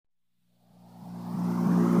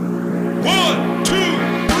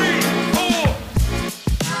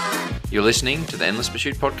You're listening to the Endless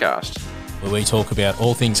Pursuit podcast, where we talk about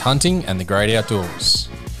all things hunting and the great outdoors.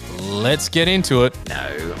 Let's get into it.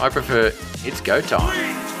 No, I prefer it's go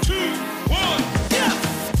time. 3, 2, 1,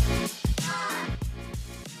 yeah!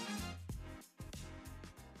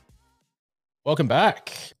 Welcome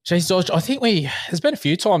back. Jeez, Dodge, I think there's been a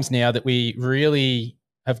few times now that we really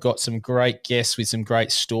have got some great guests with some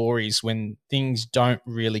great stories when things don't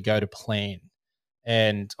really go to plan.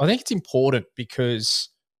 And I think it's important because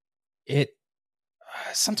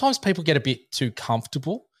sometimes people get a bit too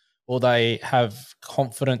comfortable or they have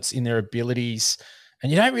confidence in their abilities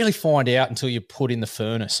and you don't really find out until you put in the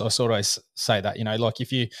furnace. I sort of say that, like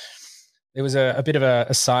there was a bit of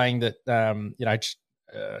a saying that,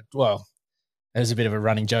 there's a bit of a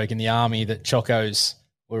running joke in the army that chocos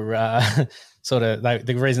were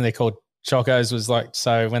the reason they're called chocos was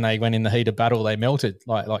so when they went in the heat of battle, they melted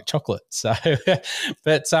like chocolate. So,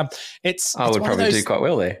 but it's would probably do quite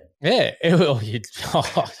well there. Yeah,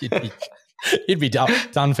 you'd be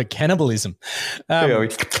done for cannibalism.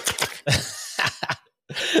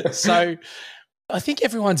 So I think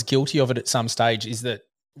everyone's guilty of it at some stage, is that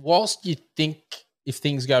whilst you think if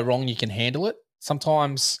things go wrong, you can handle it,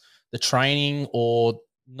 sometimes the training or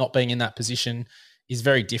not being in that position is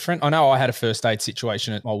very different. I know I had a first aid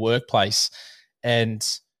situation at my workplace and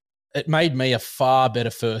it made me a far better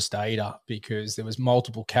first aider because there was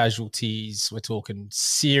multiple casualties. We're talking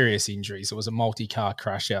serious injuries. It was a multi-car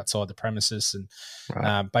crash outside the premises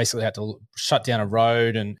and basically had to shut down a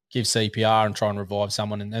road and give CPR and try and revive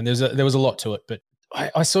someone. And there was a lot to it. But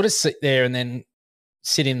I sort of sit there and then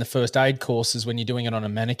sit in the first aid courses when you're doing it on a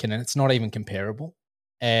mannequin and it's not even comparable.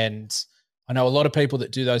 And I know a lot of people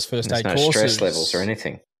that do those first aid courses. There's no stress levels or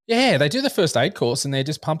anything. Yeah, they do the first aid course and they're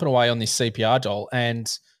just pumping away on this CPR doll and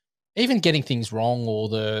even getting things wrong or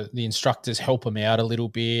the instructors help them out a little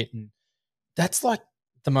bit. And that's like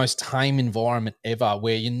the most tame environment ever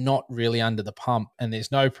where you're not really under the pump and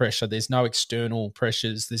there's no pressure. There's no external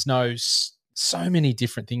pressures. There's so many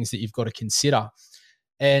different things that you've got to consider.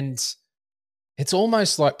 And it's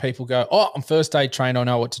almost like people go, oh, I'm first aid trained. I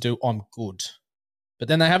know what to do. I'm good. But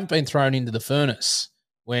then they haven't been thrown into the furnace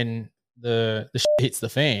when the shit hits the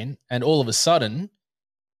fan and all of a sudden,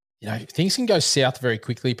 things can go south very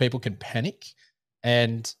quickly. People can panic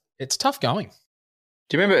and it's tough going.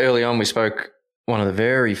 Do you remember early on we spoke, one of the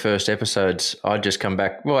very first episodes, I'd just come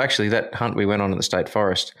back. Well, actually that hunt we went on in the state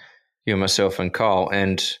forest, you and myself and Kyle,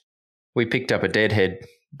 and we picked up a deadhead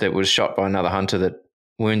that was shot by another hunter that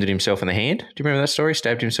wounded himself in the hand. Do you remember that story?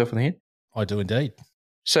 Stabbed himself in the hand? I do indeed.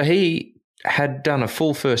 So he had done a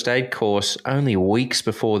full first aid course only weeks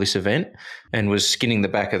before this event and was skinning the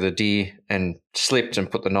back of the deer and slipped and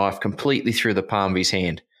put the knife completely through the palm of his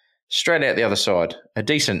hand, straight out the other side. A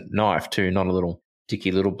decent knife too, not a little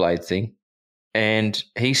dicky little blade thing. And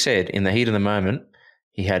he said in the heat of the moment,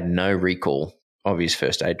 he had no recall of his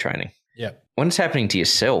first aid training. Yeah. When it's happening to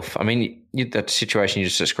yourself, I mean, that situation you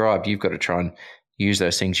just described, you've got to try and use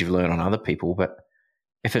those things you've learned on other people. But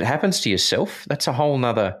if it happens to yourself, that's a whole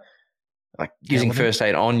nother... like using first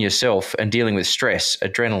aid on yourself and dealing with stress,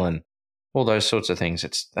 adrenaline, all those sorts of things.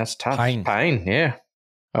 That's tough. Pain, yeah.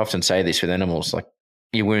 I often say this with animals, like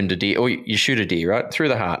you wound a deer or you shoot a deer, right, through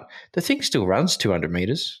the heart. The thing still runs 200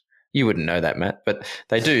 meters. You wouldn't know that, Matt, but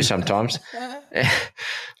they do sometimes.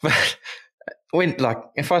 But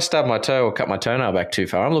if I stub my toe or cut my toenail back too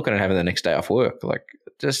far, I'm looking at having the next day off work. Like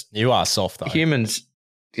just you are soft though. Humans,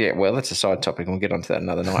 yeah, well, that's a side topic. We'll get onto that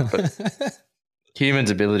another night, but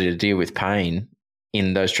humans' ability to deal with pain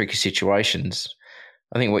in those tricky situations,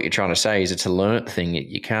 I think what you're trying to say is it's a learnt thing.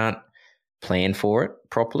 You can't plan for it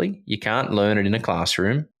properly. You can't learn it in a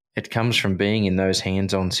classroom. It comes from being in those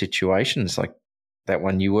hands-on situations like that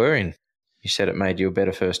one you were in. You said it made you a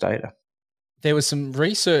better first aider. There was some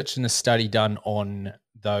research and a study done on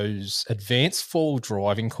those advanced fall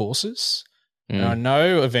driving courses. And I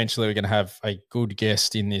know eventually we're going to have a good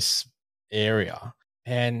guest in this area.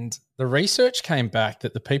 And the research came back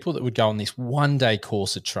that the people that would go on this one-day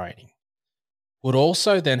course of training would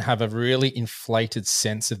also then have a really inflated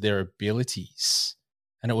sense of their abilities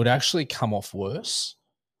and it would actually come off worse.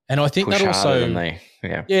 And I think that also,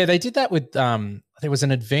 they did that with, there was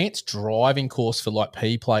an advanced driving course for like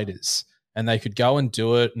P-platers and they could go and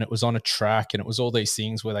do it and it was on a track and it was all these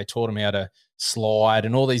things where they taught them how to slide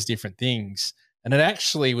and all these different things. And it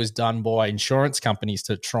actually was done by insurance companies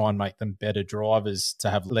to try and make them better drivers to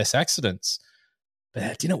have less accidents. But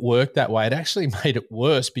it didn't work that way. It actually made it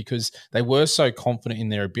worse because they were so confident in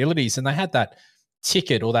their abilities and they had that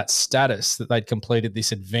ticket or that status that they'd completed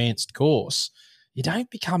this advanced course. You don't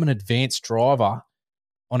become an advanced driver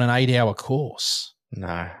on an 8-hour course.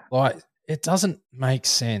 No. Like It doesn't make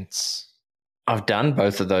sense. I've done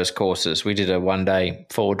both of those courses. We did a 1-day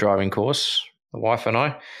forward driving course, the wife and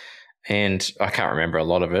I, and I can't remember a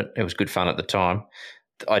lot of it. It was good fun at the time.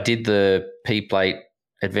 I did the P-plate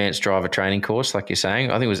advanced driver training course, like you're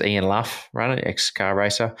saying. I think it was Ian Luff, runner, ex-car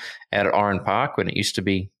racer, out at Oran Park when it used to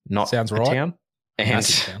be not Sounds a right. town.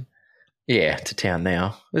 Massive town. Yeah, it's a town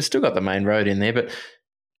now. They've still got the main road in there.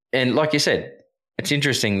 And like you said, it's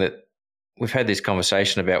interesting that we've had this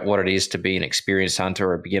conversation about what it is to be an experienced hunter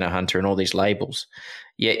or a beginner hunter and all these labels.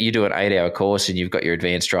 Yet you do an 8-hour course and you've got your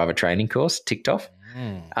advanced driver training course ticked off.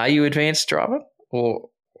 Are you advanced driver? Or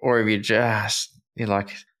have you just, you're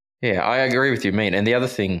like, yeah, I agree with you, mate. And the other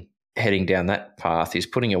thing heading down that path is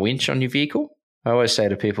putting a winch on your vehicle. I always say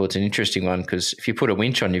to people it's an interesting one because if you put a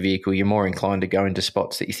winch on your vehicle, you're more inclined to go into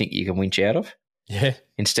spots that you think you can winch out of. Yeah.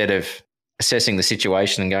 Instead of assessing the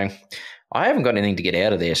situation and going, I haven't got anything to get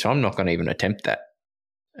out of there, so I'm not going to even attempt that.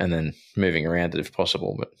 And then moving around it if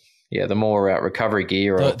possible. But yeah, the more recovery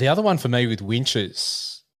gear. The other one for me with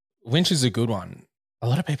winches is a good one. A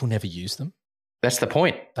lot of people never use them. That's the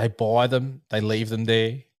point. They buy them, they leave them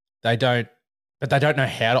there. But they don't know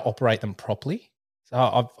how to operate them properly.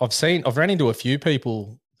 So I've ran into a few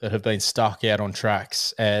people that have been stuck out on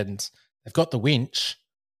tracks and they've got the winch.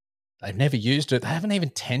 They've never used it. They haven't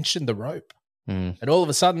even tensioned the rope. And all of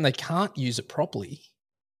a sudden they can't use it properly.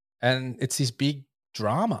 And it's this big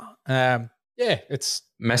drama. It's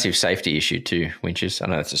massive safety issue too, winches. I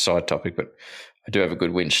know that's a side topic, but I do have a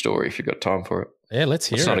good winch story if you've got time for it. Yeah, let's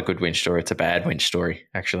hear it. It's not a good winch story. It's a bad winch story,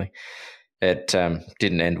 actually. It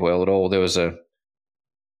didn't end well at all. There was a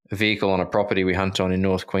vehicle on a property we hunt on in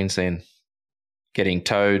North Queensland getting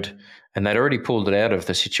towed, and they'd already pulled it out of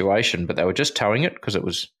the situation, but they were just towing it because it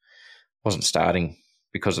wasn't starting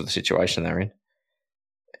because of the situation they were in.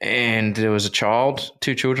 And there was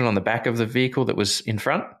two children on the back of the vehicle that was in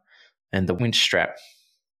front, and the winch strap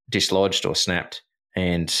dislodged or snapped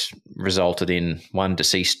and resulted in one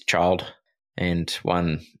deceased child and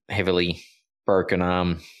one heavily broken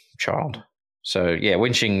arm child. So, yeah,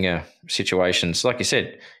 winching situations, like you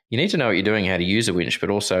said, you need to know what you're doing, how to use a winch, but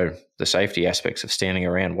also the safety aspects of standing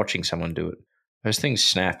around watching someone do it. Those things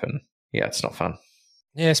snap and, yeah, it's not fun.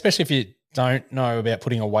 Yeah, especially if you don't know about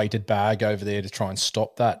putting a weighted bag over there to try and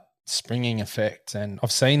stop that springing effect. And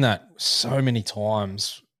I've seen that so many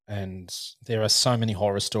times, and there are so many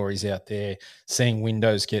horror stories out there, seeing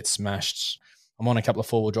windows get smashed. I'm on a couple of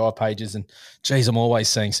four-wheel drive pages and, geez, I'm always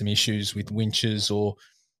seeing some issues with winches or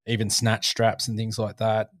even snatch straps and things like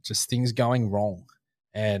that, just things going wrong.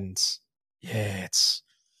 And, yeah,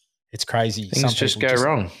 it's crazy. Things just go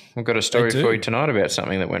wrong. We've got a story for you tonight about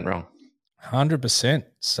something that went wrong. 100%.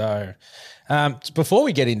 So before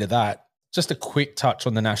we get into that, just a quick touch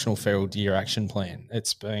on the National Feral Deer Action Plan.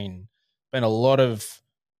 It's been a lot of,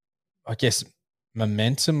 I guess,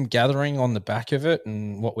 momentum gathering on the back of it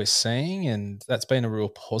and what we're seeing, and that's been a real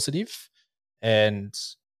positive. And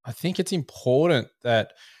I think it's important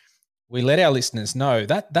that we let our listeners know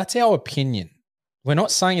that that's our opinion. We're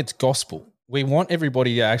not saying it's gospel. We want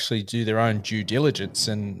everybody to actually do their own due diligence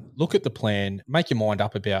and look at the plan, make your mind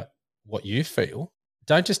up about what you feel.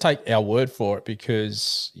 Don't just take our word for it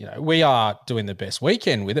because, we are doing the best we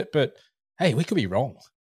can with it, but hey, we could be wrong.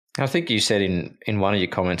 I think you said in one of your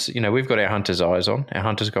comments, we've got our hunter's eyes on, our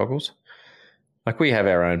hunter's goggles. Like, we have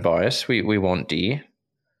our own bias. We want deer.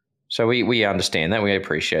 So we understand that. We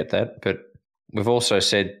appreciate that. But we've also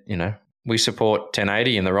said, we support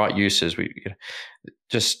 1080 and the right uses. We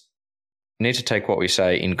just need to take what we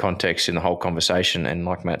say in context in the whole conversation. And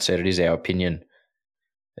like Matt said, it is our opinion.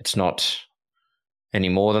 It's not any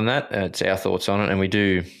more than that. It's our thoughts on it. And we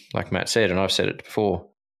do, like Matt said, and I've said it before,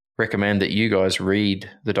 recommend that you guys read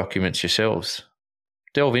the documents yourselves.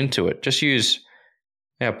 Delve into it. Just use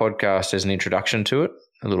our podcast as an introduction to it,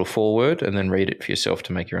 a little foreword, and then read it for yourself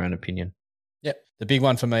to make your own opinion. Yep. The big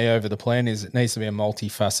one for me over the plan is it needs to be a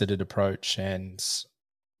multifaceted approach. And,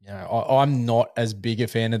 I'm not as big a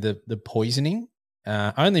fan of the poisoning,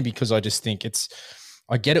 only because I just think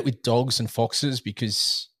I get it with dogs and foxes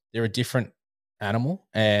because they're a different animal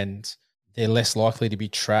and they're less likely to be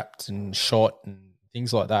trapped and shot and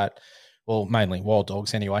things like that. Well, mainly wild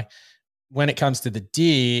dogs anyway. When it comes to the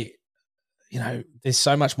deer, there's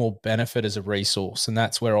so much more benefit as a resource, and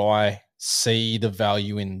that's where I see the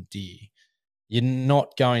value in deer. You're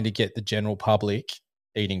not going to get the general public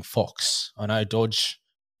eating fox. I know, Dodge,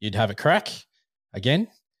 you'd have a crack again,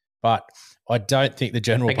 but I don't think the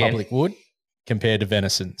general public would compared to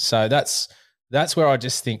venison. So that's where I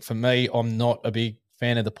just think, for me, I'm not a big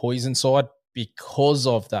fan of the poison side because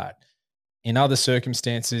of that. In other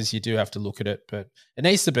circumstances, you do have to look at it, but it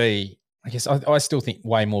needs to be I guess I still think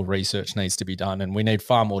way more research needs to be done, and we need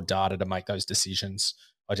far more data to make those decisions.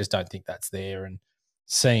 I just don't think that's there. And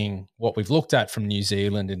seeing what we've looked at from New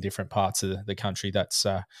Zealand and different parts of the country, that's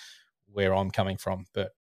where I'm coming from.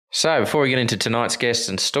 But so before we get into tonight's guest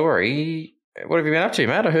and story, what have you been up to,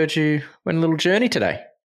 Matt? I heard you went on a little journey today.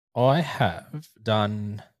 I have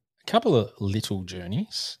done a couple of little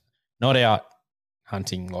journeys, not out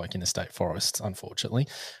hunting like in the state forest, unfortunately,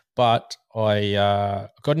 but I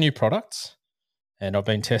got a new product and I've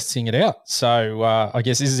been testing it out. So I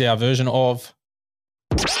guess this is our version of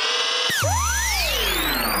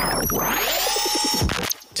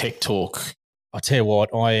Tech Talk. I'll tell you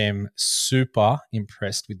what, I am super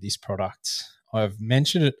impressed with this product. I've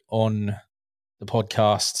mentioned it on the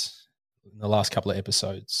podcast in the last couple of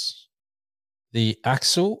episodes. The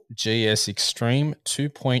Axel GS Extreme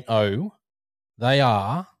 2.0, they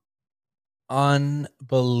are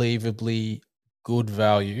unbelievably good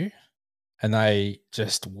value and they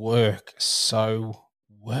just work so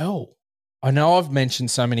well. I know I've mentioned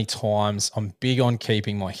so many times I'm big on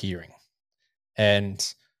keeping my hearing,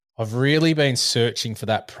 and I've really been searching for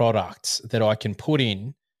that product that I can put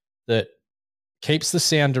in that keeps the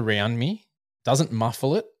sound around me, doesn't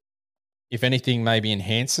muffle it, if anything maybe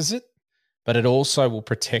enhances it, but it also will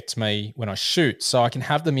protect me when I shoot. So I can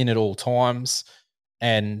have them in at all times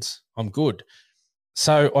and I'm good.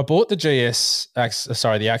 So I bought the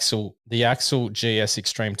Axel GS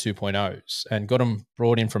Extreme 2.0s and got them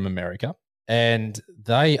brought in from America, and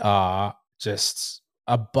they are just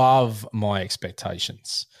above my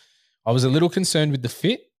expectations. I was a little concerned with the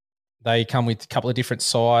fit. They come with a couple of different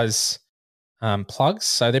size plugs.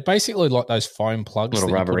 So they're basically like those foam plugs.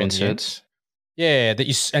 Little rubber inserts. Yeah,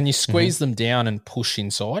 you squeeze them down and push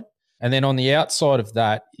inside. And then on the outside of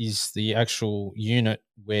that is the actual unit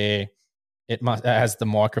where it has the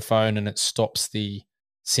microphone and it stops the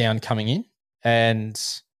sound coming in. And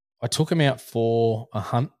I took them out for a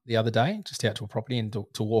hunt the other day, just out to a property and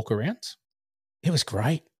to walk around. It was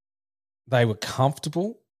great. They were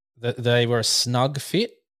comfortable. They were a snug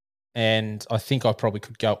fit. And I think I probably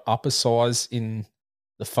could go up a size in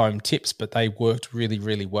the foam tips, but they worked really,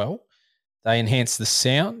 really well. They enhanced the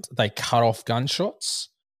sound. They cut off gunshots.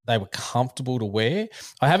 They were comfortable to wear.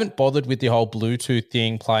 I haven't bothered with the whole Bluetooth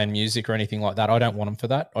thing, playing music or anything like that. I don't want them for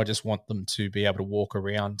that. I just want them to be able to walk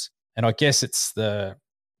around. And I guess it's the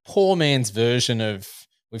poor man's version of,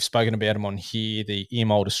 we've spoken about them on here, the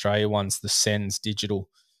Earmold Australia ones, the Sens Digital,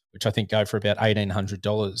 which I think go for about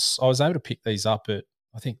 $1,800. I was able to pick these up at,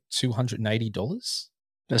 I think, $280.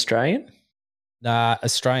 Australian?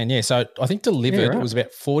 Australian, yeah. So I think delivered, It was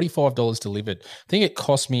about $45 delivered. I think it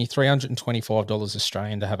cost me $325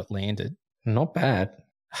 Australian to have it landed. Not bad.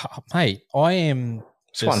 Mate, I am...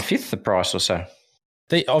 It's 1/5 the price or so.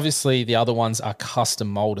 Obviously, the other ones are custom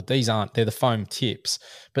molded. These aren't. They're the foam tips.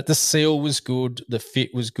 But the seal was good. The fit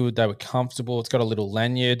was good. They were comfortable. It's got a little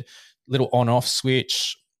lanyard, little on-off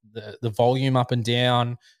switch, the volume up and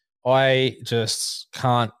down. I just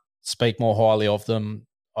can't speak more highly of them.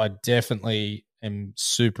 I definitely am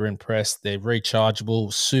super impressed. They're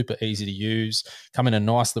rechargeable, super easy to use, come in a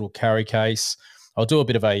nice little carry case. I'll do a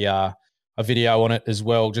bit of a video on it as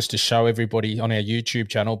well, just to show everybody on our YouTube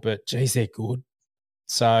channel, but geez, they're good.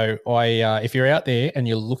 So if you're out there and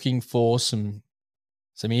you're looking for some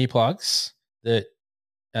earplugs that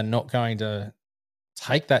are not going to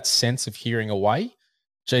take that sense of hearing away,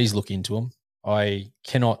 geez, look into them. I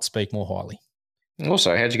cannot speak more highly.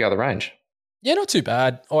 Also, how'd you go the range? Yeah, not too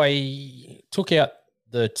bad. I took out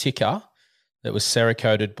the ticker that was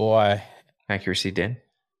Cerakoted by Accuracy Den.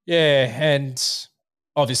 Yeah, and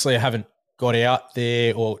obviously I haven't got out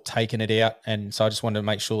there or taken it out, and so I just wanted to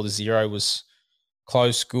make sure the zero was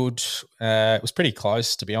close, good. It was pretty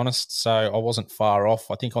close, to be honest, so I wasn't far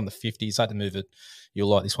off. I think on the 50s, I had to move it. You'll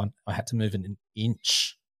like this one. I had to move it an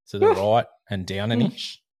inch to the right and down an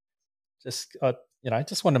inch. Just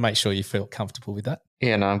wanted to make sure you feel comfortable with that.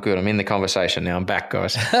 Yeah, no, I'm good. I'm in the conversation now. I'm back,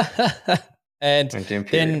 guys. And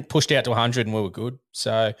then pushed out to 100 and we were good.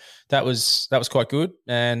 So that was quite good.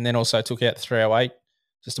 And then also took out the 308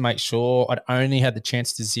 just to make sure. I'd only had the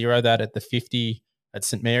chance to zero that at the 50 at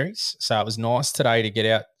St. Mary's. So it was nice today to get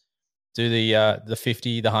out, do the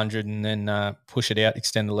 50, the 100, and then push it out,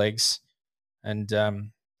 extend the legs. And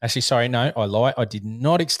actually, sorry, no, I lie. I did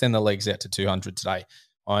not extend the legs out to 200 today.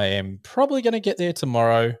 I am probably going to get there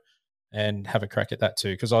tomorrow and have a crack at that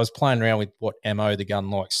too, because I was playing around with what ammo the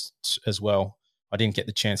gun likes as well. I didn't get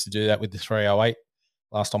the chance to do that with the 308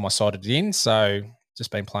 last time I sighted it in, so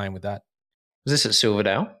just been playing with that. Was this at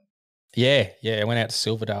Silverdale? Yeah, I went out to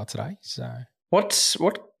Silverdale today. So what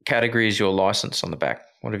category is your license on the back?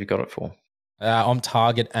 What have you got it for? I'm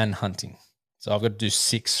target and hunting. So I've got to do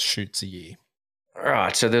 6 shoots a year.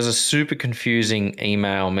 Right. So there's a super confusing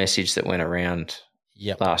email message that went around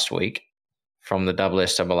last week from the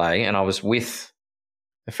SSAA, and I was with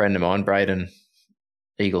a friend of mine, Braden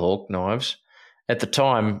Eaglehawk Knives. At the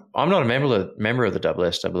time, I'm not a member of the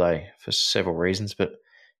SSAA for several reasons, but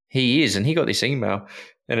he is, and he got this email,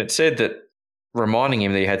 and it said that reminding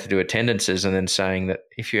him that he had to do attendances, and then saying that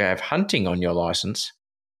if you have hunting on your license,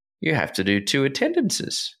 you have to do 2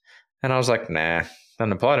 attendances. And I was like, nah,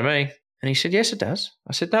 doesn't apply to me. And he said, yes, it does.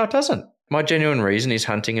 I said, no, it doesn't. My genuine reason is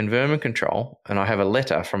hunting and vermin control, and I have a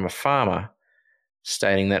letter from a farmer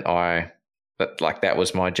stating that that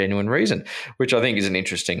was my genuine reason, which I think is an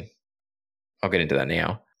interesting. I'll get into that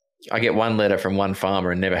now. I get one letter from one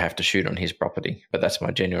farmer and never have to shoot on his property, but that's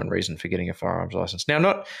my genuine reason for getting a firearms license. Now, I'm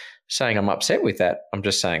not saying I'm upset with that. I'm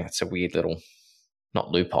just saying it's a weird little,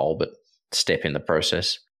 not loophole, but step in the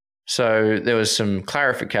process. So there was some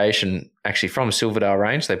clarification actually from Silverdale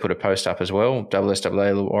Range. They put a post up as well.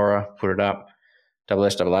 SSAA Luara put it up.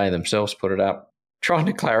 SSAA themselves put it up, trying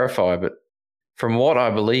to clarify. But from what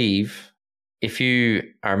I believe, if you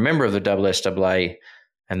are a member of the SSAA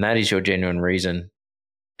and that is your genuine reason,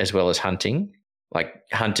 as well as hunting, like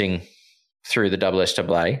hunting through the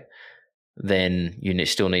SSAA, then you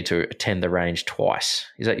still need to attend the range twice.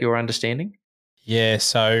 Is that your understanding? Yeah.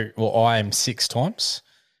 So, I am 6 times.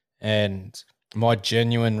 And my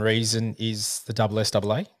genuine reason is the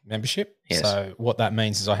SSAA membership. Yes. So what that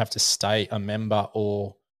means is I have to stay a member,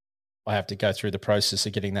 or I have to go through the process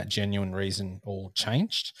of getting that genuine reason all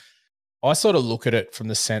changed. I sort of look at it from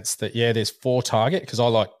the sense that, there's 4 target, because I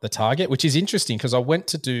like the target, which is interesting because I went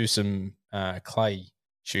to do some clay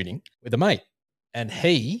shooting with a mate, and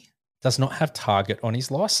he does not have target on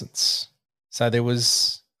his license. So there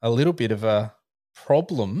was a little bit of a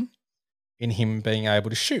problem in him being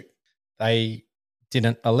able to shoot. They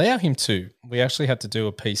didn't allow him to. We actually had to do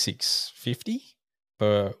a P650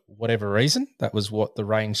 for whatever reason. That was what the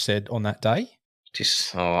range said on that day.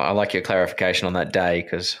 I like your clarification on that day,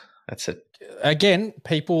 because that's it. Again,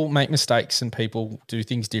 people make mistakes and people do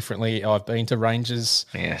things differently. I've been to ranges.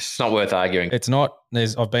 Yeah, it's not worth arguing. It's not.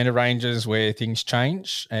 I've been to ranges where things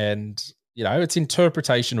change, and it's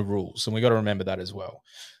interpretation of rules, and we got to remember that as well.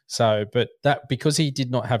 So, but that, because he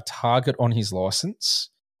did not have target on his license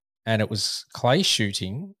and it was clay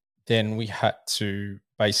shooting, then we had to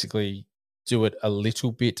basically do it a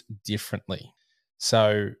little bit differently.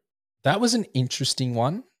 So that was an interesting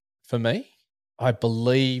one for me. I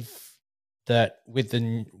believe that with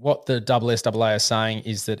what the SSAA are saying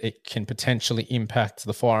is that it can potentially impact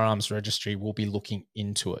the firearms registry. We'll be looking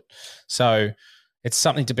into it. So it's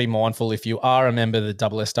something to be mindful. If you are a member of the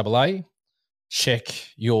SSAA, check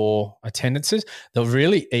your attendances. The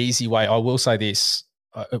really easy way, I will say this,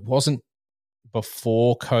 it wasn't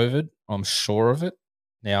before COVID, I'm sure of it.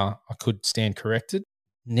 Now, I could stand corrected.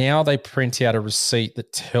 Now they print out a receipt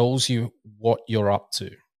that tells you what you're up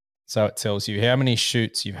to. So it tells you how many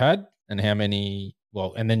shoots you've had and how many,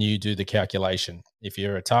 and then you do the calculation. If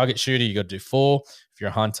you're a target shooter, you've got to do 4. If you're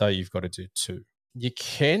a hunter, you've got to do 2. You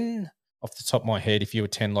can, off the top of my head, if you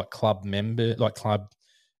attend club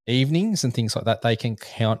evenings and things like that, they can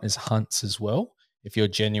count as hunts as well if you're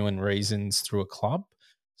genuine reasons through a club.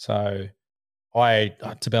 So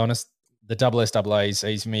to be honest, the SSAA is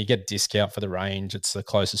easy for me. You get a discount for the range. It's the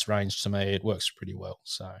closest range to me. It works pretty well.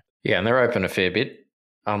 So yeah, and they're open a fair bit,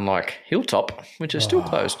 unlike Hilltop, which is still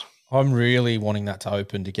closed. I'm really wanting that to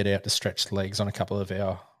open to get out to stretch the legs on a couple of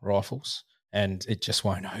our rifles, and it just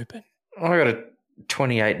won't open. I got a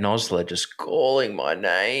 28 Nosler just calling my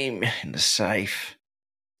name in the safe.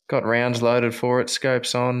 Got rounds loaded for it,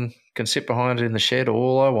 scopes on, can sit behind it in the shed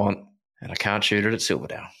all I want, and I can't shoot it at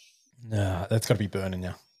Silverdale. No, that's got to be burning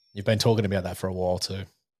you. You've been talking about that for a while too.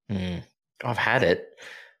 I've had it.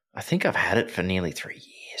 I think I've had it for nearly 3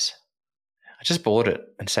 years. I just bought it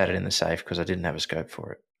and sat it in the safe because I didn't have a scope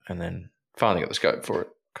for it, and then finally got the scope for it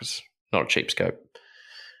because not a cheap scope.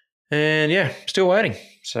 And yeah, still waiting.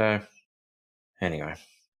 So anyway.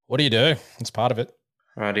 What do you do? It's part of it.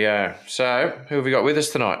 Rightio. So who have we got with us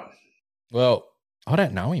tonight? Well, I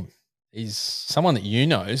don't know him. He's someone that you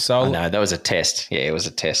know. So I know, that was a test. Yeah, it was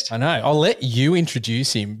a test. I know. I'll let you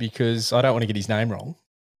introduce him because I don't want to get his name wrong.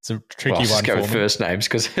 It's a tricky one. Just go with first names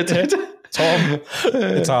because it's Tom.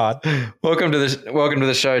 It's hard. Welcome to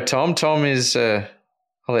the show, Tom. Tom is. I'll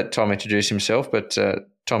let Tom introduce himself, but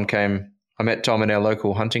Tom came. I met Tom in our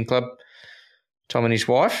local hunting club. Tom and his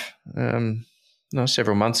wife,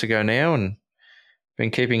 several months ago now, and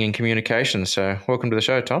been keeping in communication. So, welcome to the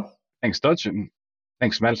show, Tom. Thanks, Dodge. And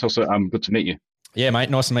thanks, Matt. It's also good to meet you. Yeah, mate.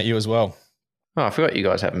 Nice to meet you as well. Oh, I forgot you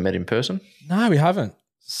guys haven't met in person. No, we haven't.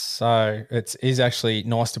 So it is actually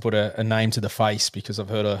nice to put a name to the face because I've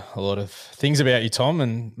heard a lot of things about you, Tom,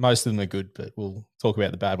 and most of them are good, but we'll talk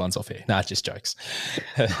about the bad ones off here. Nah, just jokes.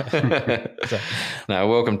 No,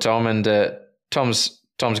 welcome, Tom. And Tom's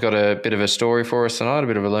got a bit of a story for us tonight, a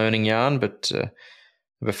bit of a learning yarn. But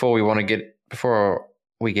before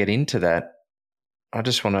we get into that, I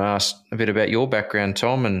just want to ask a bit about your background,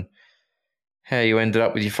 Tom, and how you ended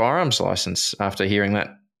up with your firearms license after hearing that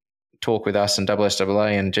talk with us and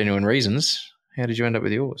SSAA and Genuine Reasons. How did you end up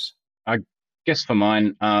with yours? I guess for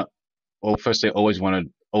mine, firstly,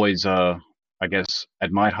 I guess,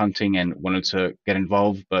 admired hunting and wanted to get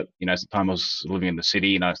involved. But, at the time I was living in the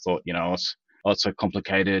city and I thought, it's so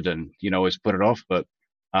complicated and, always put it off. But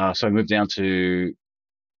so I moved down to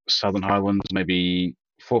Southern Highlands maybe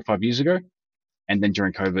 4 or 5 years ago. And then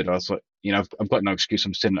during COVID, I was like, I've got no excuse.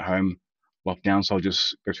 I'm sitting at home, locked down. So I'll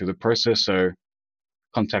just go through the process. So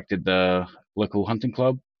contacted the local hunting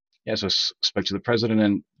club. Yeah, so spoke to the president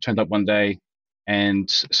and turned up one day and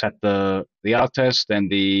sat the art test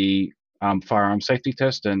and the firearm safety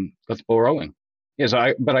test and got the ball rolling. Yeah, so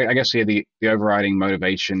I guess the overriding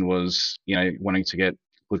motivation was wanting to get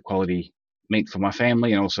good quality meat for my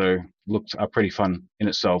family and also looked pretty fun in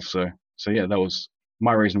itself. So yeah, that was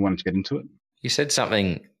my reason wanting to get into it. You said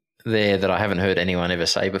something there that I haven't heard anyone ever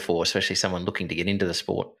say before, especially someone looking to get into the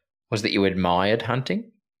sport, was that you admired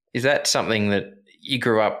hunting. Is that something that you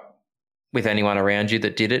grew up with anyone around you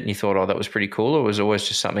that did it and you thought, oh, that was pretty cool, or was it always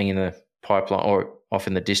just something in the pipeline or off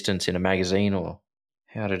in the distance in a magazine, or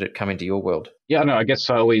how did it come into your world? Yeah, no, I guess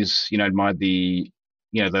I always, admired the,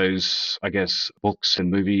 those, I guess, books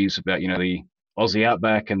and movies about, the Aussie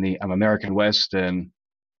Outback and the American West and,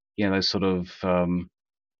 those sort of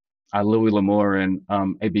Louis L'Amour and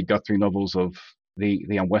A.B. Guthrie novels of the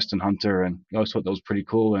Western hunter, and I always thought that was pretty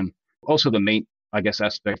cool. And also the meat, I guess,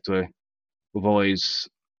 aspect where we've always,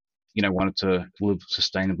 wanted to live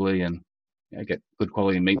sustainably and get good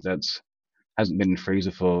quality meat that's hasn't been in the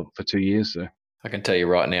freezer for 2 years. So I can tell you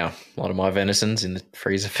right now, a lot of my venison's in the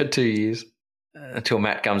freezer for 2 years until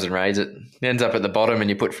Matt comes and raids it. It ends up at the bottom and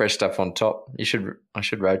you put fresh stuff on top. I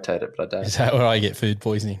should rotate it, but I don't. Is that where I get food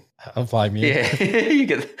poisoning? I'll blame you. Yeah, you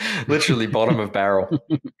get literally bottom of barrel.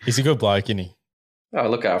 He's a good bloke, isn't he? Oh,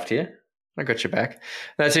 look after you. I got your back.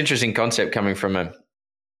 That's an interesting concept coming from I'm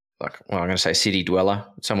going to say city dweller,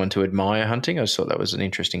 someone to admire hunting. I just thought that was an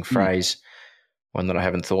interesting phrase, one that I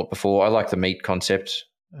haven't thought before. I like the meat concept.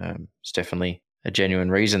 It's definitely a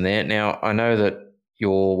genuine reason there. Now, I know that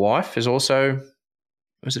your wife is also,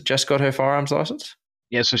 just got her firearms license?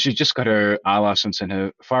 Yeah, so she's just got her R license and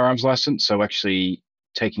her firearms license. So actually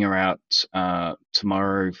taking her out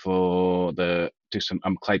tomorrow do some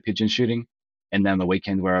clay pigeon shooting, and then the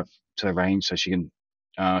weekend we're up to the range so she can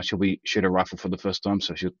she'll be shoot a rifle for the first time.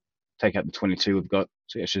 So she'll take out the 22 we've got.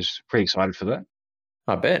 So yeah, she's pretty excited for that.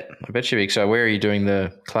 I bet she'll be. So where are you doing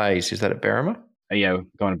the clays? Is that at Berrima? Yeah,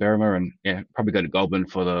 going to Berrima and probably go to Goulburn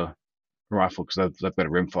for the rifle because they've got a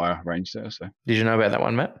rimfire range there. So did you know about that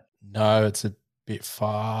one, Matt? No, it's a bit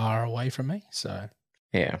far away from me. So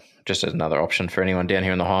yeah, just another option for anyone down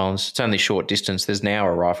here in the Highlands. It's only short distance. There's now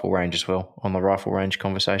a rifle range as well on the rifle range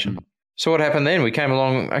conversation. Mm-hmm. So what happened then? We came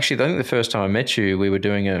along. Actually, I think the first time I met you, we were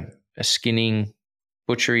doing a skinning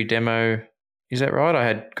butchery demo. Is that right? I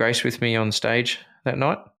had Grace with me on stage that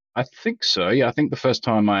night. I think so. Yeah, I think the first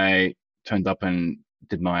time I turned up and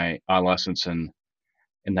did my R license and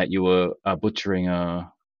that you were butchering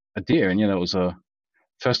a deer, and that was a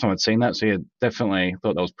first time I'd seen that. So yeah, definitely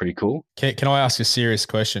thought that was pretty cool. Can I ask a serious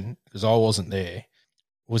question? Because I wasn't there.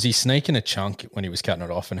 Was he sneaking a chunk when he was cutting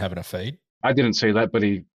it off and having a feed? I didn't see that, but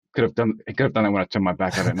he could have done it when I turned my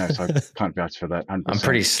back. I don't know, so I can't vouch for that. 100%. I'm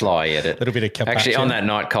pretty sly at it. A little bit of capaccio. Actually, on that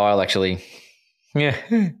night, Kyle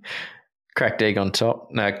cracked egg on top.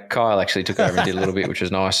 No, Kyle actually took over and did a little bit, which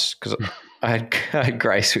was nice because I had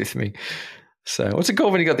Grace with me. So what's it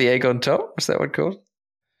called when you got the egg on top? What's that one called?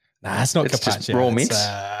 Nah, it's not it's carpaccio. Just raw mince.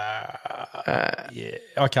 Yeah,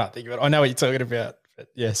 I can't think of it. I know what you're talking about, but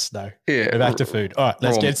yes, no. Yeah, we're back to food. All right,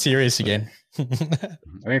 let's get serious again. I'm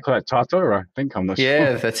going to call it Tata, or I think I'm not sure.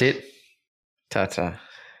 Yeah, that's it. Tata.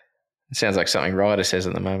 It sounds like something Ryder says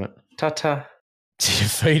at the moment. Tata. Do you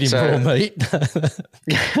feed him raw meat?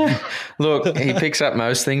 Look, he picks up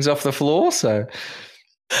most things off the floor, so.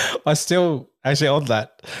 I still, actually on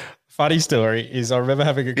that, funny story is I remember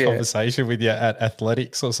having a conversation with you at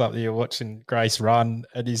athletics or something. You're watching Grace run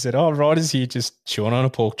and he said, oh, Ryder's here just chewing on a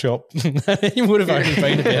pork chop. He would have only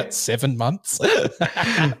been about 7 months.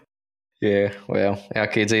 Yeah, well, our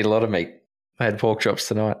kids eat a lot of meat. I had pork chops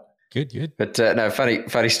tonight. Good. But no,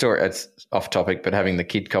 funny story. It's off topic, but having the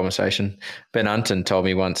kid conversation. Ben Unton told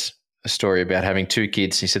me once a story about having 2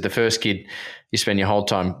 kids. He said the first kid, you spend your whole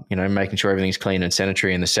time, making sure everything's clean and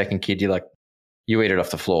sanitary, and the second kid, you eat it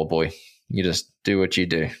off the floor, boy. You just do what you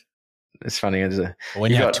do. It's funny.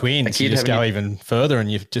 When you have twins, you just go even further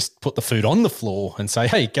and you just put the food on the floor and say,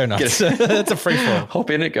 hey, go nuts. That's a free flow. Hop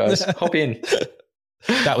in it, guys. Hop in.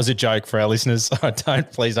 That was a joke for our listeners.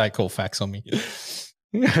 Please don't call facts on me.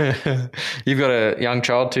 You've got a young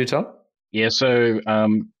child too, Tom? Yeah, so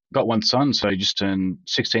got one son, so he just turned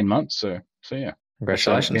 16 months. So yeah.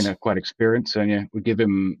 Congratulations. It's been quite experienced. And yeah, we give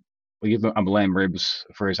him lamb ribs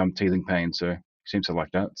for his teething pain. So he seems to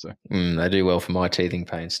like that. So they do well for my teething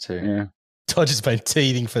pains too. Yeah. Todd has been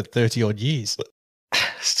teething for 30 odd years.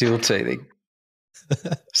 Still teething.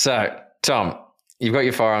 So, Tom, you've got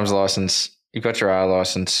your firearms license, you've got your AR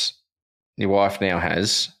license, your wife now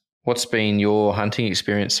has. What's been your hunting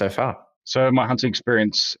experience so far? So my hunting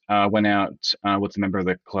experience went out with a member of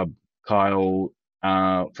the club, Kyle,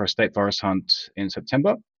 for a state forest hunt in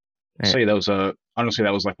September. Yeah. So yeah, honestly,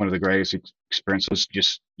 that was like one of the greatest experiences.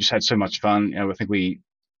 Just had so much fun. I think we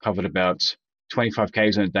covered about 25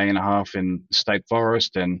 Ks in a day and a half in the state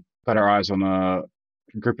forest, and got our eyes on a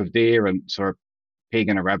group of deer and saw a pig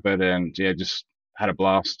and a rabbit, and yeah, just had a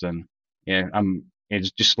blast. And yeah,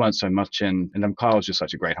 just learned so much. And Kyle was just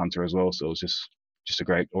such a great hunter as well. So it was just a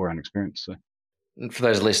great all-round experience. So. For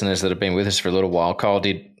those listeners that have been with us for a little while, Kyle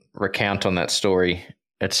did recount on that story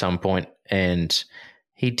at some point, and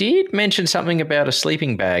he did mention something about a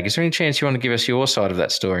sleeping bag. Is there any chance you want to give us your side of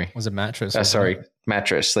that story? It was a mattress.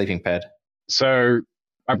 Mattress, sleeping pad. So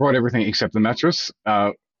I brought everything except the mattress.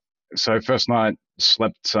 So first night,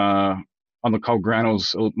 slept on the cold ground.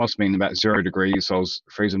 It must have been about 0 degrees, so I was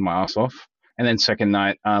freezing my ass off. And then second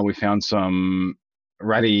night, we found some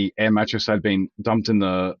ratty air mattress that had been dumped in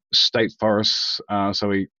the state forest. So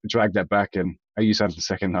we dragged that back, and I used that the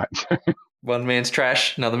second night. One man's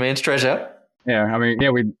trash, another man's treasure. Yeah, I mean,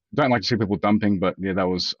 yeah, we don't like to see people dumping, but yeah, that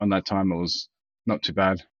was, on that time, it was not too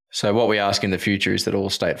bad. So what we ask in the future is that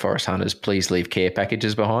all state forest hunters please leave care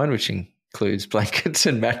packages behind, which includes blankets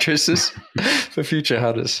and mattresses for future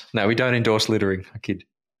hunters. No, we don't endorse littering. I kid.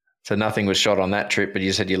 So nothing was shot on that trip, but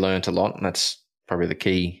you said you learnt a lot, and that's probably the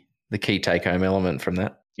key take-home element from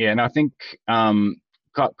that. Yeah, and I think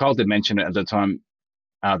Kyle did mention it at the time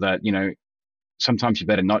that, sometimes you're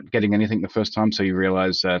better not getting anything the first time, so you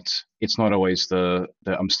realize that it's not always the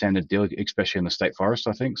standard deal, especially in the state forest,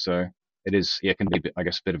 I think. So it is, yeah, it can be, a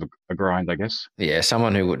bit of a grind, I guess. Yeah,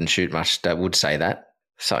 someone who wouldn't shoot much would say that.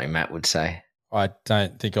 Sorry, Matt would say. I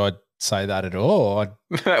don't think I'd say that at all.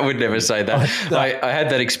 Matt would never say that. I had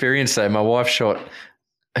that experience, though. My wife shot,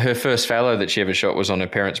 her first fallow that she ever shot was on her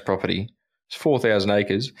parents' property. It's 4,000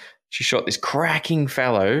 acres. She shot this cracking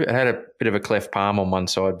fallow. It had a bit of a cleft palm on one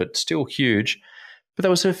side, but still huge. But that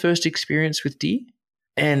was her first experience with deer.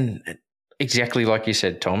 And exactly like you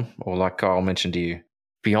said, Tom, or like Kyle mentioned to you,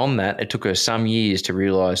 beyond that, it took her some years to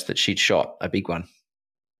realise that she'd shot a big one,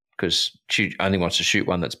 because she only wants to shoot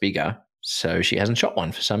one that's bigger. So she hasn't shot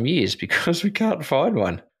one for some years because we can't find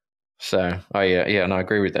one. So, and I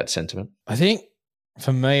agree with that sentiment. I think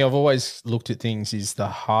for me, I've always looked at things is the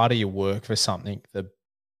harder you work for something, the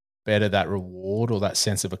better that reward or that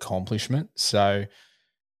sense of accomplishment. So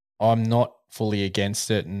I'm not fully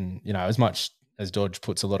against it. And, as much as Dodge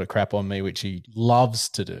puts a lot of crap on me, which he loves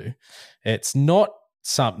to do, it's not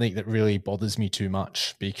something that really bothers me too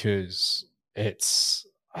much, because it's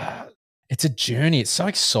a journey. It's so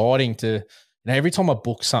exciting to, every time I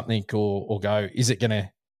book something or go, is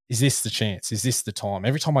this the chance? Is this the time?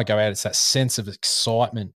 Every time I go out, it's that sense of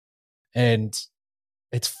excitement. And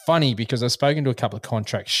it's funny because I've spoken to a couple of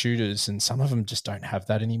contract shooters, and some of them just don't have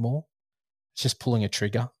that anymore. It's just pulling a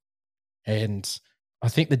trigger. And I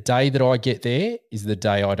think the day that I get there is the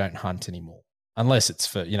day I don't hunt anymore, unless it's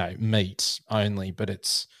for, meat only,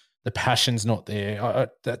 but the passion's not there.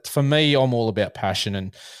 For me, I'm all about passion,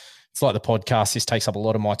 and it's like the podcast. This takes up a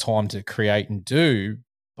lot of my time to create and do,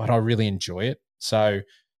 but I really enjoy it. So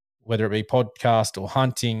whether it be podcast or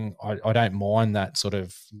hunting, I don't mind that sort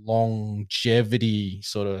of longevity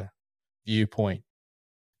sort of viewpoint.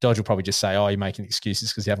 Dodge will probably just say, oh, you're making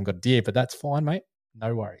excuses because you haven't got a deer, but that's fine, mate.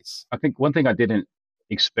 No worries. I think one thing I didn't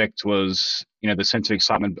expect was, the sense of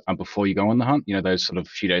excitement before you go on the hunt, those sort of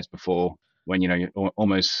few days before, when, you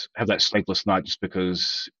almost have that sleepless night just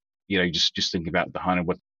because, you just think about the hunt and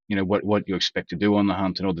what you expect to do on the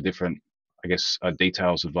hunt and all the different, I guess,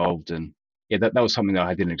 details involved. And yeah, that was something that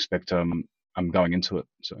I didn't expect I'm going into it.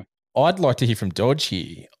 So I'd like to hear from Dodge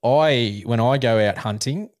here. When I go out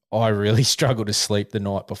hunting, I really struggle to sleep the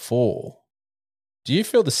night before. Do you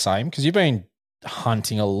feel the same? Because you've been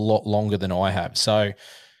hunting a lot longer than I have. So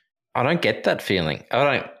I don't get that feeling. I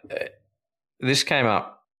don't. This came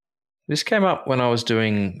up. This came up when I was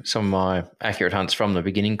doing some of my accurate hunts from the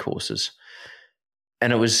beginning courses,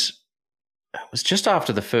 and it was just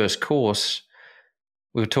after the first course.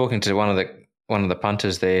 We were talking to one of the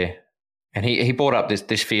punters there, and he brought up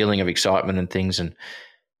this feeling of excitement and things, and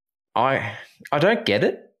I don't get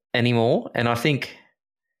it anymore, and I think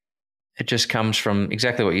it just comes from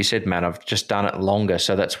exactly what you said, Matt. I've just done it longer,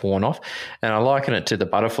 so that's worn off. And I liken it to the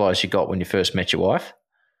butterflies you got when you first met your wife.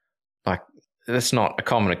 Like, that's not a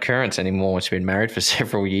common occurrence anymore once you've been married for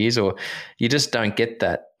several years, or you just don't get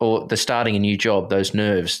that. Or the starting a new job, those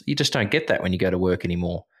nerves, you just don't get that when you go to work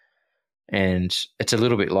anymore. And it's a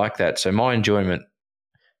little bit like that. So my enjoyment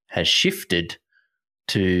has shifted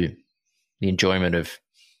to the enjoyment of,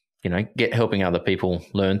 helping other people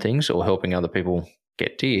learn things or helping other people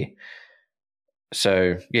get deer.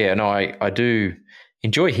 So, yeah, no, I do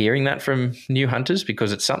enjoy hearing that from new hunters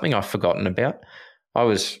because it's something I've forgotten about. I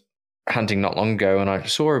was hunting not long ago and I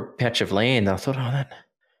saw a patch of land and I thought,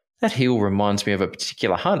 that hill reminds me of a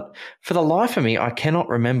particular hunt. For the life of me, I cannot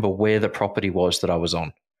remember where the property was that I was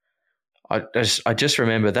on. I just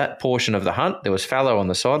remember that portion of the hunt. There was fallow on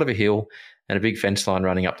the side of a hill and a big fence line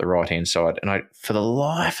running up the right-hand side. And for the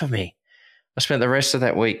life of me, I spent the rest of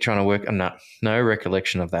that week trying to work on no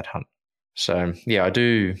recollection of that hunt. So, yeah,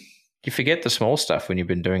 you forget the small stuff when you've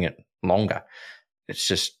been doing it longer. It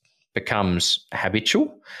just becomes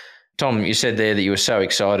habitual. Tom, you said there that you were so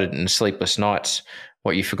excited and sleepless nights.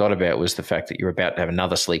 What you forgot about was the fact that you're about to have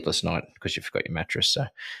another sleepless night because you forgot your mattress. So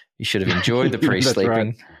you should have enjoyed the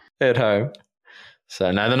pre-sleeping at home.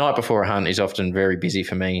 So, no, the night before a hunt is often very busy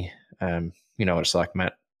for me. You know what it's like,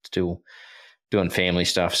 Matt, still doing family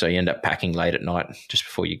stuff. So you end up packing late at night just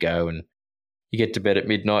before you go and you get to bed at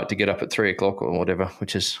midnight to get up at 3 o'clock or whatever,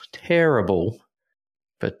 which is terrible,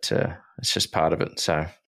 but it's just part of it. So,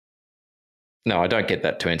 no, I don't get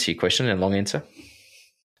that to answer your question in a long answer.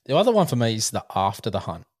 The other one for me is the after the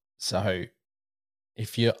hunt. So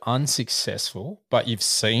if you're unsuccessful, but you've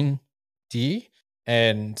seen deer,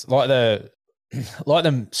 and like the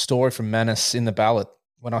story from Manus in the ballot,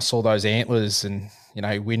 when I saw those antlers and,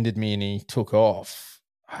 he winded me and he took off,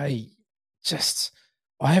 I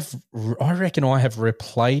reckon I have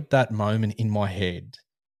replayed that moment in my head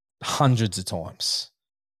hundreds of times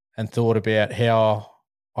and thought about how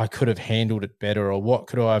I could have handled it better or what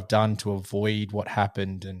could I have done to avoid what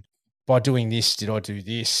happened. And by doing this, did I do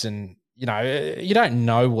this? And, you don't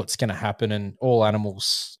know what's going to happen. And all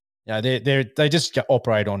animals, they just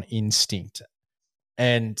operate on instinct.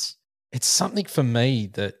 And it's something for me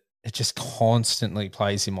that it just constantly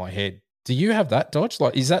plays in my head. Do you have that, Dodge?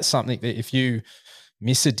 Like, is that something that if you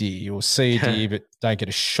miss a deer or see a deer but don't get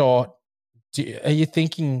a shot, are you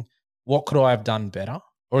thinking, what could I have done better?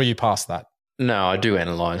 Or are you past that? No, I do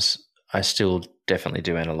analyse. I still definitely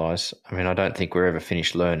do analyse. I mean, I don't think we're ever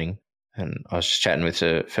finished learning. And I was just chatting with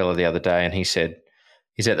a fellow the other day and he said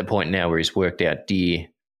he's at the point now where he's worked out deer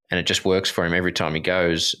and it just works for him every time he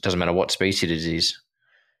goes. It doesn't matter what species it is.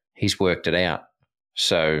 He's worked it out.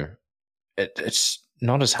 So it's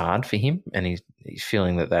not as hard for him and he's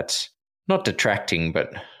feeling that that's not detracting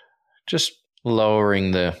but just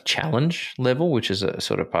lowering the challenge level, which is a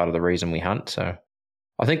sort of part of the reason we hunt. So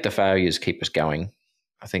I think the failures keep us going.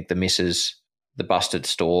 I think the misses, the busted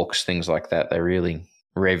stalks, things like that, they really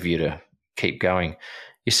rev you to keep going.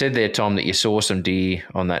 You said there, Tom, that you saw some deer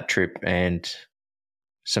on that trip and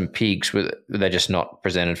some pigs. Were they just not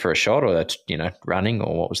presented for a shot or that's, running,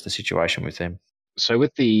 or what was the situation with them? So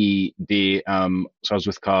with the deer, so I was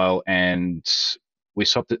with Kyle and we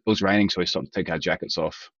stopped. It was raining, so we stopped to take our jackets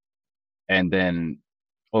off. And then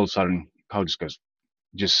all of a sudden, Kyle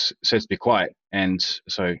just says to be quiet. And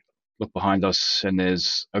so look behind us and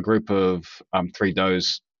there's a group of 3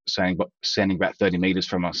 does standing about 30 meters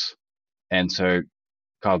from us. And so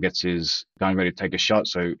Kyle gets his gun ready to take a shot.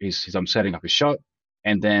 So he's setting up his shot.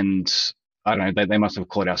 And then, I don't know, they must have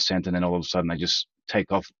caught our scent and then all of a sudden they just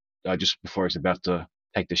take off just before he's about to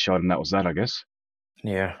take the shot. And that was that, I guess.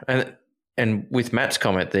 Yeah. And with Matt's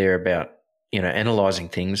comment there about, analysing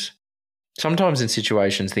things, sometimes in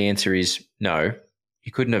situations the answer is no,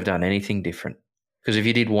 you couldn't have done anything different. Because if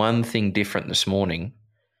you did one thing different this morning,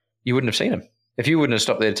 you wouldn't have seen them. If you wouldn't have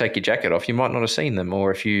stopped there to take your jacket off, you might not have seen them.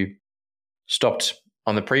 Or if you stopped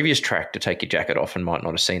on the previous track to take your jacket off and might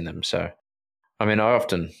not have seen them. So, I mean, I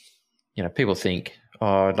often, people think,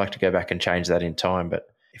 I'd like to go back and change that in time. But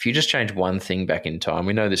if you just change one thing back in time,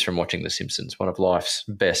 we know this from watching The Simpsons, one of life's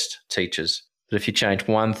best teachers. But if you change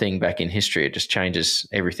one thing back in history, it just changes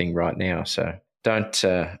everything right now. So don't.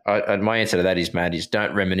 My answer to that is, Matt, is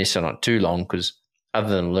don't reminisce on it too long, because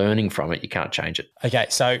other than learning from it, you can't change it. Okay,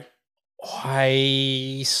 so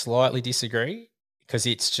I slightly disagree because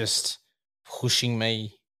it's just pushing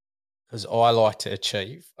me, because I like to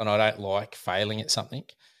achieve and I don't like failing at something.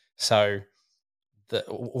 So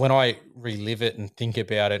when I relive it and think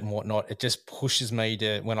about it and whatnot, it just pushes me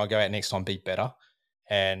to, when I go out next time, be better.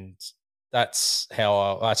 And that's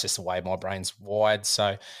that's just the way my brain's wired.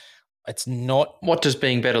 So it's not. What does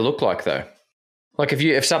being better look like, though? Like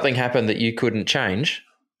if something happened that you couldn't change,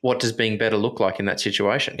 what does being better look like in that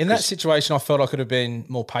situation? In that situation, I felt I could have been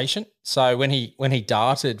more patient. So when he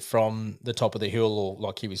darted from the top of the hill, or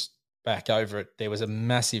like he was back over it, there was a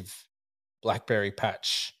massive blackberry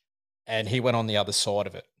patch, and he went on the other side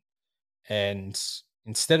of it. And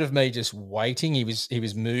instead of me just waiting, he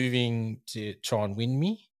was moving to try and win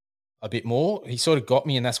me a bit more. He sort of got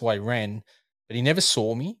me, and that's why he ran, but he never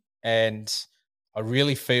saw me. And I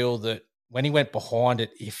really feel that when he went behind it,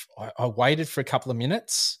 if I waited for a couple of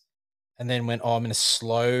minutes and then went, I'm going to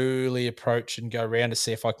slowly approach and go around to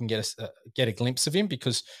see if I can get a glimpse of him,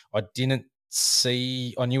 because I didn't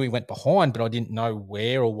see, I knew he went behind, but I didn't know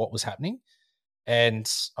where or what was happening. And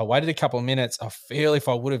I waited a couple of minutes. I feel if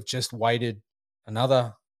I would have just waited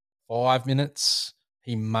another 5 minutes,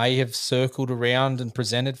 he may have circled around and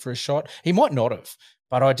presented for a shot. He might not have,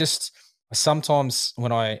 but sometimes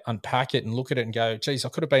when I unpack it and look at it and go, geez, I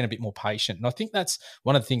could have been a bit more patient. And I think that's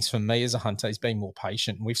one of the things for me as a hunter, is being more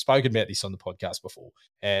patient. And we've spoken about this on the podcast before.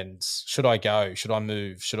 And should I go? Should I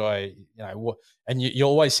move? Should I, what? And you're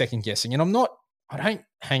always second guessing. And I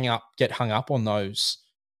don't get hung up on those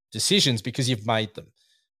decisions because you've made them.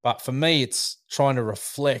 But for me, it's trying to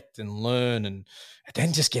reflect and learn. And it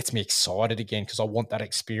then just gets me excited again, because I want that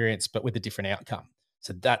experience, but with a different outcome.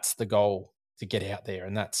 So that's the goal, to get out there.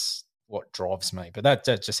 And that's what drives me. But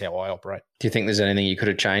that's just how I operate. Do you think there's anything you could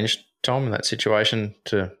have changed, Tom, in that situation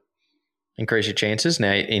to increase your chances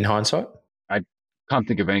now in hindsight? I can't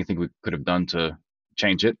think of anything we could have done to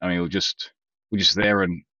change it. I mean, we're just there,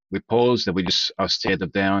 and we paused, and I stared them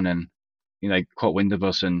down, and they caught wind of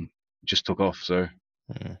us and just took off. So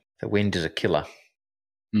the wind is a killer.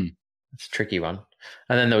 It's a tricky one.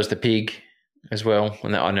 And then there was the pig as well.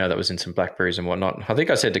 And I know that was in some blackberries and whatnot. I think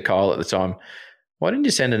I said to Kyle at the time, why didn't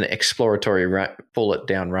you send an exploratory bullet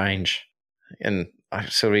down range? And I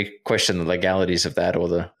sort of questioned the legalities of that, or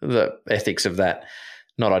the ethics of that,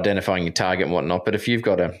 not identifying your target and whatnot. But if you've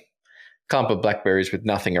got a clump of blackberries with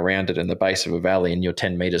nothing around it in the base of a valley and you're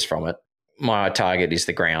 10 meters from it, my target is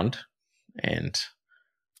the ground. And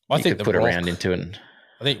I think could put a round into it.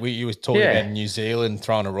 I think you were talking about New Zealand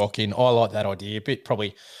throwing a rock in. I like that idea a bit.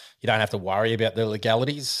 Probably you don't have to worry about the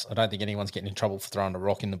legalities. I don't think anyone's getting in trouble for throwing a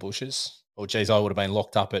rock in the bushes. Oh, geez, I would have been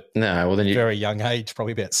locked up at a very young age,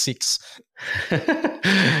 probably about 6.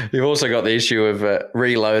 You've also got the issue of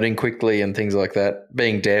reloading quickly and things like that,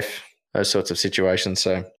 being deaf, those sorts of situations.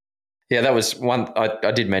 So, yeah, that was one.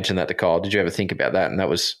 I did mention that to Kyle. Did you ever think about that? And that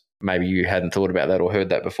was, maybe you hadn't thought about that or heard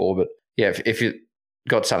that before. But, yeah, if you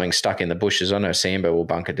got something stuck in the bushes, I know Sambo will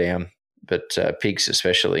bunker down, but pigs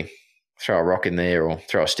especially, throw a rock in there or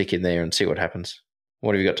throw a stick in there and see what happens.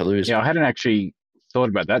 What have you got to lose? Yeah, I hadn't actually thought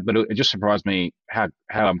about that, but it just surprised me how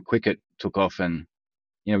quick it took off, and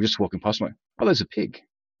just walking past me, oh, there's a pig.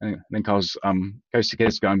 And then Kyle's goes to get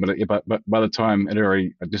us going, but by the time it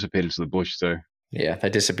already disappeared into the bush. So yeah, they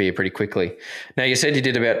disappear pretty quickly. Now, you said you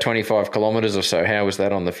did about 25 kilometres or so. How was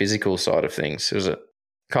that on the physical side of things? Was it?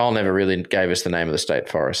 Kyle never really gave us the name of the state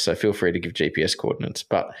forest, so feel free to give GPS coordinates.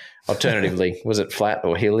 But alternatively, was it flat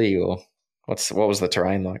or hilly, or what was the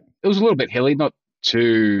terrain like? It was a little bit hilly, not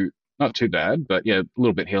too bad, but yeah, a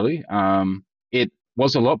little bit hilly. It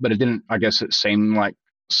was a lot, but it didn't. I guess it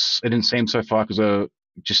didn't seem so far because of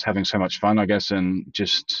just having so much fun, I guess, and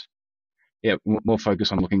just more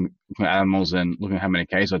focus on looking at animals and looking at how many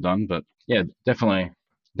Ks I've done. But yeah, definitely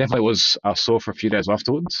was sore for a few days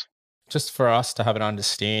afterwards. Just for us to have an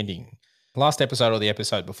understanding, last episode or the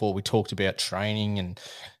episode before, we talked about training, and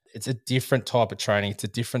it's a different type of training. It's a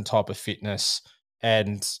different type of fitness,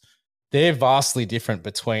 and they're vastly different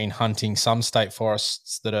between hunting some state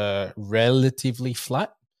forests that are relatively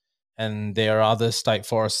flat, and there are other state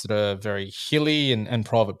forests that are very hilly and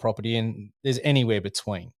private property, and there's anywhere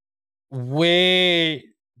between. Where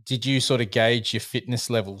did you sort of gauge your fitness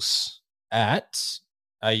levels at?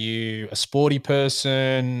 Are you a sporty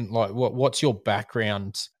person? Like, what's your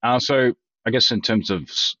background? So I guess in terms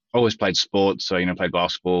of, always played sports. So, played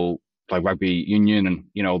basketball, played rugby union,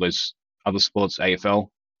 and, all those other sports, AFL.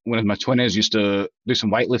 When I was in my 20s, used to do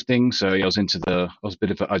some weightlifting. So I was I was a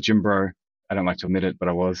bit of a gym bro. I don't like to admit it, but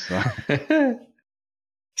I was.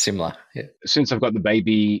 Similar. Yeah. Since I've got the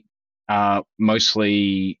baby,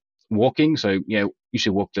 mostly walking. So,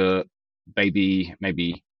 usually walk the baby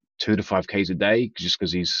maybe 2 to 5 Ks a day just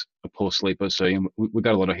because he's a poor sleeper. So, we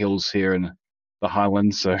got a lot of hills here in the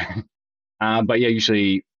Highlands. So, but yeah,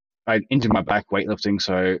 usually I injured my back weightlifting.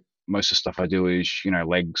 So most of the stuff I do is,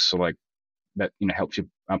 legs. So like that, helps you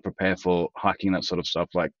prepare for hiking, that sort of stuff,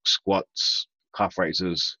 like squats, calf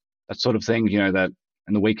raises, that sort of thing. That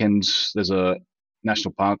in the weekends, there's a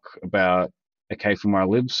national park about a K from where I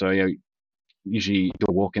live. So yeah, usually do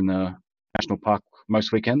a walk in the national park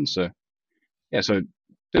most weekends. So yeah, so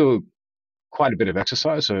do quite a bit of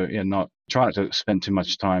exercise. So yeah, not trying to spend too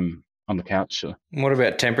much time on the couch. So. What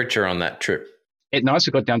about temperature on that trip? At night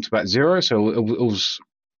it got down to about 0, so it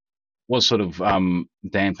was sort of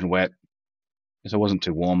damp and wet. So it wasn't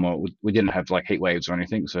too warm, or we didn't have like heat waves or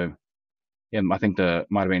anything. So yeah, I think the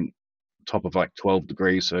might have been top of like 12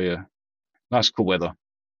 degrees. So yeah, nice cool weather.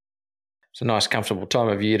 It's a nice comfortable time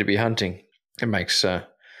of year to be hunting. It makes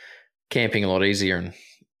camping a lot easier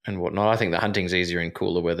and whatnot. I think the hunting's easier in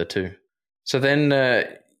cooler weather too. So then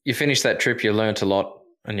you finished that trip, you learnt a lot,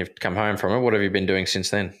 and you've come home from it. What have you been doing since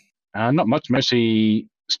then? Not much, mostly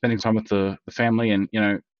spending time with the family, and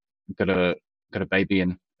got a baby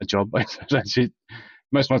and a job. That's it.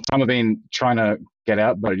 Most of my time I've been trying to get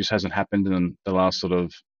out, but it just hasn't happened in the last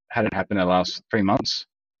hadn't happened in the last 3 months.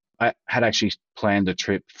 I had actually planned a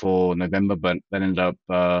trip for November, but that ended up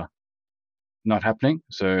not happening.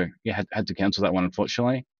 So yeah, had to cancel that one,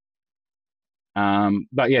 unfortunately.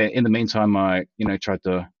 But yeah, in the meantime, I tried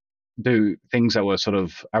to do things that were sort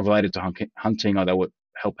of related to hunting, or that would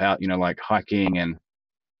help out, like hiking, and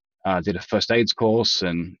did a first aids course,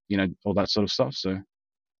 and all that sort of stuff. So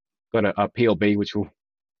got a PLB, which we'll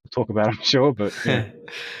talk about, I'm sure. But yeah,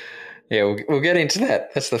 yeah, we'll get into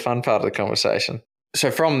that. That's the fun part of the conversation. So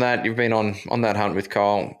from that, you've been on that hunt with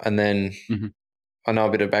Kyle, and then I know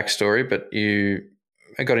a bit of backstory, but you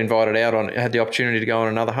got invited out had the opportunity to go on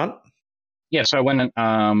another hunt. Yeah, so I went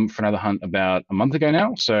for another hunt about a month ago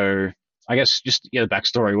now. So I guess just the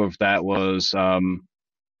backstory of that was a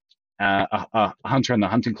hunter in the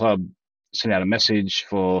hunting club sent out a message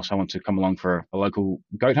for someone to come along for a local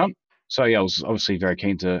goat hunt. So yeah, I was obviously very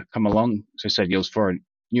keen to come along. So he said he was for a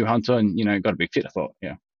new hunter, and got to be fit. I thought,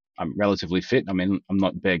 yeah, I'm relatively fit. I mean, I'm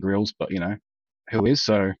not Bear Grylls, but who is?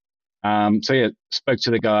 So yeah, spoke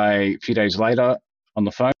to the guy a few days later on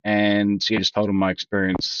the phone, and yeah, just told him my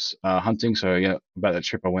experience hunting. So yeah, about that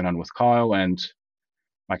trip I went on with Kyle, and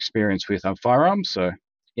my experience with firearms. So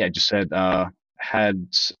yeah, just said had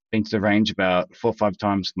been to the range about 4 or 5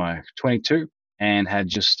 times with my 22, and had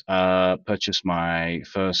just purchased my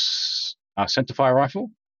first centerfire rifle.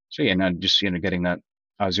 So yeah, now just getting that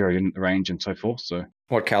zeroed in at the range and so forth. So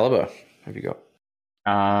what caliber have you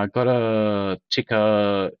got? Got a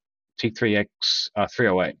Tikka T3X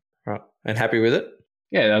 308. Right, and happy with it?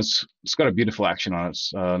 Yeah, it's got a beautiful action on it.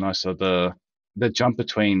 It's nice. So the jump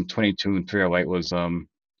between 22 and 308 was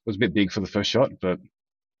a bit big for the first shot, but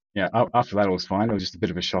yeah, after that it was fine. It was just a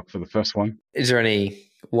bit of a shock for the first one. Is there any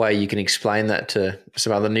way you can explain that to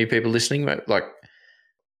some other new people listening? Like,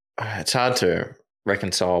 it's hard to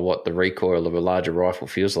reconcile what the recoil of a larger rifle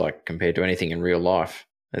feels like compared to anything in real life.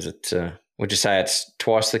 Is it? Would you say it's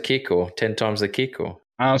twice the kick or 10 times the kick, or?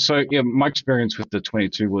 So yeah, my experience with the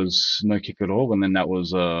 22 was no kick at all, and then that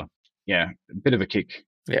was a bit of a kick.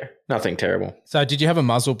 Yeah, nothing terrible. So did you have a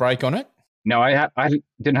muzzle brake on it? No, I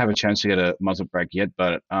didn't have a chance to get a muzzle brake yet,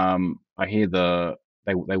 but I hear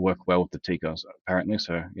they work well with the Tikkas apparently.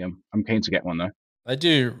 So yeah, I'm keen to get one though. They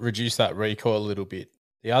do reduce that recoil a little bit.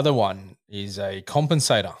 The other one is a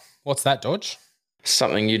compensator. What's that, Dodge?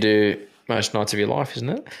 Something you do most nights of your life, isn't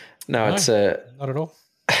it? No, it's not at all.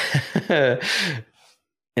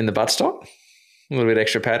 In the buttstock, a little bit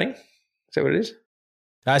extra padding. Is that what it is?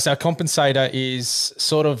 So a compensator is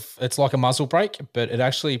it's like a muzzle brake, but it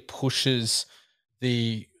actually pushes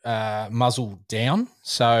the muzzle down.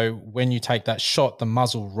 So when you take that shot, the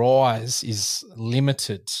muzzle rise is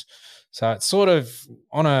limited. So it's sort of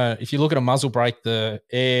if you look at a muzzle brake, the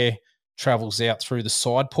air travels out through the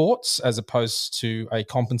side ports as opposed to a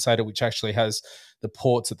compensator, which actually has the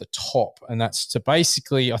ports at the top. And that's to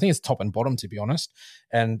basically, I think it's top and bottom, to be honest.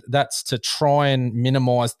 And that's to try and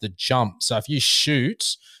minimize the jump. So if you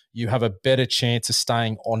shoot, you have a better chance of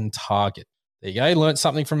staying on target. There you go. You learned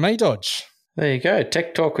something from me, Dodge. There you go.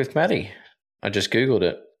 Tech Talk with Matty. I just Googled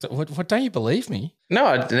it. What, don't you believe me? No,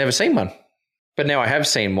 I'd never seen one. But now I have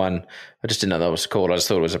seen one. I just didn't know that was called. I just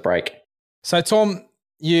thought it was a break. So, Tom,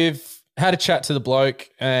 you've had a chat to the bloke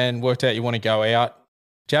and worked out you want to go out.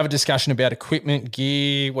 Do you have a discussion about equipment,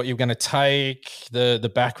 gear, what you're going to take,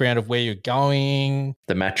 the background of where you're going?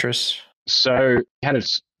 The mattress? So we had a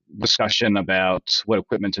discussion about what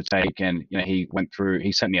equipment to take, and he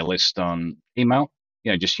sent me a list on email.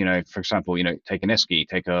 Just for example, take an esky,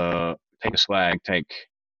 take a swag, take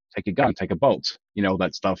a gun, take a bolt, all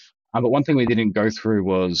that stuff. But one thing we didn't go through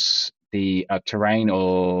was the terrain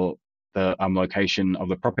or the location of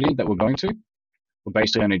the property that we're going to. We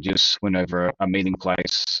basically only just went over a meeting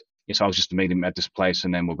place. Yes, I was just to meet him at this place,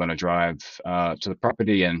 and then we're going to drive to the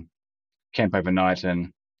property and camp overnight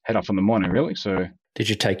and head off in the morning, really. So, did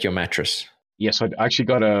you take your mattress? Yes, I actually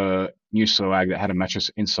got a new swag that had a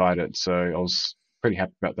mattress inside it, so I was pretty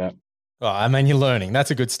happy about that. Well, I mean, you're learning.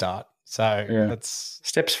 That's a good start. So that's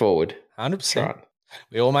steps forward. 100%. Right.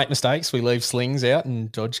 We all make mistakes. We leave slings out, and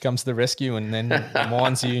Dodge comes to the rescue, and then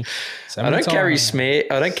reminds you. I don't carry spare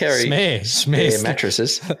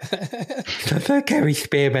mattresses. I don't carry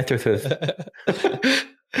spare mattresses.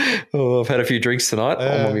 I've had a few drinks tonight.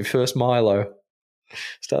 I'm on my first Milo.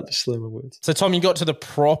 Start to slur my words. So, Tom, you got to the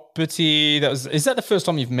property. Is that the first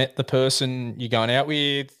time you've met the person you're going out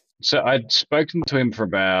with? So I'd spoken to him for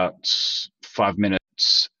about 5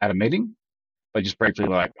 minutes at a meeting. But just briefly,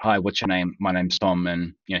 like, hi, what's your name? My name's Tom.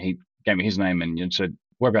 And, he gave me his name and said,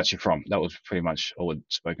 whereabouts you from? That was pretty much all we'd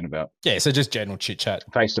spoken about. Yeah, so just general chit-chat.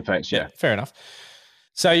 Face to face, yeah. Fair enough.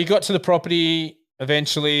 So you got to the property,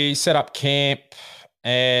 eventually set up camp,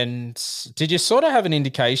 and did you sort of have an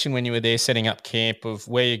indication when you were there setting up camp of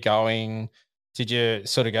where you're going? Did you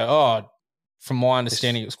sort of go, from my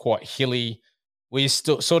understanding, it was quite hilly. Were you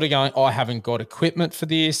still sort of going, I haven't got equipment for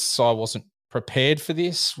this, so I wasn't prepared for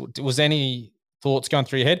this? Was any thoughts going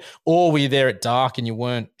through your head, or were you there at dark and you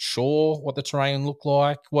weren't sure what the terrain looked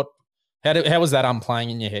like? How was that unplaying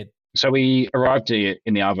in your head? So we arrived in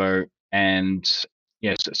the Arvo and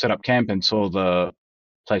set up camp and saw the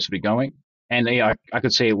place we'd be going. And I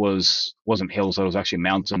could see it wasn't hills, it was actually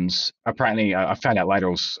mountains. Apparently, I found out later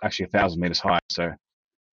it was actually 1,000 meters high. So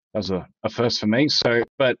that was a first for me. So,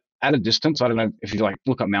 but at a distance, I don't know if you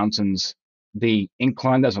look at mountains, the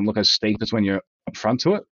incline doesn't look as steep as when you're up front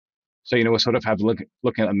to it. So, we sort of have looking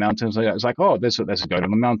at the mountains. It's like, there's a goat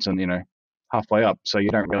on the mountain, halfway up. So you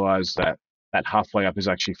don't realize that halfway up is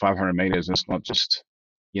actually 500 meters. It's not just,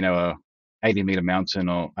 a 80 meter mountain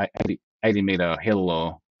or 80 meter hill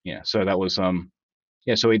or, So that was,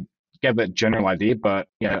 so we gave that general idea, but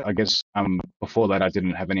I guess, before that, I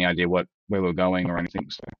didn't have any idea where we were going or anything.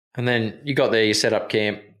 So. And then you got there, you set up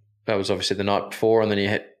camp. That was obviously the night before. And then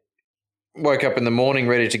you woke up in the morning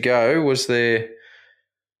ready to go.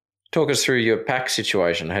 Talk us through your pack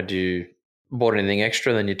situation. Had you bought anything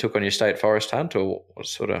extra than you took on your state forest hunt, or what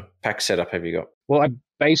sort of pack setup have you got? Well, I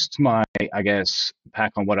based my,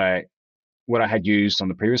 pack on what I had used on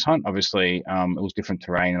the previous hunt. Obviously, it was different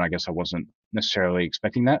terrain, and I guess I wasn't necessarily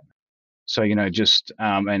expecting that. So, just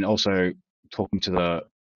and also talking to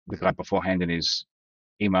the guy beforehand in his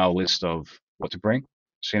email list of what to bring.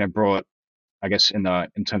 So, brought, I guess, in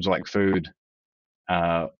terms of food,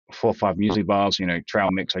 4 or 5 muesli bars,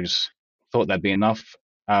 trail mix. I just thought that'd be enough.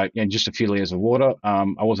 And just a few liters of water. I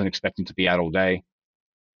wasn't expecting to be out all day.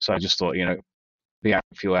 So I just thought, be out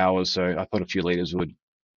a few hours. So I thought a few liters would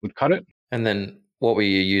cut it. And then what were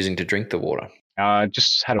you using to drink the water?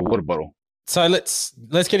 Just had a water bottle. So let's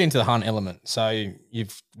get into the hunt element. So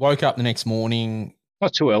you've woke up the next morning.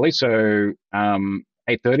 Not too early. So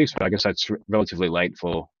 8:30. So I guess that's relatively late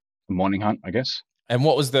for the morning hunt, I guess. And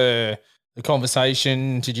what was the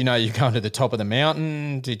conversation? Did you know you're going to the top of the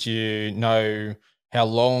mountain? Did you know how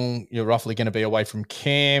long you're roughly going to be away from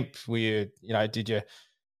camp? Did you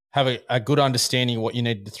have a good understanding of what you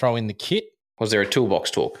needed to throw in the kit? Was there a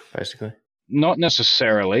toolbox talk, basically? Not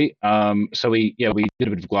necessarily. So we did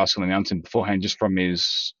a bit of glass on the mountain beforehand, just from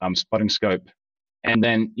his spotting scope. And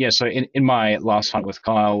then, so in my last hunt with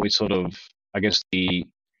Kyle, we sort of, I guess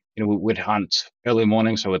we'd hunt early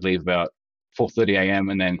morning. So we'd leave about 4:30 a.m.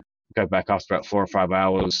 and then go back after about 4 or 5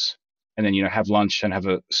 hours, and then, have lunch and have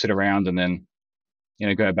a sit around, and then,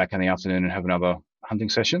 go back in the afternoon and have another hunting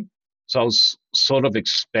session. So I was sort of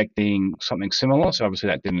expecting something similar. So obviously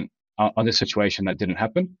that didn't, on this situation, that didn't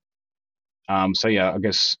happen. So I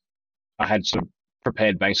guess I had sort of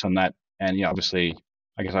prepared based on that. And obviously,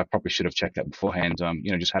 I guess I probably should have checked that beforehand.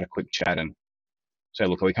 Just had a quick chat and say,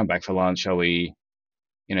 look, are we come back for lunch? Are we,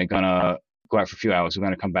 gonna go out for a few hours? We're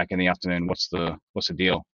going to come back in the afternoon. What's the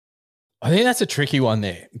deal? I think that's a tricky one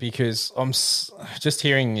there, because I'm just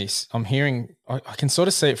hearing this. I can sort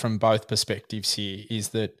of see it from both perspectives here, is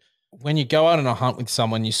that when you go out on a hunt with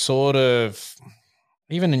someone, you sort of,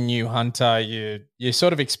 even a new hunter, you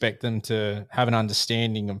sort of expect them to have an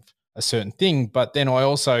understanding of a certain thing. But then I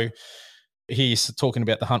also hear talking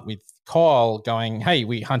about the hunt with Kyle going, hey,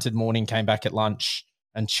 we hunted morning, came back at lunch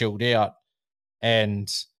and chilled out.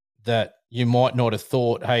 And that you might not have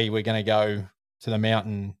thought, hey, we're going to go to the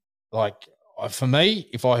mountain. Like for me,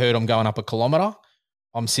 if I heard I'm going up a kilometre,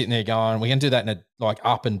 I'm sitting there going, we're going to do that in a like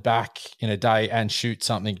up and back in a day and shoot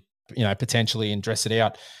something, potentially and dress it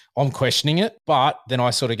out. I'm questioning it, but then I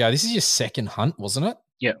sort of go, this is your second hunt, wasn't it?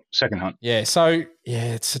 Yeah, second hunt. Yeah, so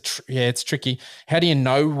it's tricky. How do you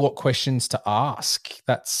know what questions to ask?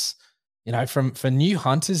 That's for new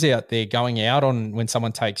hunters out there going out on when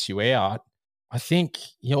someone takes you out, I think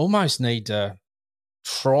you almost need to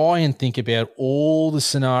try and think about all the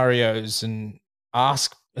scenarios and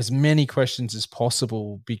ask as many questions as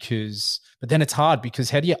possible but then it's hard because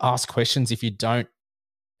how do you ask questions if you don't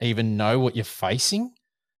even know what you're facing?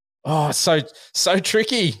 Oh, so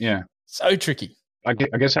tricky. Yeah. So tricky. I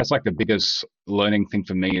guess that's like the biggest learning thing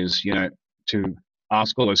for me is, to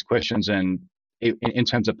ask all those questions and in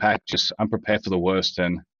terms of pack, just I'm prepared for the worst.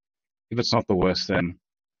 And if it's not the worst, then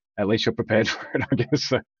at least you're prepared for it, I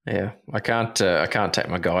guess. Yeah, I can't take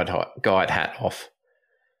my guide hat off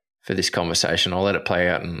for this conversation. I'll let it play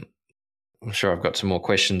out, and I'm sure I've got some more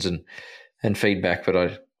questions and feedback.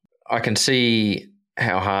 But I can see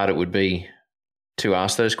how hard it would be to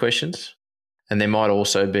ask those questions, and there might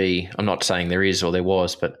also be. I'm not saying there is or there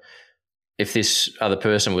was, but if this other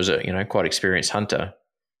person was a quite experienced hunter,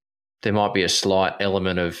 there might be a slight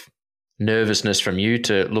element of nervousness from you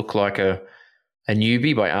to look like a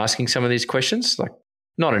newbie by asking some of these questions. Like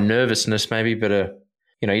not a nervousness maybe, but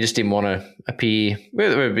you just didn't want to appear,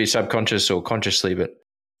 whether it be subconscious or consciously, but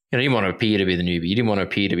you didn't want to appear to be the newbie. You didn't want to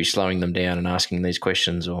appear to be slowing them down and asking these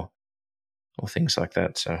questions or things like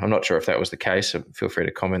that. So I'm not sure if that was the case. So feel free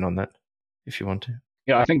to comment on that if you want to.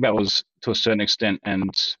 Yeah, I think that was to a certain extent,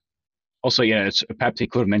 and also, it's perhaps he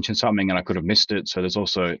could have mentioned something and I could have missed it. So there's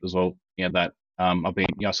that I've been,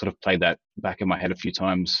 I sort of played that back in my head a few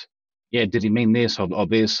times. Yeah, did he mean this or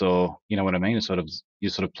this, or you know what I mean? You sort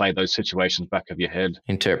of play those situations back of your head.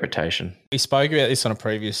 Interpretation. We spoke about this on a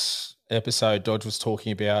previous episode. Dodge was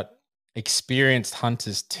talking about experienced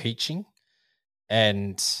hunters teaching,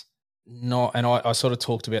 and I sort of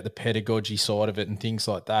talked about the pedagogy side of it and things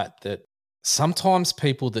like that. That sometimes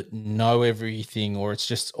people that know everything, or it's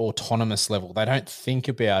just autonomous level, they don't think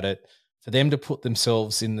about it. For them to put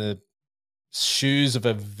themselves in the shoes of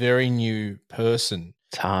a very new person,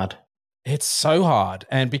 it's hard. It's so hard.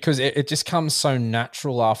 And because it just comes so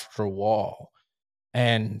natural after a while.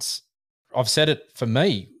 And I've said it for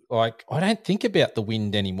me, like I don't think about the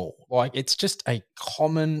wind anymore. Like it's just a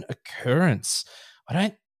common occurrence. I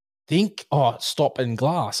don't think, stop and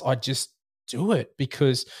glass. I just do it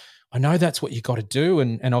because I know that's what you got to do.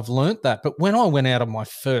 And I've learnt that. But when I went out on my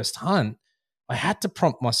first hunt, I had to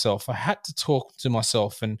prompt myself. I had to talk to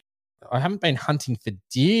myself. And I haven't been hunting for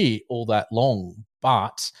deer all that long,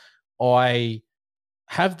 but I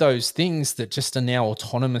have those things that just are now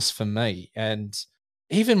autonomous for me. And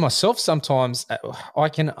even myself, sometimes I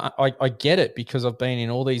get it because I've been in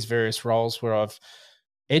all these various roles where I've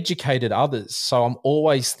educated others. So I'm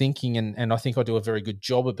always thinking, and I think I do a very good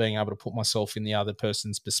job of being able to put myself in the other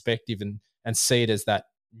person's perspective and see it as that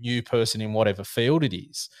new person in whatever field it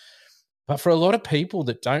is. But for a lot of people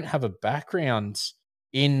that don't have a background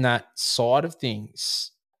in that side of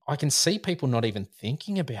things, I can see people not even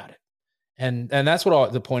thinking about it. And that's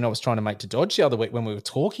what the point I was trying to make to Dodge the other week when we were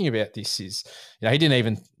talking about this is, he didn't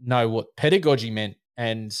even know what pedagogy meant.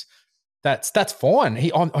 And that's fine.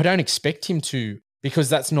 I don't expect him to, because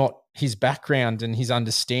that's not his background and his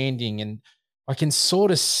understanding. And I can sort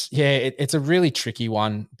of, it's a really tricky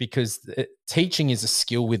one because teaching is a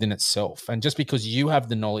skill within itself. And just because you have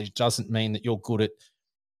the knowledge doesn't mean that you're good at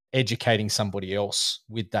educating somebody else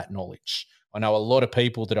with that knowledge. I know a lot of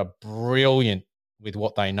people that are brilliant with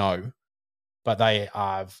what they know, but they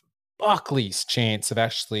have Buckley's chance of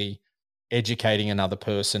actually educating another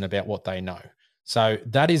person about what they know. So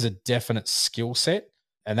that is a definite skill set.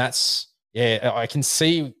 And that's, I can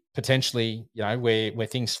see potentially, where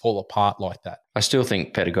things fall apart like that. I still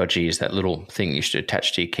think pedagogy is that little thing you should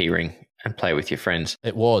attach to your keyring and play with your friends.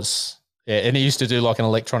 It was. Yeah, and it used to do like an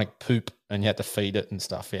electronic poop and you had to feed it and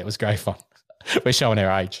stuff. Yeah, it was great fun. We're showing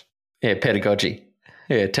our age. Yeah, pedagogy.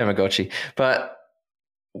 Yeah, Tamagotchi. But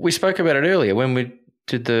we spoke about it earlier when I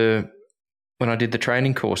did the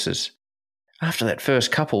training courses. After that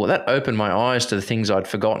first couple, that opened my eyes to the things I'd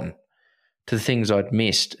forgotten, to the things I'd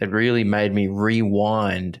missed. It really made me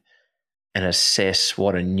rewind and assess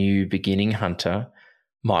what a new beginning hunter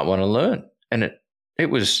might want to learn. And it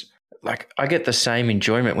was like I get the same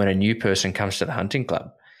enjoyment when a new person comes to the hunting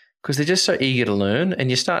club. because they're just so eager to learn. And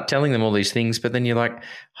you start telling them all these things, but then you're like,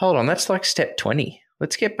 hold on, that's like step 20.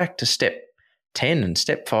 Let's get back to step 10 and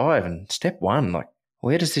step 5 and step 1. Like,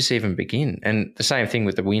 where does this even begin? And the same thing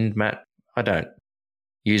with the wind, Matt. I don't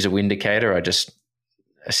use a wind indicator. I just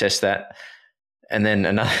assess that. And then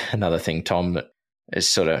another thing, Tom, that is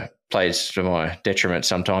sort of plays to my detriment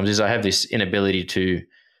sometimes is I have this inability to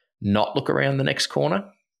not look around the next corner.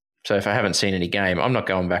 So if I haven't seen any game, I'm not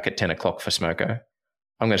going back at 10 o'clock for smoko.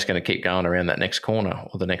 I'm just going to keep going around that next corner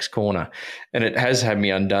or the next corner. And it has had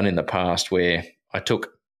me undone in the past where I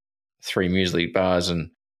took 3 muesli bars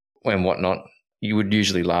and whatnot. You would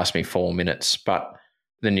usually last me 4 minutes, but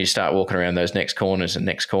then you start walking around those next corners and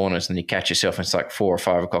you catch yourself and it's like 4 or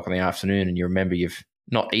 5 o'clock in the afternoon and you remember you've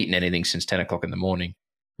not eaten anything since 10 o'clock in the morning,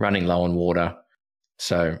 running low on water.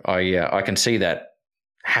 So I can see that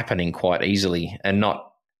happening quite easily, and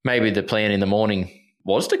not maybe the plan in the morning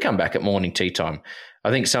was to come back at morning tea time. I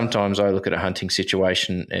think sometimes I look at a hunting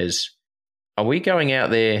situation as, are we going out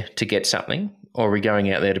there to get something or are we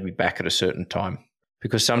going out there to be back at a certain time?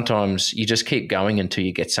 Because sometimes you just keep going until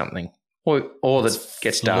you get something, or that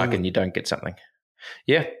gets dark and you don't get something.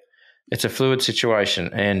 Yeah, it's a fluid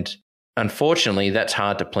situation, and unfortunately that's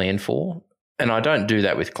hard to plan for. And I don't do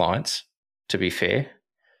that with clients, to be fair.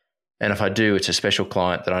 And if I do, it's a special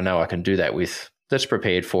client that I know I can do that with, that's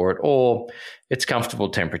prepared for it, or it's comfortable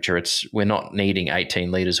temperature. We're not needing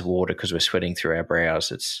 18 litres of water because we're sweating through our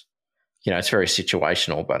brows. It's very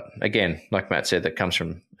situational. But again, like Matt said, that comes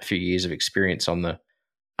from a few years of experience on the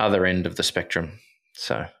other end of the spectrum.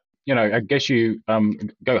 So, I guess you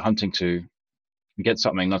go hunting to get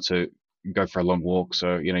something, not to go for a long walk.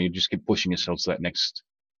 So, you just keep pushing yourself to that next,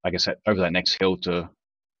 over that next hill to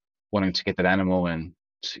wanting to get that animal. And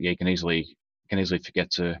you can easily forget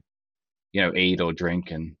to, eat or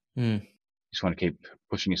drink, and just want to keep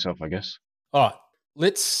pushing yourself, I guess. All right,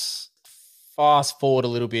 let's fast forward a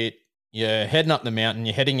little bit. You're heading up the mountain,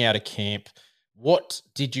 you're heading out of camp. What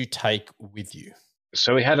did you take with you?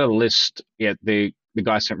 So we had a list. Yeah, the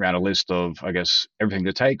guy sent around a list of, I guess, everything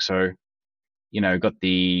to take. So, got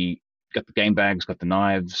the game bags, got the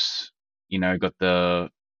knives, got the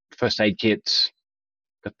first aid kit,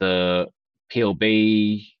 got the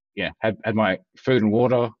PLB. Yeah, had my food and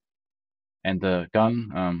water, and the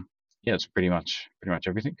gun. Yeah, it's pretty much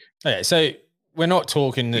everything. Okay, so we're not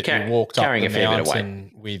talking that you walked up the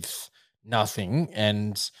mountain with nothing,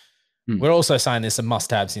 and we're also saying there's some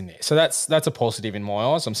must-haves in there. So that's a positive in my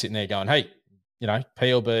eyes. I'm sitting there going, hey,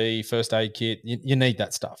 PLB, first aid kit, you need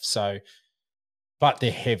that stuff. So, but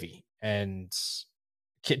they're heavy. And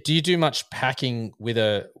do you do much packing with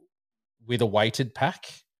a weighted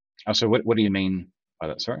pack? Oh, so what do you mean by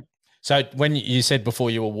that? Sorry. So when you said before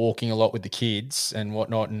you were walking a lot with the kids and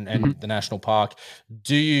whatnot and the national park,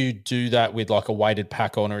 do you do that with like a weighted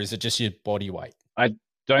pack on, or is it just your body weight? I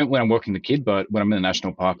don't when I'm walking the kid, but when I'm in the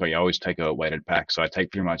national park, I always take a weighted pack. So I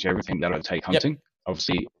take pretty much everything that I take hunting. Yep.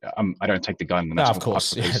 Obviously, I don't take the gun in the national park. Of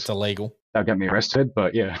course, it's illegal. They'll get me arrested,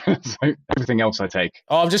 but yeah, so everything else I take.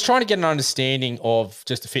 I'm just trying to get an understanding of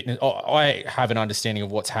just the fitness. I have an understanding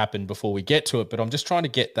of what's happened before we get to it, but I'm just trying to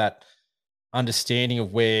get that understanding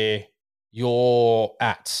of where you're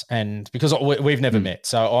at, and because we've never met,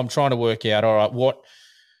 so I'm trying to work out, all right, what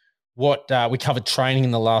we covered training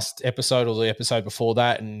in the last episode or the episode before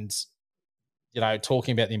that, and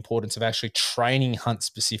talking about the importance of actually training, hunt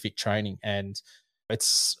specific training. And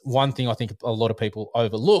it's one thing I think a lot of people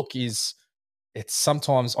overlook is it's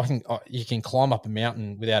sometimes you can climb up a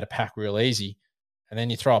mountain without a pack real easy, and then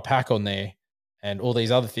you throw a pack on there and all these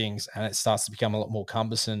other things, and it starts to become a lot more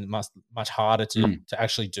cumbersome, much harder to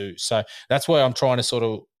actually do. So that's where I'm trying to sort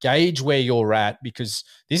of gauge where you're at, because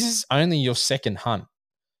this is only your second hunt.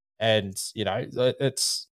 And,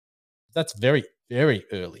 that's very, very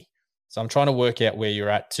early. So I'm trying to work out where you're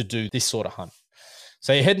at to do this sort of hunt.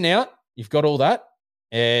 So you're heading out, you've got all that,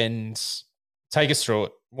 and take us through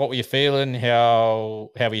it. What were you feeling? How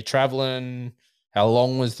were you traveling? How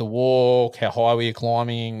long was the walk? How high were you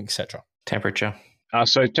climbing, etc.? Temperature.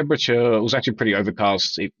 So temperature was actually pretty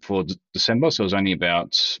overcast for December. So it was only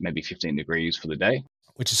about maybe 15 degrees for the day.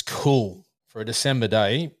 Which is cool. For a December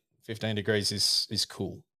day, 15 degrees is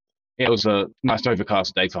cool. Yeah, it was a nice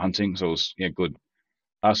overcast day for hunting. So it was good.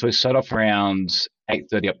 So we set off around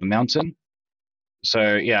 8:30 up the mountain.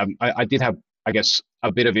 So yeah, I did have, I guess,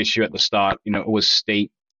 a bit of issue at the start. It was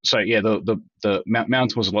steep. So yeah, the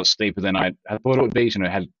mountain was a lot steeper than I thought it would be. It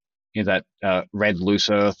had that red loose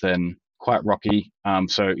earth and quite rocky.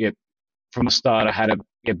 So yeah, from the start I had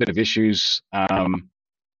a bit of issues. And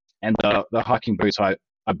the hiking boots I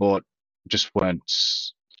bought just weren't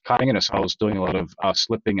cutting it. So I was doing a lot of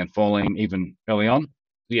slipping and falling even early on.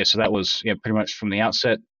 yeah, so that was pretty much from the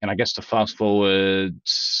outset. And I guess to fast forward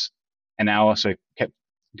an hour, so kept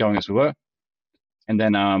going as we were. And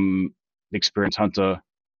then the experienced hunter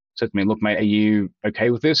said to me, "Look, mate, are you okay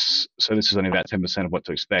with this? So this is only about 10% of what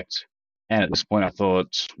to expect." And at this point, I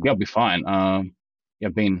thought, "Yeah, I'll be fine." I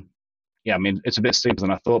mean, it's a bit steeper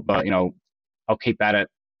than I thought, but I'll keep at it.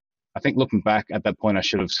 I think looking back at that point, I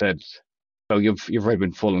should have said, "So you've already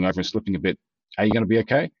been falling over and slipping a bit. Are you going to be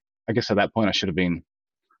okay?" I guess at that point, I should have been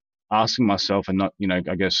asking myself and not,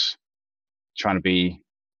 I guess trying to be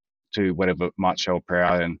to whatever might show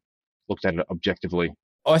proud and looked at it objectively.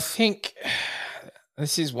 I think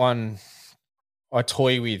this is one I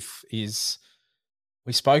toy with is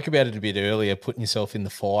we spoke about it a bit earlier, putting yourself in the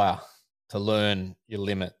fire to learn your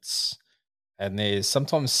limits. And there's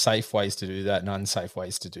sometimes safe ways to do that and unsafe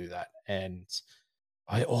ways to do that. And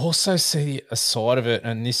I also see a side of it,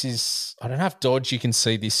 and this is, I don't know if Dodge, you can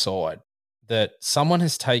see this side, that someone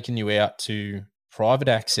has taken you out to private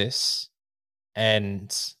access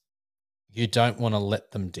and you don't want to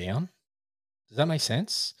let them down. Does that make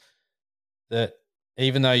sense? That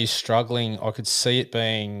even though you're struggling, I could see it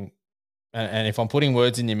being, and if I'm putting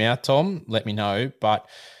words in your mouth, Tom, let me know, but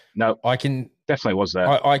no, I can definitely was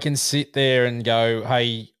that. I can sit there and go,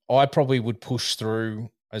 hey, I probably would push through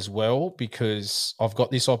as well because I've got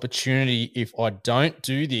this opportunity. If I don't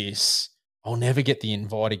do this, I'll never get the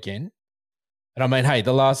invite again. And I mean, hey,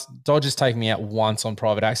 the last Dodger's taken me out once on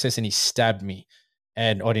private access and he stabbed me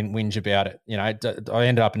and I didn't whinge about it. I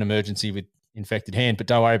ended up in emergency with infected hand, but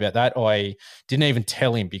don't worry about that. I didn't even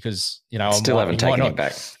tell him because, still haven't taken him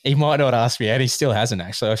back. He might not ask me, and he still hasn't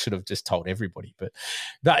actually. I should have just told everybody. But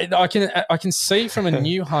I can see from a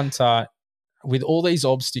new hunter with all these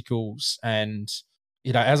obstacles and,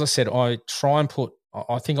 as I said, I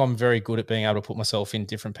think I'm very good at being able to put myself in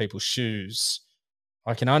different people's shoes.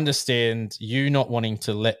 I can understand you not wanting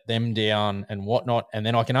to let them down and whatnot. And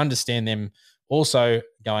then I can understand them also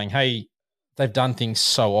going, hey, they've done things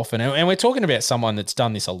so often. And we're talking about someone that's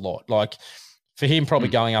done this a lot. Like for him, probably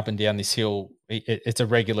going up and down this hill, it's a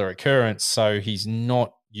regular occurrence. So he's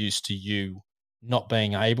not used to you not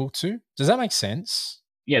being able to. Does that make sense?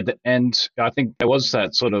 Yeah. And I think there was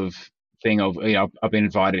that sort of thing of, I've been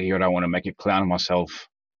invited here. I don't want to make a clown of myself.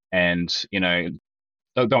 And, don't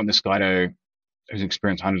want this guy who's an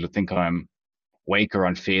experienced hunter to think I'm weak or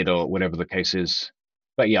unfit or whatever the case is.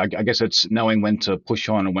 But yeah, I guess it's knowing when to push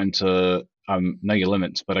on and when to know your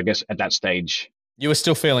limits. But I guess at that stage, you were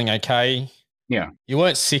still feeling okay. Yeah, you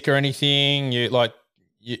weren't sick or anything.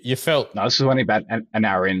 You felt. No, this is only about an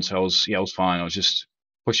hour in, so I was fine. I was just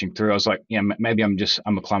pushing through. I was like, maybe I'm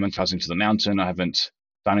acclimatizing to the mountain. I haven't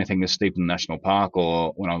done anything this steep in the national park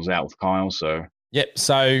or when I was out with Kyle. So yep.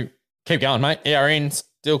 So keep going, mate. Hour in,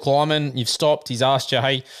 still climbing. You've stopped. He's asked you,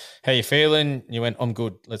 hey, how you feeling? You went, I'm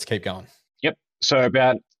good. Let's keep going. Yep. So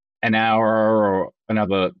about an hour or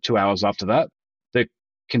another 2 hours after that, the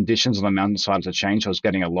conditions on the mountain started to change. I was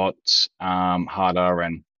getting a lot harder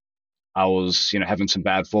and I was, having some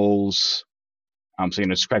bad falls. So,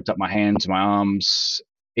 scraped up my hands, my arms,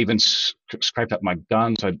 even scraped up my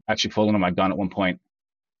gun. So I'd actually fallen on my gun at one point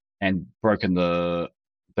and broken the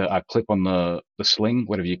clip on the sling,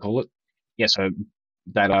 whatever you call it. Yeah, so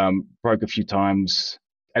that broke a few times.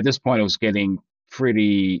 At this point, it was getting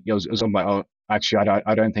pretty. It was on my. Oh, actually,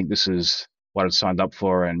 I don't think this is what I'd signed up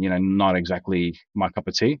for, and not exactly my cup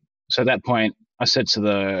of tea. So at that point, I said to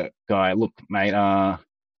the guy, "Look, mate,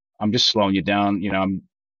 I'm just slowing you down. I'm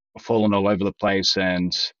falling all over the place,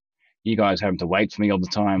 and you guys having to wait for me all the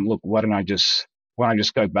time. Look, why don't I just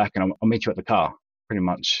go back and I'll meet you at the car, pretty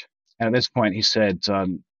much." And at this point, he said,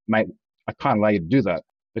 "Mate, I can't allow you to do that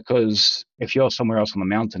because if you're somewhere else on the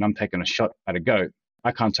mountain, I'm taking a shot at a goat.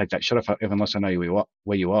 I can't take that shot unless I know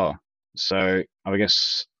where you are." So I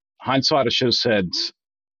guess hindsight, I should have said,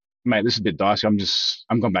 "Mate, this is a bit dicey.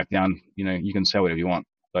 I'm going back down. You can say whatever you want."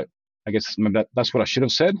 But I guess maybe that's what I should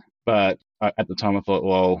have said. But at the time, I thought,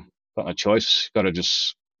 well, got no choice. You got to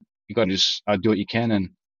just do what you can and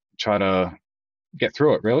try to get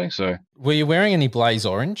through it, really. So, were you wearing any blaze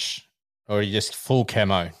orange, or are you just full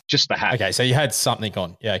camo? Just the hat. Okay, so you had something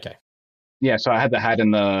on. Yeah, okay. Yeah, so I had the hat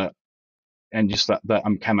and just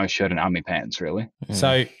the camo shirt and army pants, really.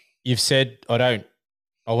 So you've said I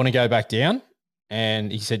want to go back down,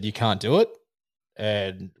 and he said you can't do it.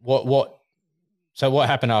 And what? So what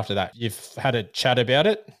happened after that? You've had a chat about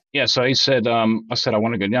it? Yeah, so he said, I said, I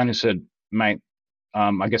want to go down. He said, "Mate,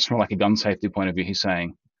 I guess from like a gun safety point of view, he's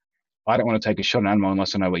saying, I don't want to take a shot at an animal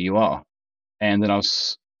unless I know where you are." And then I've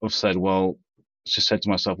said, well, just said to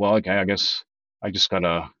myself, well, okay, I guess I just got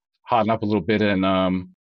to harden up a little bit and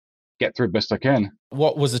get through best I can.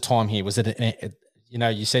 What was the time here? Was it,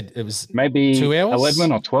 you said it was maybe 2 hours?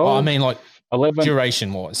 11 or 12. Oh, I mean, like 11.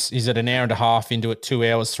 duration was. Is it an hour and a half into it, 2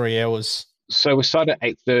 hours, 3 hours? So we started at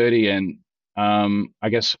 8:30, and I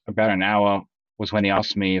guess about an hour was when he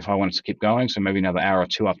asked me if I wanted to keep going. So maybe another hour or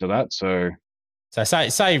two after that. So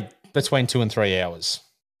say between 2 and 3 hours.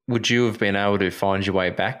 Would you have been able to find your way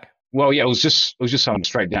back? well, yeah, it was just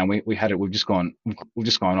straight down. We've just gone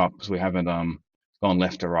up because we haven't gone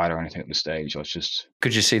left or right or anything at this stage. It's just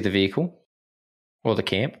Could you see the vehicle or the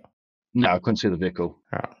camp? no, I couldn't see the vehicle.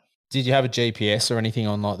 Right. Did you have a GPS or anything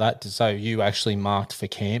on like that? So you actually marked for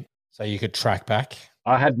camp so you could track back?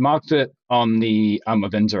 I had marked it on the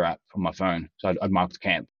Avenza app on my phone, so I'd marked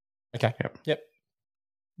camp. Okay. Yep.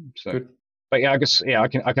 So, Good. but yeah, I guess I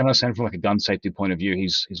can understand from like a gun safety point of view.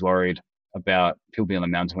 He's worried about people being on the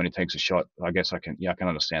mountain when he takes a shot. I guess I can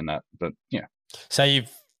understand that. But yeah. So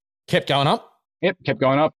you've kept going up? Yep, kept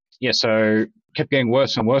going up. Yeah, so kept getting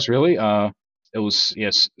worse and worse. Really, it was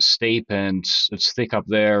steep and it's thick up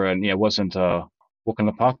there, and yeah, it wasn't walk in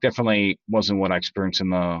the park. Definitely wasn't what I experienced in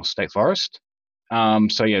the state forest.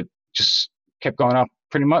 So yeah, just kept going up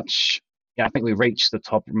pretty much. Yeah, I think we reached the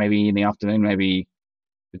top maybe in the afternoon, maybe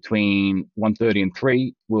between 1:30 and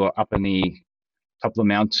 3. We were up in the top of the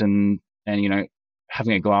mountain, and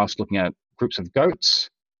having a glass, looking at groups of goats.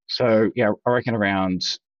 So yeah, I reckon around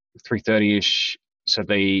 3:30ish. So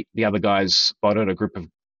the other guys spotted a group of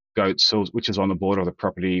goats, which is on the border of the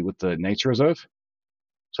property with the nature reserve.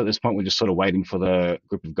 So at this point, we're just sort of waiting for the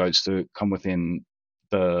group of goats to come within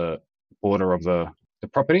the border of the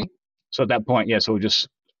property. So at that point, yeah, so we're just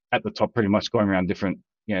at the top, pretty much going around different,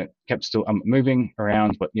 kept still moving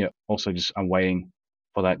around, but yeah, also just I'm waiting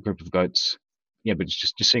for that group of goats. Yeah, but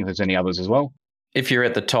just seeing if there's any others as well. If you're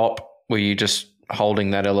at the top, were you just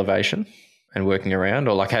holding that elevation and working around,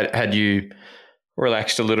 or like had you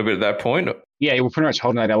relaxed a little bit at that point? Yeah, we're pretty much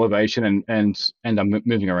holding that elevation and I'm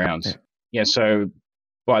moving around. Yeah, so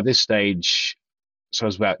by this stage, so it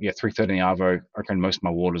was about 3:30 in the arvo. I reckon most of my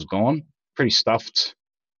water's gone, pretty stuffed,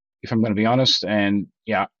 if I'm going to be honest. And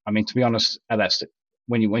yeah, I mean, to be honest, at that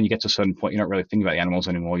when you get to a certain point, you're not really thinking about the animals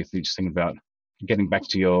anymore. You're just thinking about getting back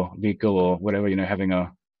to your vehicle or whatever, having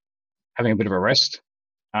a bit of a rest.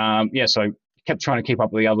 So I kept trying to keep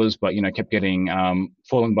up with the others, but kept getting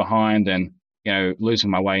falling behind and losing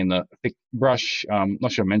my way in the thick brush.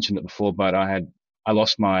 Not sure I mentioned it before, but I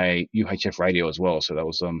lost my UHF radio as well, so that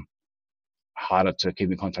was harder to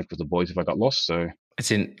keep in contact with the boys if I got lost. So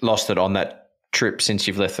it's lost it on that trip since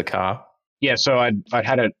you've left the car. Yeah, so I'd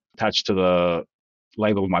had it attached to the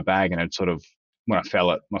label of my bag, and it sort of, when I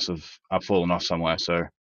fell, it must have fallen off somewhere. So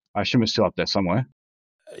I assume it's still up there somewhere.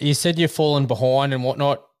 You said you're falling behind and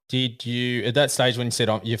whatnot. Did you, at that stage when you said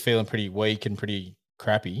you're feeling pretty weak and pretty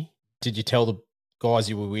crappy, did you tell the guys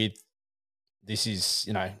you were with, this is,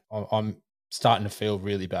 I'm starting to feel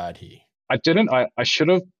really bad here? I didn't. I should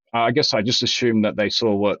have. I guess I just assumed that they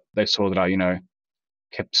saw that I,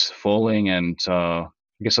 kept falling, and I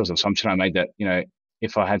guess that was an assumption I made that,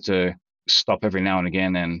 if I had to stop every now and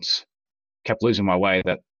again and kept losing my way,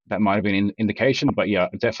 that might have been an indication. But yeah,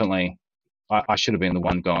 definitely, I should have been the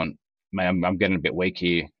one going, man, I'm getting a bit weak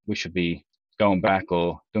here. We should be going back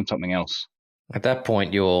or doing something else. At that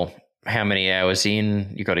point, you're how many hours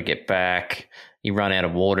in? You got to get back. You run out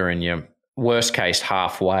of water, and you're worst case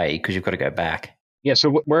halfway because you've got to go back. Yeah,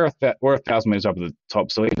 so we're 1,000 meters up at the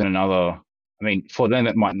top. So even another, I mean, for them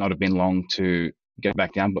it might not have been long to get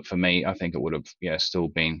back down, but for me, I think it would have still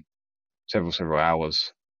been several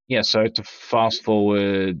hours. Yeah, so to fast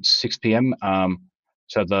forward 6 p.m.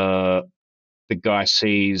 So the guy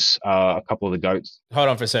sees a couple of the goats. Hold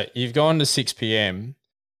on for a sec. You've gone to 6 p.m.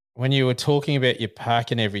 When you were talking about your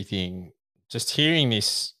pack and everything, just hearing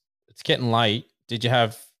this, it's getting late. Did you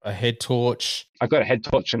have a head torch? I got a head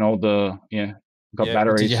torch and all the, got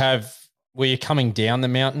batteries. Were you coming down the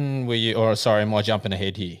mountain? Am I jumping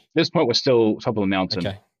ahead here? At this point, we're still top of the mountain.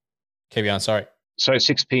 Okay. Keep going, sorry. So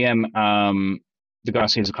 6 p.m., the guy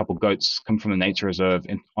sees a couple of goats come from the nature reserve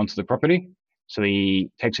onto the property. So he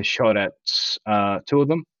takes a shot at two of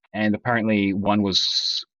them, and apparently one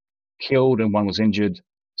was killed and one was injured.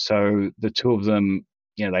 So the two of them,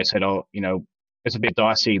 they said, it's a bit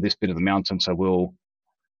dicey, this bit of the mountain, so we'll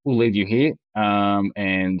leave you here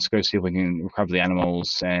and go see if we can recover the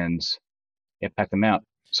animals and pack them out.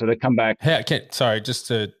 So they come back. Just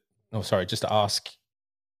to ask,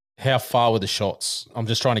 how far were the shots? I'm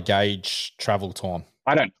just trying to gauge travel time.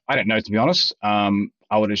 I don't know, to be honest.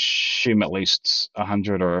 I would assume at least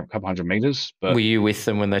 100 or a couple hundred meters. But were you with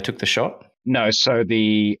them when they took the shot? No. So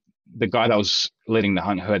the guy that was leading the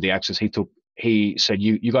hunt heard the axes. He said,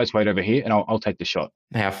 "You guys wait over here, and I'll take the shot."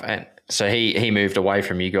 So he moved away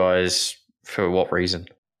from you guys For what reason?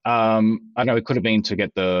 I know it could have been to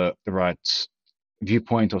get the right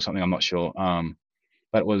viewpoint or something. I'm not sure.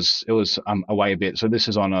 But it was away a bit. So this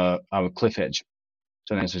is on a cliff edge.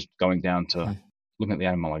 So then it's just going down to looking at the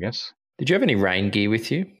animal, I guess. Did you have any rain gear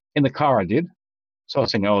with you? In the car, I did. So I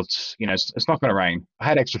was thinking, it's not going to rain. I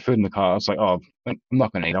had extra food in the car. I was like, I'm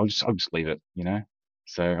not going to eat. I'll just leave it,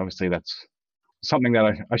 So obviously that's something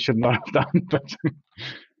that I should not have done. But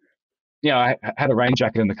yeah, I had a rain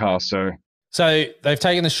jacket in the car. So they've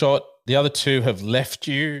taken the shot. The other two have left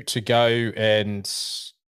you to go and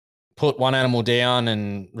put one animal down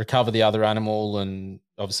and recover the other animal, and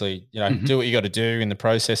obviously, do what you got to do in the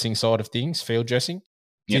processing side of things, field dressing.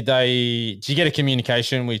 Yep. Did you get a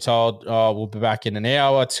communication? We told, we'll be back in an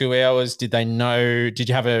hour, 2 hours. Did they know? Did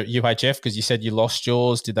you have a UHF? Because you said you lost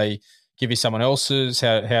yours. Did they give you someone else's?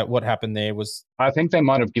 What happened there was? I think they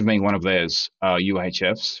might have given me one of theirs,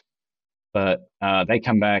 UHFs, but they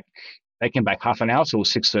came back half an hour, so it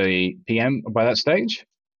was 6:30 p.m. by that stage.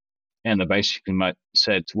 And they basically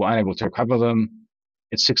said, we're unable to recover them.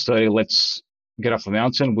 It's 6:30. Let's get off the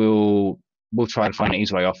mountain. We'll try to find an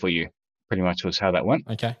easy way off for you. Pretty much was how that went.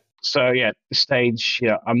 Okay. So yeah, at this stage,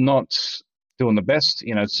 I'm not doing the best.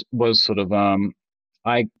 It was sort of,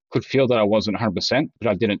 I could feel that I wasn't 100%, but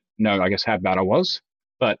I didn't know, I guess, how bad I was.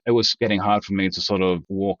 But it was getting hard for me to sort of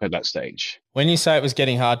walk at that stage. When you say it was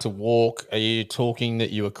getting hard to walk, are you talking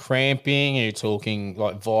that you were cramping? Are you talking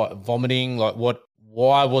like vomiting? Like what?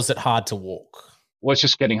 Why was it hard to walk? Well, it's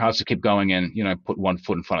just getting hard to keep going and, put one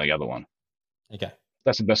foot in front of the other one. Okay.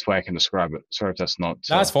 That's the best way I can describe it. Sorry if that's not.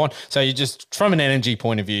 No, that's fine. So you just, from an energy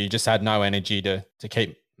point of view, you just had no energy to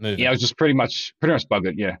keep moving. Yeah, I was just pretty much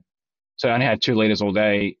buggered. Yeah. So I only had 2 liters all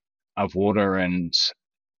day of water and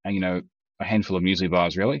a handful of muesli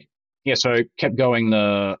bars, really. Yeah. So kept going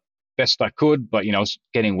the best I could, but I was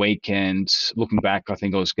getting weak, and looking back, I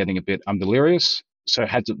think I was getting a bit delirious. So I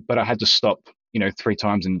had to stop, 3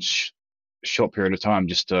 times in short period of time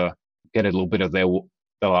just to get a little bit of their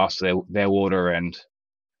water and,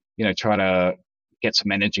 try to get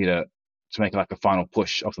some energy to make like a final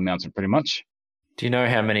push off the mountain pretty much. Do you know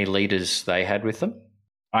how many liters they had with them?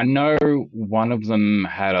 I know one of them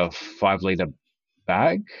had a 5-liter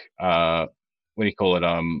bag. What do you call it?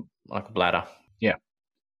 Like a bladder. Yeah.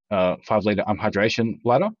 5-liter hydration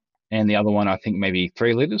bladder. And the other one, I think maybe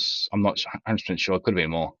 3 liters. I'm not 100% sure. It could have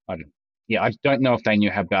been more. I don't know if they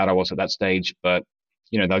knew how bad I was at that stage, but,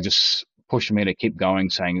 they'll just push me to keep going,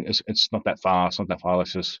 saying it's not that far. It's not that far.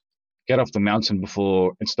 Let's just get off the mountain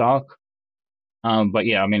before it's dark. But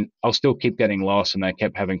yeah, I mean, I'll still keep getting lost, and they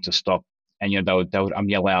kept having to stop. And, they would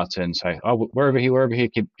yell out and say, oh, we're over here,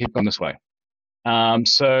 keep going this way.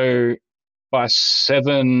 So by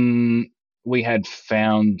 7, we had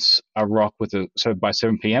found a rock so by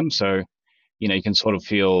 7 p.m. So, you can sort of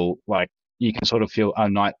feel a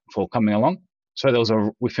nightfall coming along.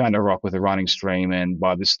 So we found a rock with a running stream, and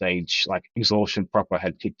by this stage, like exhaustion proper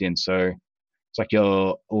had kicked in. So it's like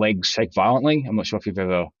your legs shake violently. I'm not sure if you've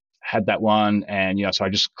ever had that one. And, so I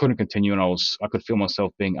just couldn't continue, and I could feel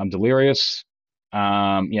myself being delirious.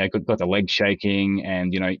 Got the legs shaking,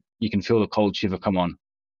 and, you can feel the cold shiver come on,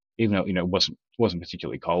 even though, it wasn't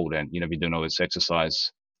particularly cold, and, be doing all this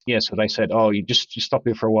exercise. Yeah. So they said, oh, you just stop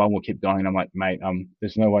here for a while, and we'll keep going. I'm like, mate,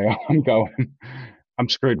 there's no way I'm going. I'm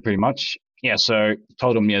screwed pretty much. Yeah. So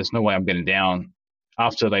told them, there's no way I'm getting down.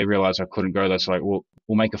 After they realized I couldn't go, that's like, we'll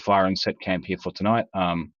make a fire and set camp here for tonight.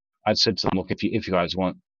 I'd said to them, look, if you guys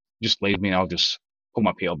want, just leave me, and I'll just pull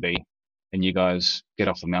my PLB, and you guys get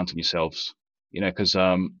off the mountain yourselves. Because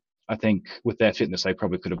I think with their fitness, they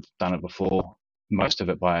probably could have done it before, most of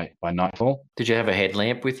it by nightfall. Did you have a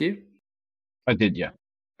headlamp with you? I did, yeah.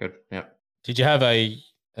 Good, yeah. Did you have a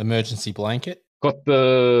emergency blanket? Got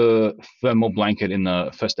the thermal blanket in the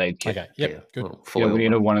first aid kit. Okay, yep, Yeah, good.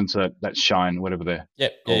 Yeah, one into that shine, whatever they're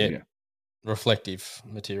called. Yeah. Reflective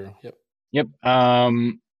material, yep. Yep.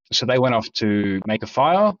 So they went off to make a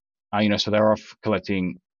fire. So they're off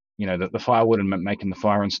collecting, the firewood and making the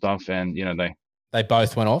fire and stuff. And, they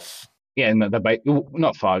both went off? Yeah, and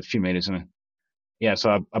not far, a few meters. And yeah,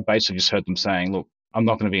 so I basically just heard them saying, look, I'm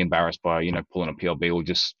not going to be embarrassed by, pulling a PLB. We'll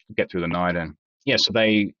just get through the night. And yeah, so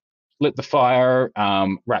they lit the fire,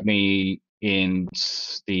 wrapped me in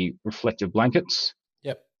the reflective blankets.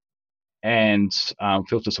 Yep. And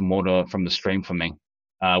filtered some water from the stream for me.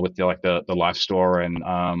 With the life store and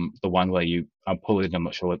the one where you pull it. I'm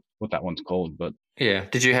not sure what that one's called, but yeah.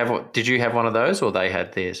 Did you have one of those, or they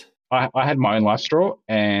had theirs? I had my own life straw,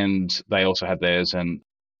 and they also had theirs. And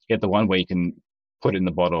yeah, the one where you can put it in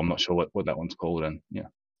the bottle. I'm not sure what that one's called. And yeah.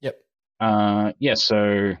 Yep.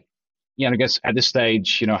 So yeah, I guess at this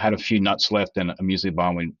stage, I had a few nuts left and a muesli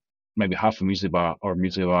bar. And we maybe half a muesli bar or a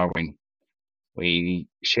muesli bar. We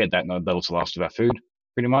shared that, and that was the last of our food,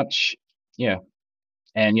 pretty much. Yeah.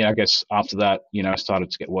 And I guess after that, it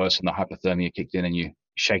started to get worse, and the hypothermia kicked in, and you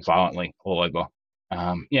shake violently all over.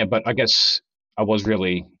 But I guess I was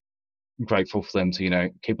really grateful for them to,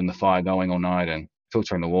 keeping the fire going all night and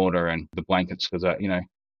filtering the water and the blankets, because that,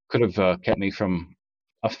 could have kept me from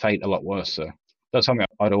a fate a lot worse. So that's something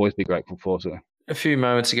I'd always be grateful for. So A few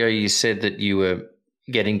moments ago, you said that you were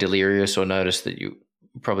getting delirious, or noticed that you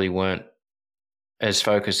probably weren't as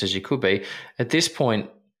focused as you could be. At this point,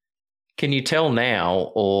 can you tell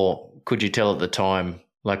now, or could you tell at the time?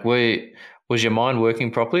 Like, was your mind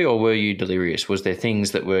working properly, or were you delirious? Was there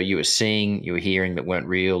things that you were seeing, you were hearing that weren't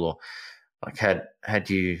real, or like had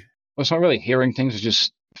you? Well, it's not really hearing things; it's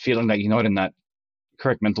just feeling that you're not in that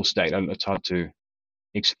correct mental state. It's hard to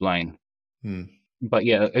explain. But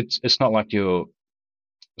yeah, it's not like you're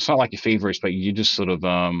feverish, but you just sort of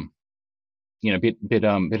bit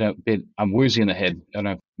woozy in the head. I don't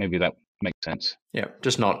know, maybe that makes sense. Yeah,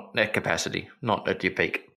 just not at capacity, not at your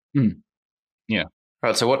peak. Yeah. All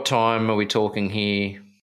right. So what time are we talking here?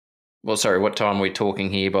 Well, sorry, what time are we talking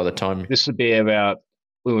here by the time? This would be about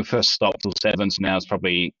when we first stopped till 7, so now it's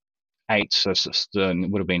probably 8. So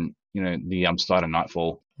it would have been the start of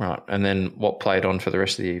nightfall. Right, and then what played on for the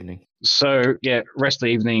rest of the evening? So yeah, rest of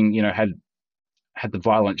the evening, had the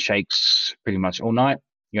violent shakes pretty much all night.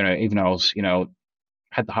 Even though I was,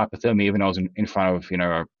 had the hypothermia, even though I was in front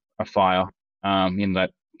of, a fire, that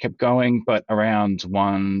kept going. But around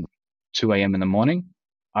 1, 2 a.m. in the morning,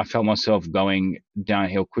 I felt myself going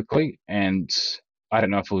downhill quickly. And I don't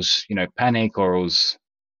know if it was, panic, or it was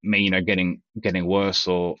me, getting worse,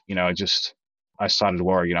 or, I started to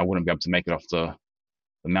worry, I wouldn't be able to make it off the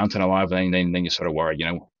mountain alive. And then you sort of worry,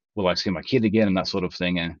 will I see my kid again, and that sort of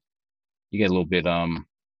thing. And you get a little bit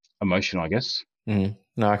emotional, I guess.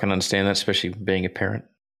 No, I can understand that, especially being a parent.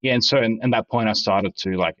 Yeah, and so at that point, I started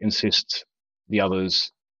to insist the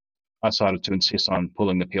others. I started to insist on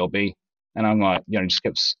pulling the PLB, and I'm like, just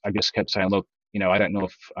kept saying, look, I don't know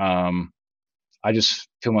if I just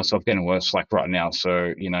feel myself getting worse right now.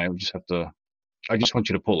 So we just have to. I just want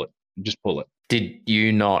you to pull it. Just pull it. Did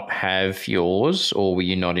you not have yours, or were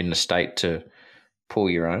you not in the state to pull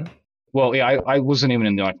your own? Well, yeah, I wasn't even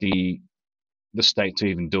in the state to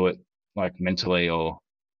even do it, mentally or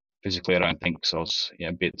physically. I don't think so. I was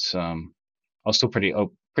a bit. I was still pretty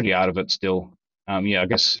out of it still. I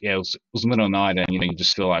guess it was the middle of the night, and you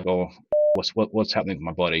just feel like, oh, what's happening with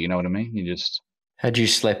my body? You know what I mean? You just. Had you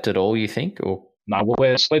slept at all, you think, or? No, well,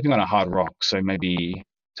 we're sleeping on a hard rock, so maybe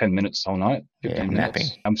 10 minutes all night. 15 minutes. Napping.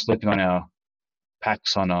 I'm sleeping on our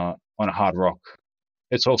packs on a hard rock.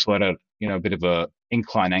 It's also at a bit of a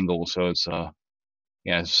incline angle, so it's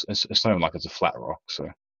it's not even like it's a flat rock. So.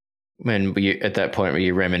 When were you at that point? Were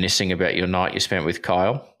you reminiscing about your night you spent with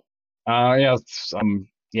Kyle? Would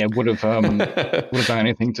have done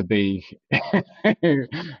anything to be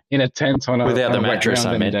in a tent without the mattress.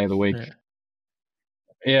 Any day of the week.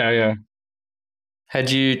 Yeah. Did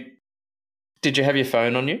you have your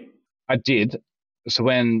phone on you? I did. So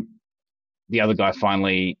when the other guy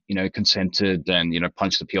finally, consented and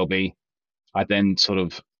punched the PLB, I then sort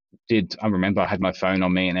of did. I remember I had my phone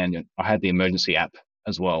on me, and I had the emergency app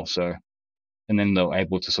as well. So, and then they were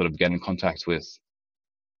able to sort of get in contact with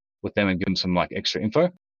them and give them some extra info.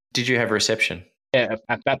 Did you have reception? Yeah,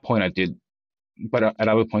 at that point I did, but at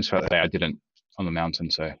other points throughout the day I didn't on the mountain.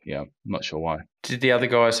 So yeah, I'm not sure why. Did the other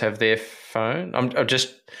guys have their phone? I'm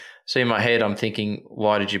just see in my head. I'm thinking,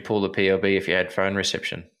 why did you pull the PLB if you had phone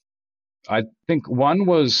reception? I think one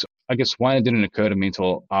it didn't occur to me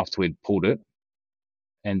until after we'd pulled it,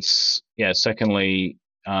 and secondly,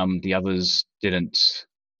 the others didn't.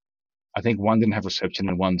 I think one didn't have reception,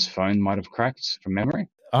 and one's phone might have cracked from memory.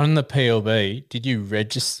 On the PLB, did you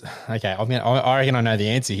register? Okay, I reckon I know the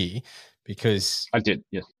answer here, because I did.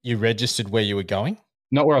 Yes, you registered where you were going.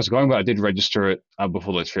 Not where I was going, but I did register it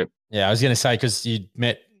before the trip. Yeah, I was going to say, because you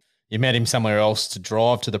met him somewhere else to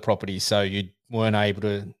drive to the property, so you weren't able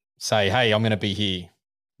to say, "Hey, I'm going to be here."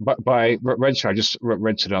 But by register, I just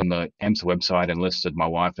registered on the AMSA website and listed my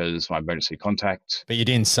wife as my emergency contact. But you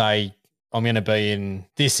didn't say, "I'm going to be in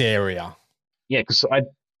this area." Yeah, because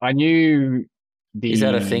I knew the. Is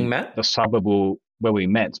that a thing, Matt? The suburb where we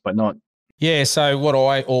met, but not. Yeah, so what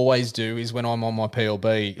I always do is when I'm on my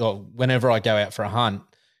PLB, or whenever I go out for a hunt,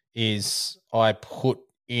 is I put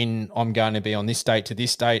in, I'm going to be on this date to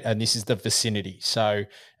this date, and this is the vicinity. So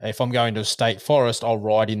if I'm going to a state forest, I'll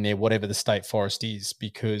write in there whatever the state forest is,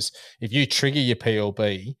 because if you trigger your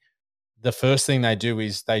PLB, the first thing they do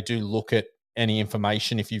is they do look at any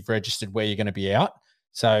information if you've registered where you're going to be out.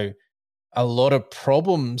 So a lot of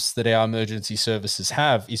problems that our emergency services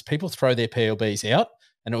have is people throw their PLBs out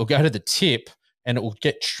and it will go to the tip and it will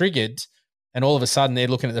get triggered. And all of a sudden they're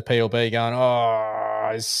looking at the PLB going,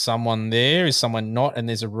 oh, is someone there? Is someone not? And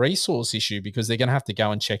there's a resource issue because they're going to have to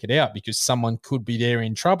go and check it out because someone could be there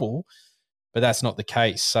in trouble, but that's not the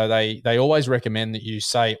case. So they always recommend that you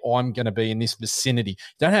say, I'm going to be in this vicinity. You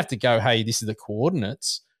don't have to go, hey, this is the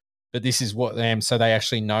coordinates, but this is what I am. So they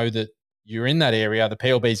actually know that you're in that area. The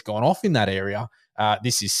PLB's gone off in that area.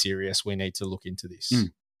 This is serious. We need to look into this.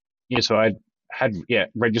 Yeah, so I had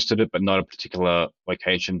registered it, but not a particular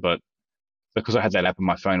location. But because I had that app on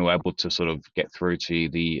my phone, we were able to sort of get through to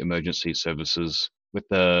the emergency services with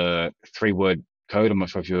the 3-word code. I'm not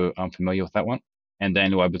sure if you're familiar with that one. And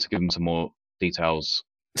then we were able to give them some more details.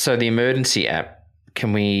 So the emergency app,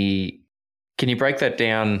 can you break that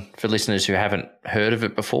down for listeners who haven't heard of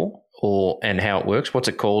it before, and how it works? What's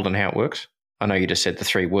it called and how it works? I know you just said the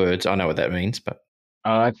 3 words. I know what that means, but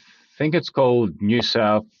I think it's called New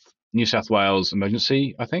South Wales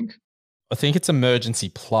Emergency, I think. I think it's Emergency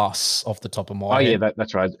Plus off the top of my head. Yeah,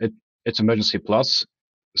 that's right. It's Emergency Plus.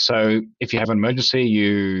 So if you have an emergency,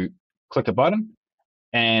 you click a button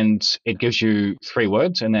and it gives you 3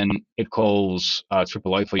 words and then it calls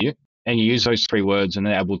Triple O for you. And you use those 3 words and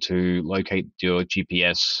they're able to locate your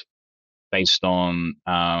GPS based on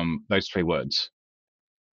those 3 words.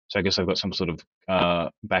 So I guess I've got some sort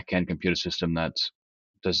of back-end computer system that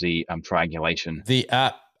does the triangulation. The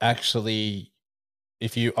app actually,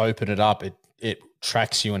 if you open it up, it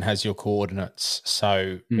tracks you and has your coordinates.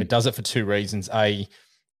 So it does it for 2 reasons. A,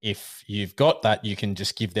 if you've got that, you can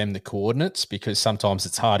just give them the coordinates because sometimes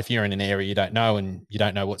it's hard. If you're in an area you don't know and you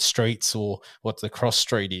don't know what streets or what the cross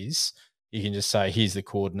street is, you can just say, here's the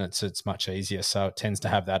coordinates. It's much easier. So it tends to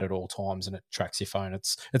have that at all times and it tracks your phone.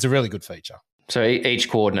 It's a really good feature. So each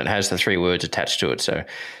coordinate has the 3 words attached to it. So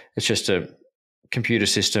it's just a computer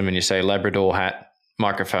system and you say Labrador hat,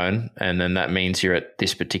 microphone, and then that means you're at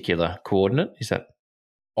this particular coordinate. Is that?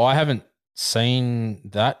 I haven't seen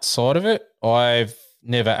that side of it. I've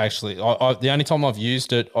never actually. The only time I've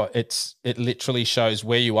used it, it literally shows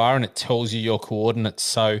where you are and it tells you your coordinates.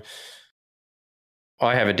 So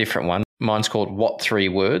I have a different one. Mine's called What 3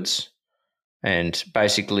 Words, and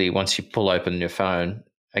basically once you pull open your phone,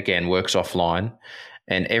 again works offline,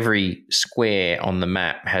 and every square on the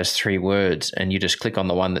map has 3 words, and you just click on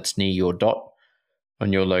the one that's near your dot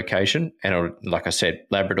on your location, and it'll, like I said,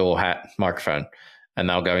 Labrador hat, microphone, and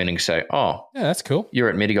they'll go in and say, oh, yeah, that's cool. You're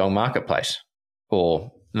at Mittagong Marketplace,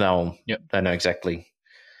 or they know exactly.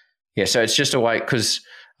 Yeah, so it's just a way, because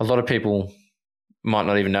a lot of people might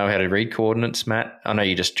not even know how to read coordinates, Matt. I know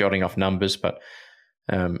you're just jotting off numbers, but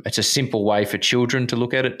it's a simple way for children to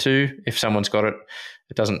look at it too. If someone's got it,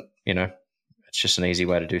 it doesn't, it's just an easy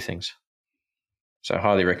way to do things. So I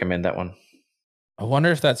highly recommend that one. I wonder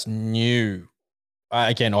if that's new.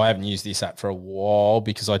 Again, I haven't used this app for a while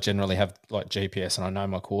because I generally have like GPS and I know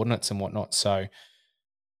my coordinates and whatnot. So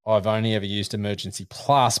I've only ever used Emergency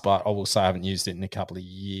Plus, but I will say I haven't used it in a couple of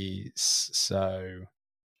years. So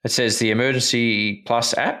it says the Emergency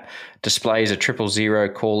Plus app displays a 000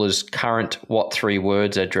 caller's current What 3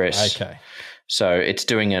 Words address. Okay. So it's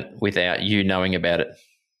doing it without you knowing about it.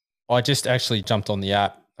 I just actually jumped on the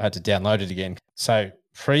app. I had to download it again. So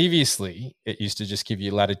previously, it used to just give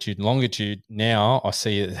you latitude and longitude. Now I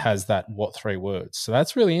see it has that What 3 Words. So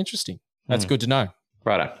that's really interesting. That's good to know.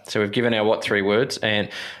 Righto. So we've given our What 3 Words. And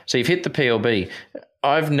so you've hit the PLB.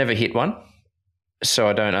 I've never hit one, so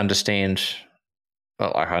I don't understand.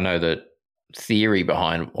 Well, I know the theory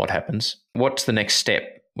behind what happens. What's the next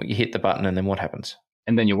step? You hit the button and then what happens?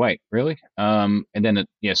 And then you wait, really. And then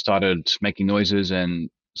it started making noises and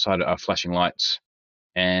started flashing lights.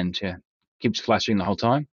 And keeps flashing the whole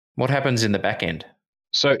time. What happens in the back end?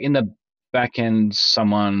 So in the back end,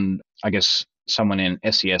 someone in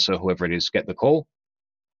SES or whoever it is get the call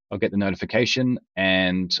or get the notification,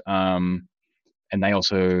 and they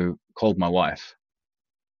also called my wife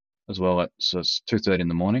as well. So it's 2:30 in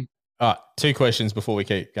the morning. 2 questions before we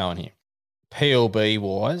keep going here. PLB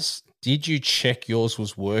wise, did you check yours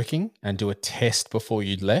was working and do a test before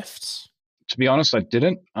you left? To be honest, I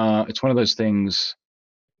didn't. It's one of those things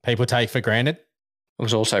people take for granted. It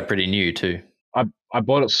was also pretty new too. I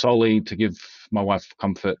bought it solely to give my wife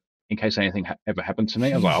comfort in case anything ever happened to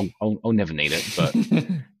me. I was like, I'll never need it, but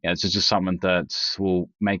it's just something that will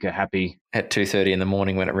make her happy. At 2:30 in the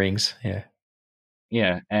morning when it rings,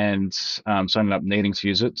 and so I ended up needing to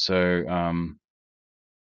use it. So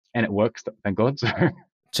and it works, thank God.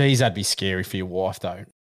 Geez, that'd be scary for your wife though.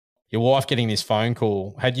 Your wife getting this phone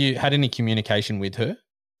call. Had you had any communication with her?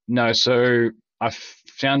 No, so I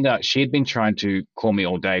found out she had been trying to call me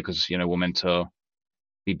all day because, we're meant to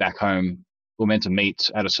be back home. We're meant to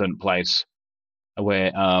meet at a certain place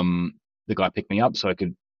where the guy picked me up so I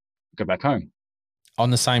could go back home.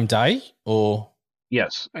 On the same day, or?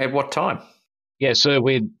 Yes. At what time? Yeah, so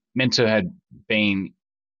we'd meant to had been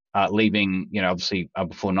leaving, obviously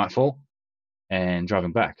before nightfall and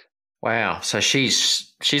driving back. Wow. So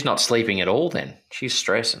she's not sleeping at all then. She's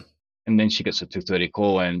stressing. And then she gets a 2:30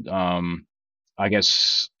 call, and I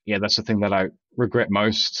guess, that's the thing that I regret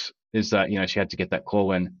most is that, she had to get that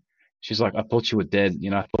call, and she's like, I thought you were dead.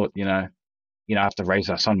 I thought, I have to raise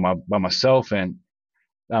our son by myself. And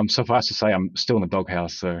suffice to say, I'm still in the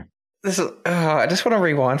doghouse. So I just want to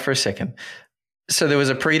rewind for a second. So there was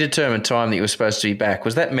a predetermined time that you were supposed to be back.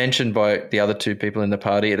 Was that mentioned by the other two people in the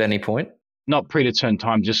party at any point? Not predetermined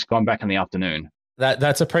time, just gone back in the afternoon.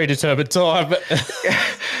 That's a predetermined time.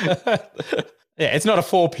 Yeah, it's not a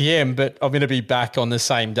 4 p.m., but I'm going to be back on the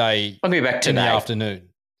same day. I'm going to be back today. In the afternoon.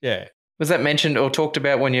 Yeah. Was that mentioned or talked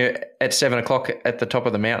about when you're at 7 o'clock at the top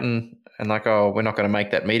of the mountain and like, oh, we're not going to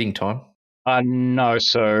make that meeting time? No.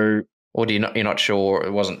 So, or you're not sure?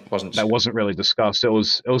 It wasn't. That wasn't really discussed. It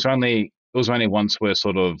was only once we're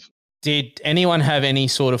sort of. Did anyone have any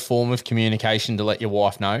sort of form of communication to let your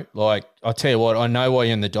wife know? Like, I'll tell you what, I know why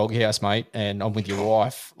you're in the doghouse, mate, and I'm with your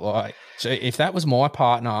wife. Like, so if that was my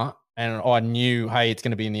partner and I knew, hey, it's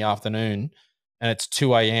going to be in the afternoon and it's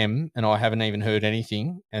 2 a.m. and I haven't even heard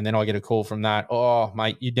anything, and then I get a call from that, oh,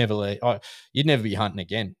 mate, you'd never be hunting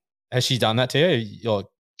again. Has she done that to you?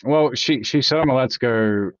 Well, she said I'm allowed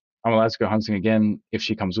to go hunting again if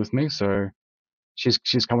she comes with me. So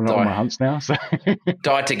she's coming on my hunts now. So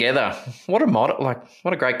die together. What a model! Like,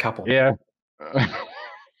 what a great couple. Yeah.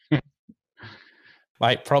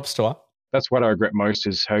 Mate, props to her. That's what I regret most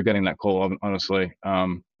is her getting that call. Honestly,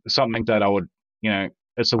 something that I would,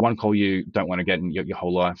 it's the one call you don't want to get in your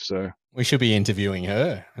whole life. So we should be interviewing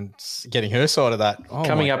her and getting her side of that. Oh,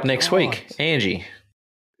 coming up next week, Angie.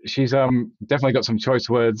 She's definitely got some choice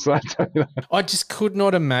words. I tell you that. I just could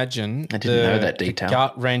not imagine. I didn't know that detail. The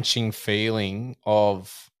gut-wrenching feeling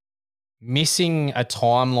of missing a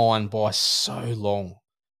timeline by so long.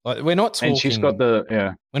 Like, we're not talking. And she's got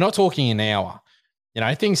We're not talking an hour.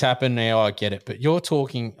 Things happen now. I get it, but you're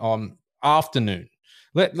talking afternoon.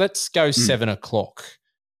 Let's go 7 o'clock.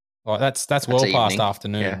 Like that's well evening. Past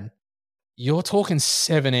afternoon. Yeah. You're talking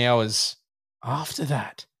 7 hours after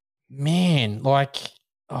that, man. Like.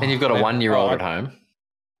 And you've got a 1-year-old at home.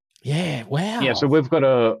 Yeah, wow. Yeah, so we've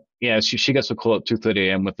got she gets a call at 2:30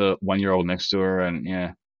 a.m. with a 1-year-old next to her, and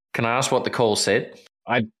yeah. Can I ask what the call said?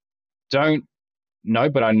 I don't know,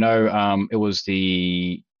 but I know it was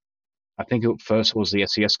I think first was the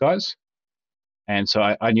SES guys, and so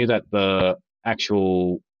I knew that the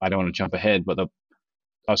actual, I don't want to jump ahead, but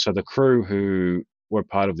so the crew who were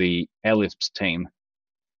part of the Airlifted team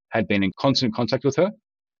had been in constant contact with her,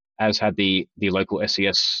 as had the local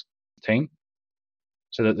SES team.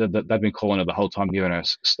 So that they've been calling her the whole time, giving her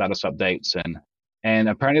status updates. And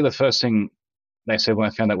apparently the first thing they said when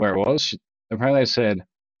I found out where it was, apparently they said,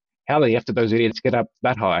 how the F did those idiots get up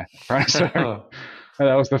that high? Right? So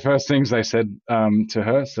that was the first things they said to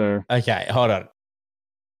her. So okay, hold on.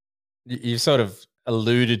 You've sort of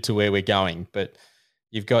alluded to where we're going, but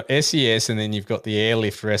you've got SES and then you've got the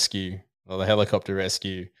airlift rescue or the helicopter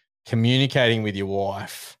rescue communicating with your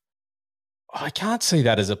wife. I can't see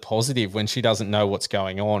that as a positive when she doesn't know what's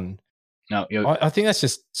going on. No, I think that's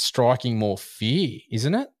just striking more fear,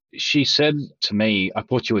 isn't it? She said to me, I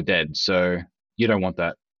thought you were dead, so you don't want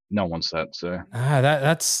that. No one wants that. So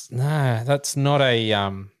that's not a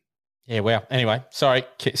yeah, well, anyway, sorry.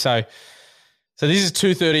 So this is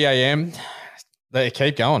 2:30 a.m. They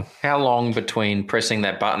keep going. How long between pressing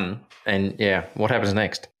that button and what happens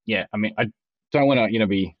next? Yeah, I mean, I don't want to,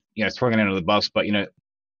 be, throwing it under the bus, but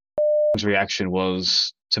his reaction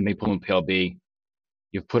was to me pulling PLB.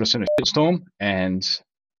 You've put us in a shitstorm and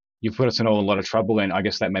you've put us in a lot of trouble, and I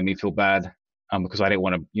guess that made me feel bad because I didn't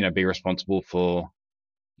want to, be responsible for,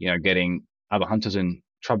 getting other hunters in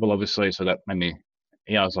trouble, obviously. So that made me,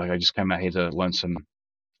 I was like, I just came out here to learn some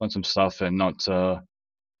stuff and not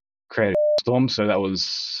create a storm. So that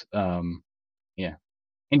was,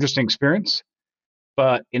 interesting experience.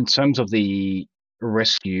 But in terms of the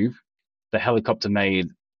rescue, the helicopter made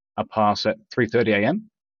a pass at 3:30 a.m.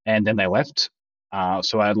 and then they left.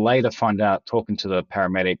 So I later find out, talking to the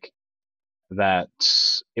paramedic, that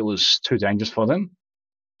it was too dangerous for them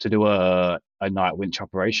to do a night winch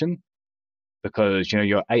operation because,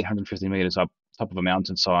 you're 850 meters up top of a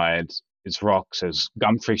mountainside. It's rocks. There's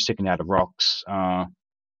gum trees sticking out of rocks.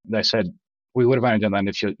 They said, we would have only done that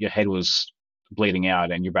if your head was bleeding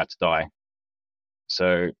out and you're about to die.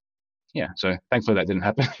 So yeah, so thankfully that didn't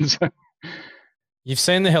happen. So, You've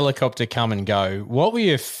seen the helicopter come and go. What were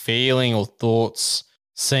your feeling or thoughts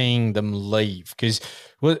seeing them leave? Because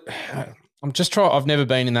I'm just trying. I've never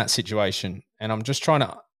been in that situation, and I'm just trying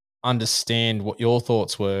to understand what your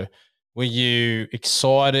thoughts were. Were you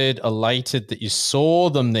excited, elated that you saw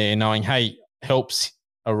them there, knowing, hey, help's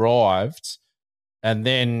arrived? And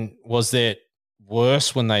then was that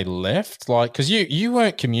worse when they left? Like, because you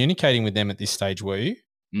weren't communicating with them at this stage, were you?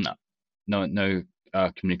 no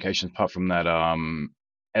communication apart from that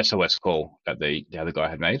SOS call that the other guy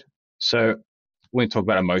had made. So when we talk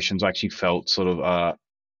about emotions, I actually felt sort of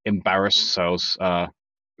embarrassed. So I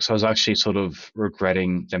was actually sort of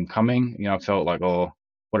regretting them coming. I felt like, oh,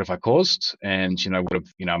 what have I caused? And would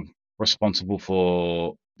have I'm responsible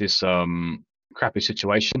for this crappy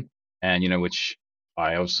situation, and which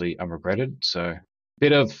I obviously regretted. So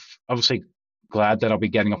bit of obviously glad that I'll be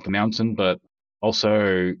getting off the mountain, but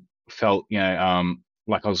also felt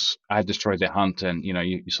like I had destroyed their hunt, and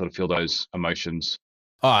you sort of feel those emotions.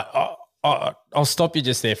 All right, I'll stop you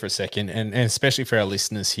just there for a second, and especially for our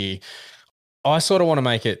listeners here. I sort of want to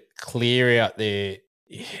make it clear out there.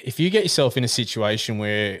 If you get yourself in a situation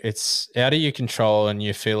where it's out of your control and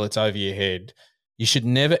you feel it's over your head, you should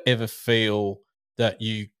never, ever feel that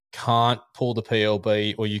you can't pull the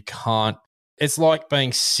PLB or you can't. It's like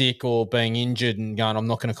being sick or being injured and going, I'm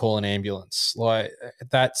not going to call an ambulance. Like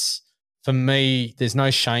that's, for me, there's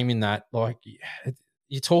no shame in that. Like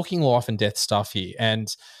you're talking life and death stuff here.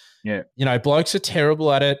 And, blokes are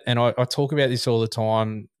terrible at it. And I talk about this all the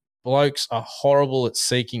time. Blokes are horrible at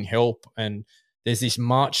seeking help, and there's this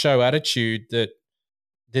macho attitude that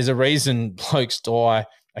there's a reason blokes die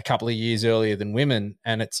a couple of years earlier than women,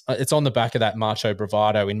 and it's on the back of that macho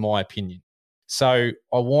bravado, in my opinion. So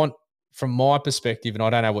I want, from my perspective, and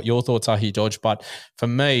I don't know what your thoughts are here, Dodge, but for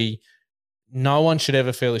me, no one should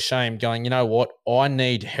ever feel ashamed going, you know what, I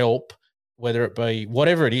need help, whether it be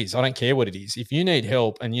whatever it is. I don't care what it is. If you need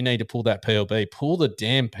help and you need to pull that PLB, pull the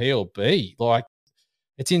damn PLB. Like,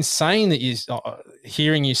 it's insane that you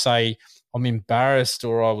hearing you say, I'm embarrassed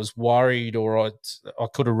or I was worried or I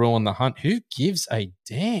could have ruined the hunt. Who gives a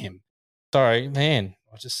damn? Sorry, man.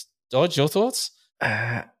 Dodge, your thoughts?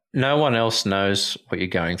 No one else knows what you're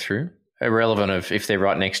going through. Irrelevant of if they're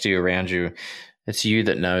right next to you, around you, it's you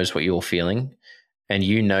that knows what you're feeling, and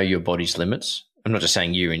you know your body's limits. I'm not just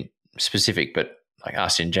saying you in specific, but like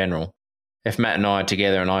us in general. If Matt and I are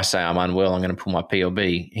together and I say I'm unwell, I'm going to pull my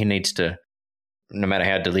PLB, he needs to, no matter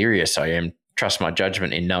how delirious I am, trust my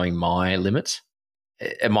judgment in knowing my limits.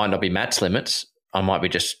 It might not be Matt's limits. I might be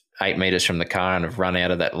just 8 meters from the car and have run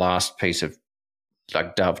out of that last piece of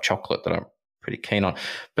like Dove chocolate that I'm pretty keen on.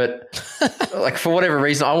 But like for whatever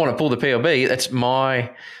reason, I want to pull the PLB. That's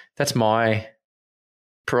my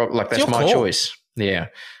choice. Yeah.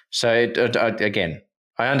 So again,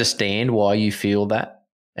 I understand why you feel that,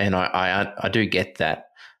 and I do get that,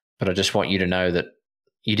 but I just want you to know that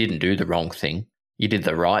you didn't do the wrong thing. You did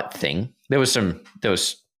the right thing. We'll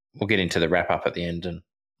get into the wrap up at the end and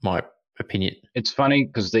my opinion. It's funny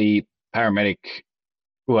because the paramedic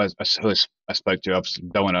who I spoke to, I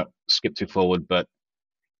don't want to skip too forward, but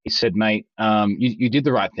he said, mate, you did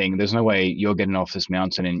the right thing. There's no way you're getting off this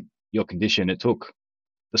mountain in your condition. It took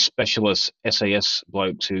the specialist SAS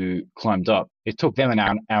bloke who climbed up. It took them an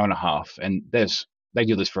hour and a half, and they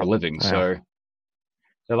do this for a living. Wow. So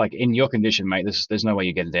they're like, in your condition, mate, there's no way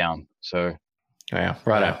you're getting down. So yeah,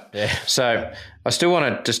 right. Yeah. So I still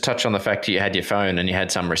want to just touch on the fact that you had your phone and you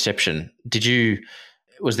had some reception.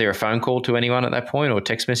 Was there a phone call to anyone at that point, or a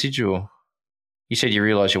text message, or you said you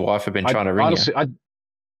realised your wife had been trying to ring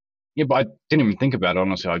you? But I didn't even think about it.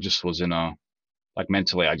 Honestly, I just was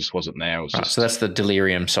mentally, I just wasn't there. It was so that's the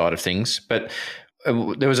delirium side of things. But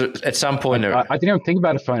there was at some point. I didn't even think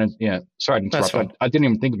about a phone. Yeah, sorry to interrupt. I didn't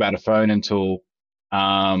even think about a phone until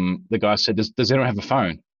the guy said, "Does anyone have a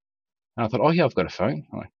phone?" And I thought, "Oh yeah, I've got a phone."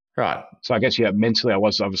 Right. So I guess mentally, I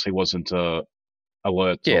wasn't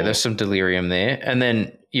alert. Yeah, there's some delirium there, and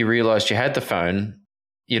then you realised you had the phone.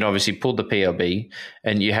 You'd obviously pulled the PLB,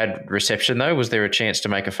 and you had reception. Though, was there a chance to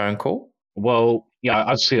make a phone call? Well, yeah,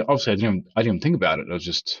 obviously, I didn't even think about it. I was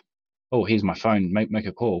just, oh, here's my phone, make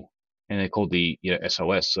a call, and they called the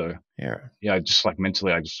SOS. So yeah, just like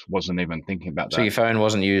mentally, I just wasn't even thinking about that. So your phone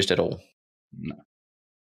wasn't used at all. No.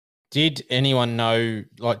 Did anyone know?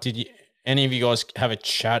 Like, did any of you guys have a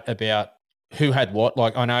chat about who had what?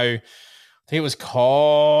 Like, I think it was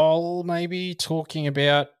Kyle maybe talking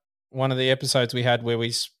about one of the episodes we had where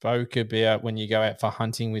we spoke about when you go out for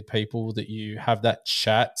hunting with people that you have that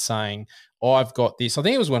chat saying, oh, I've got this. I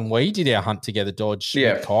think it was when we did our hunt together, Dodge,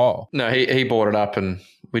 with Kyle. No, he brought it up and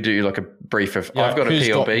We do like a brief of, Yeah, I've got a who's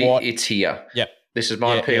got PLB, what? it's here. Yep. This is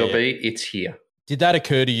my Yeah, PLB, it's here. Did that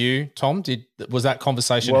occur to you, Tom? Was that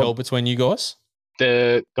conversation held between you guys?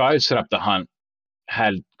 The guy who set up the hunt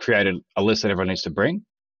had created a list that everyone needs to bring.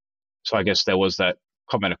 So I guess there was that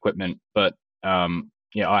combat equipment, but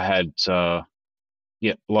I had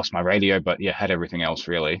lost my radio, but had everything else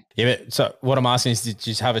really. Yeah, but so what I'm asking is, did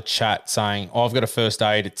you just have a chat saying, I've got a first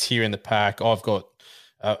aid, it's here in the pack, I've got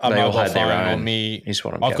a mobile phone on me,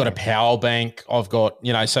 I've got a power bank, I've got,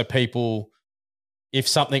 so people, if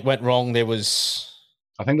something went wrong, there was...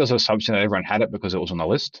 I think there's an assumption that everyone had it because it was on the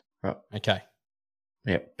list. Right. Okay.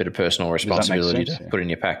 Yeah, bit of personal responsibility to put in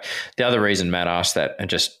your pack. The other reason Matt asked that, and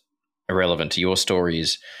just irrelevant to your story,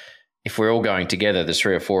 is if we're all going together, there's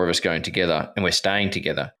 3 or 4 of us going together and we're staying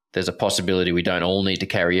together, there's a possibility we don't all need to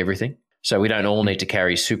carry everything. So we don't all need to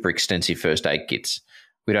carry super extensive first aid kits.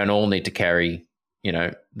 We don't all need to carry,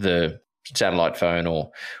 the satellite phone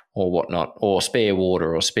or whatnot, or spare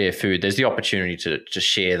water or spare food. There's the opportunity to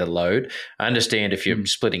share the load. I understand if you're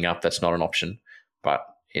splitting up, that's not an option. But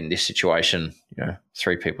in this situation,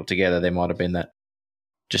 3 people together, there might have been that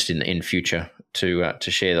just in future to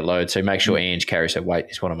share the load. So make sure Ange carries her weight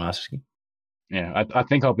is what I'm asking. Yeah, I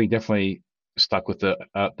think I'll be definitely stuck with the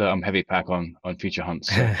heavy pack on future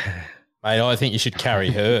hunts. So. Mate, I think you should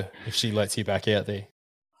carry her if she lets you back out there.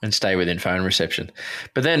 And stay within phone reception.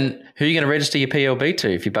 But then who are you going to register your PLB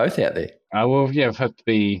to if you're both out there? It'd have to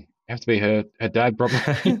be her dad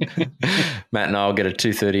probably. Matt and I'll get a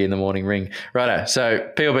 2:30 in the morning ring. Righto, so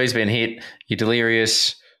PLB's been hit, you're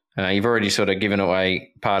delirious, you've already sort of given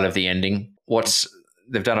away part of the ending.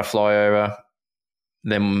 They've done a flyover,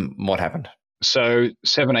 then what happened? So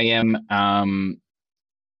 7 a.m.,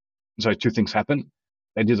 so 2 things happen.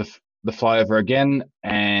 They do the flyover again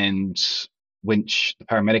and winch the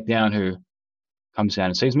paramedic down who comes down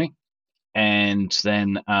and sees me. And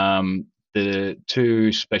then the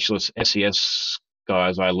 2 specialist SES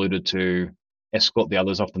guys I alluded to escort the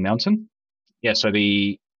others off the mountain. Yeah, so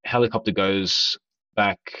the helicopter goes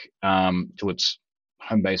back to its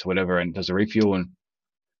home base or whatever and does a refuel and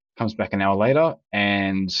comes back an hour later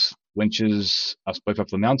and winches us both up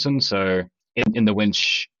the mountain. So in the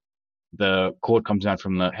winch, the cord comes down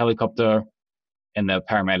from the helicopter and the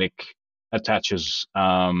paramedic attaches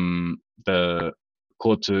the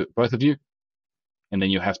cord to both of you. And then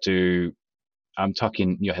you have to tuck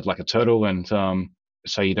in your head like a turtle and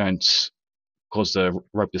so you don't cause the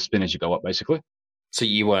rope to spin as you go up, basically. So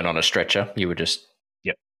you weren't on a stretcher, you were just...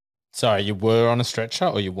 Yep. Sorry, you were on a stretcher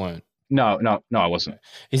or you weren't? No, I wasn't.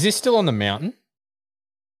 Is this still on the mountain?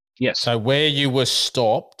 Yes. So where you were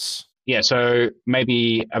stopped... Yeah, so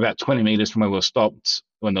maybe about 20 meters from where we were stopped,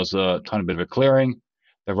 when there was a tiny bit of a clearing,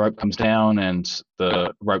 the rope comes down and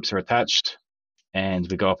the ropes are attached and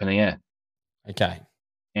we go up in the air. Okay.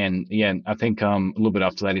 And yeah, I think a little bit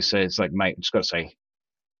after that he says, like, mate, just got to say,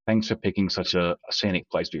 thanks for picking such a scenic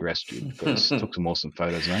place to be rescued because took some awesome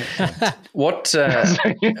photos, mate.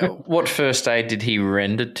 So. What first aid did he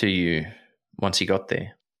render to you once he got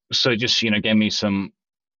there? So just, gave me some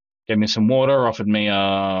water, offered me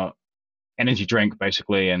energy drink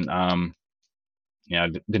basically, and I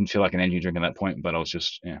didn't feel like an energy drink at that point, but I was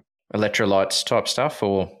just electrolytes type stuff,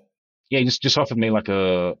 or just offered me like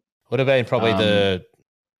a would have been probably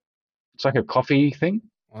it's like a coffee thing.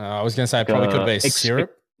 I was going to say it probably could be a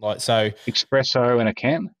syrup, like so espresso in a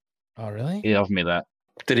can. Oh really? He offered me that.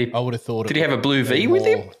 I would have thought. Did he have a blue V with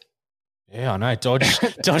him? Yeah, I know. Dodge's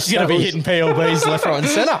going to be hitting PLBs left, right, and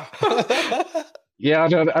centre. Yeah, I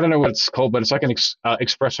don't know what it's called, but it's like an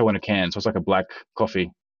espresso in a can, so it's like a black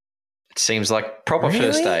coffee. It seems like proper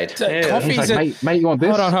first aid. Coffee's like, mate, you want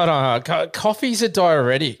this? Hold on. Coffee's a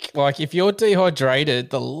diuretic. Like, if you're dehydrated,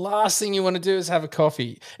 the last thing you want to do is have a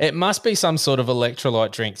coffee. It must be some sort of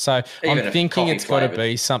electrolyte drink. So I'm thinking it's got to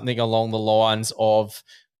be something along the lines of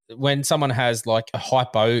when someone has like a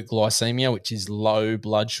hypoglycemia, which is low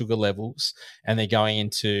blood sugar levels, and they're going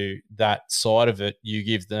into that side of it, you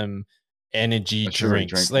give them energy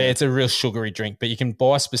drinks. Drink, yeah. It's a real sugary drink, but you can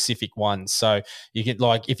buy specific ones. So you get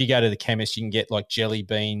like, if you go to the chemist, you can get like jelly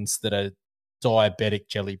beans that are diabetic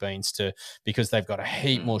jelly beans because they've got a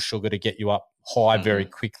heap more sugar to get you up high very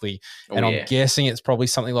quickly. And I'm guessing it's probably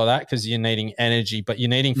something like that because you're needing energy, but you're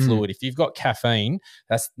needing fluid. If you've got caffeine,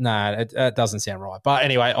 that doesn't sound right. But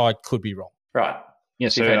anyway, I could be wrong. Right. Yeah,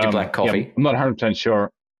 so you've had your black coffee. Yeah, I'm not 100% sure.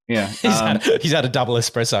 Yeah, he's had a double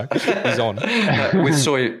espresso. He's on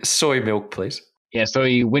with soy milk, please. Yeah, so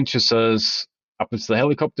he winches us up into the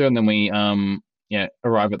helicopter, and then we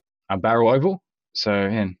arrive at Barrow Oval. So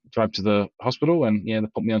drive to the hospital, and they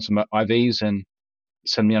put me on some IVs and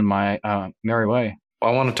send me on my merry way.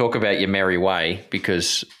 I want to talk about your merry way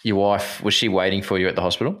because your wife, was she waiting for you at the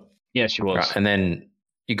hospital? Yeah, she was. Right. And then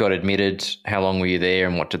you got admitted. How long were you there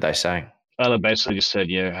and what did they say? They basically just said,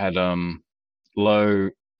 had low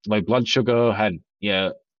blood sugar, had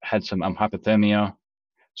some hypothermia,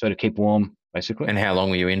 so to keep warm, basically. And how long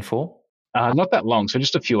were you in for? Not that long, so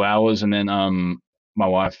just a few hours, and then my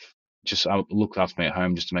wife just looked after me at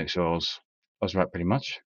home just to make sure I was right, pretty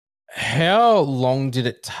much. How long did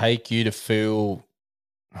it take you to feel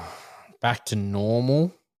back to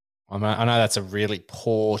normal? I know that's a really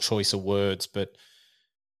poor choice of words, but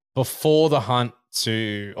before the hunt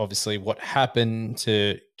to obviously what happened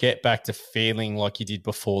to get back to feeling like you did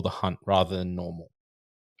before the hunt rather than normal?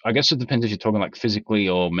 I guess it depends if you're talking like physically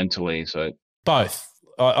or mentally. So both.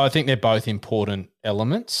 I think they're both important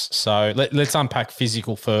elements. So let's unpack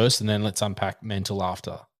physical first and then let's unpack mental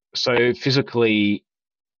after. So physically,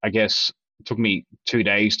 I guess it took me 2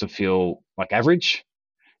 days to feel like average,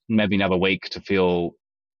 maybe another week to feel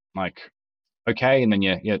like okay, and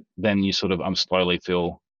then then you sort of slowly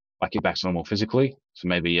feel like you're back to normal physically. So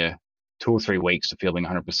maybe 2 or 3 weeks to feeling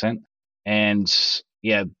 100%. And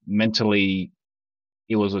mentally,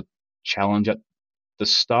 it was a challenge at the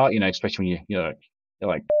start. Especially when you're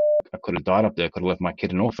like, I could have died up there. Could have left my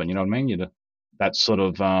kid an orphan. You know what I mean? That sort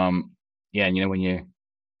of and when you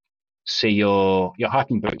see your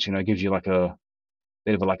hiking boots, gives you like a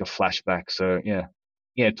bit of a flashback. So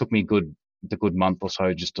it took me the good month or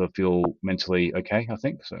so just to feel mentally okay, I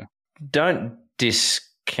think. So don't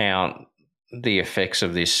discount the effects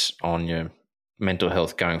of this on your mental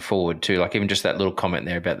health going forward too. Like even just that little comment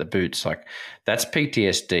there about the boots, like that's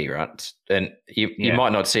PTSD, right? And you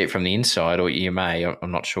might not see it from the inside, or you may,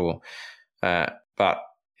 I'm not sure. But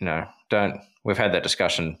we've had that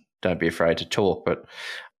discussion. Don't be afraid to talk, but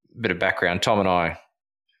a bit of background. Tom and I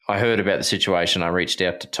heard about the situation. I reached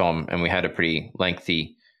out to Tom and we had a pretty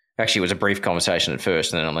lengthy, actually it was a brief conversation at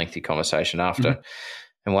first and then a lengthy conversation after. Mm-hmm.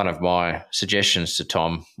 And one of my suggestions to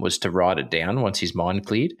Tom was to write it down once his mind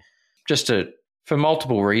cleared, for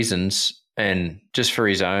multiple reasons and just for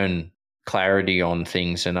his own clarity on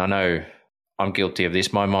things. And I know I'm guilty of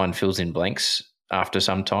this. My mind fills in blanks after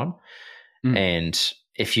some time. Mm. And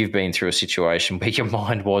if you've been through a situation where your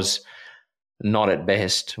mind was not at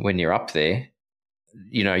best when you're up there,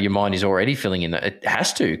 your mind is already filling in that. It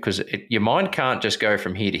has to, because your mind can't just go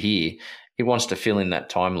from here to here. It wants to fill in that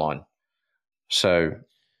timeline. So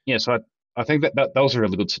I think that was a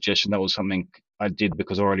really good suggestion. That was something I did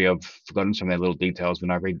because already I've forgotten some of their little details. When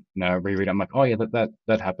I reread, I'm like, oh yeah,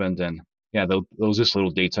 that happened, and there was this little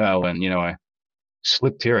detail, and I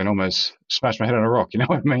slipped here and almost smashed my head on a rock. You know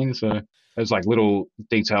what I mean? So there's like little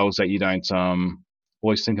details that you don't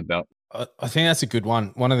always think about. I think that's a good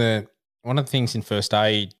one. One of the things in first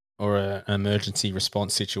aid or an emergency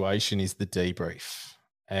response situation is the debrief,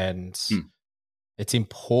 and it's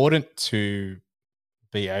important to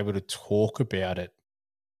be able to talk about it.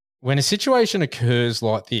 When a situation occurs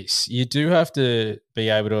like this, you do have to be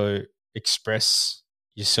able to express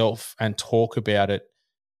yourself and talk about it.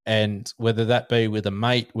 And whether that be with a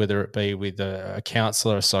mate, whether it be with a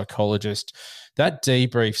counselor, a psychologist, that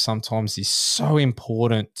debrief sometimes is so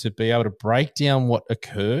important to be able to break down what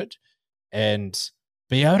occurred and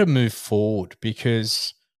be able to move forward.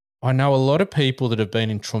 Because I know a lot of people that have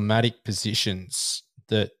been in traumatic positions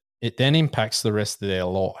that it then impacts the rest of their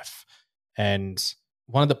life. And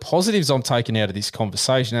one of the positives I'm taking out of this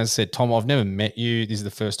conversation, as I said, Tom, I've never met you. This is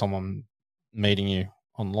the first time I'm meeting you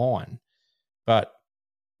online. But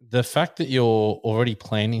the fact that you're already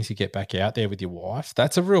planning to get back out there with your wife,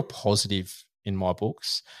 that's a real positive in my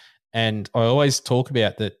books. And I always talk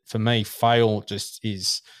about that for me, fail just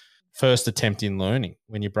is first attempt in learning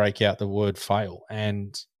when you break out the word fail.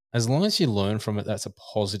 And as long as you learn from it, that's a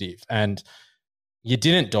positive. And you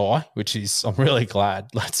didn't die, which is, I'm really glad.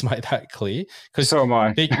 Let's make that clear. Because so am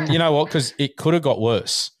I. You know what? Because it could have got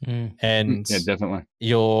worse. And yeah, definitely.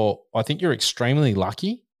 I think you're extremely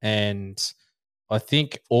lucky. And I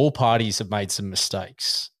think all parties have made some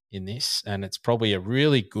mistakes in this. And it's probably a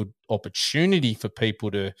really good opportunity for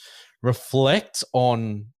people to reflect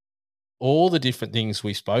on all the different things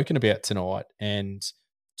we've spoken about tonight and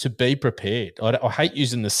to be prepared. I hate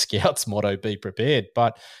using the Scouts motto, be prepared,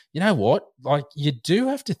 but you know what? Like, you do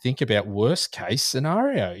have to think about worst case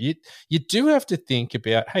scenario. You do have to think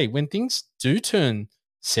about, hey, when things do turn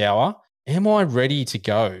sour, am I ready to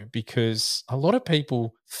go? Because a lot of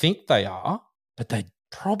people think they are, but they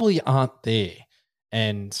probably aren't there.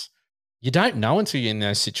 And you don't know until you're in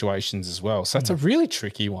those situations as well. So it's a really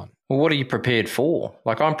tricky one. Well, what are you prepared for?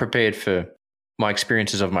 Like, I'm prepared for my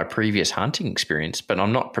experiences of my previous hunting experience, but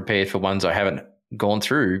I'm not prepared for ones I haven't gone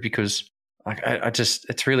through because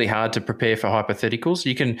It's really hard to prepare for hypotheticals.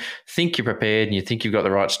 You can think you're prepared and you think you've got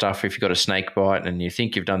the right stuff if you've got a snake bite and you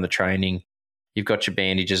think you've done the training, you've got your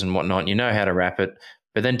bandages and whatnot, and you know how to wrap it.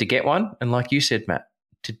 But then to get one, and like you said, Matt,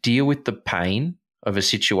 to deal with the pain of a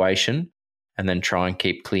situation and then try and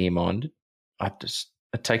keep clear-minded,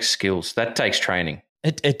 it takes skills. That takes training.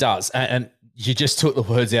 It does. And you just took the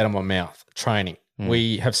words out of my mouth, training.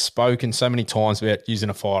 We have spoken so many times about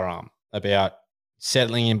using a firearm, about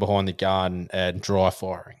settling in behind the gun and dry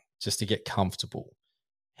firing just to get comfortable.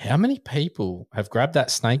 How many people have grabbed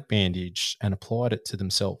that snake bandage and applied it to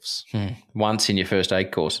themselves? Once in your first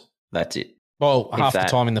aid course. That's it. Well, half the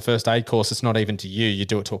time in the first aid course, it's not even to you. You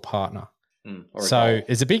do it to a partner. So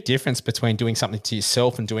there's a big difference between doing something to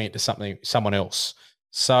yourself and doing it to someone else.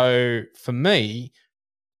 So for me,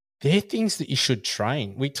 they're things that you should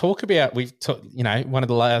train. We talk about, one of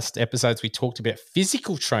the last episodes we talked about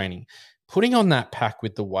physical training, putting on that pack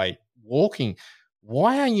with the weight, walking.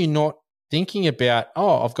 Why are you not thinking about,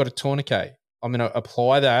 I've got a tourniquet. I'm going to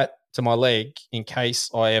apply that to my leg in case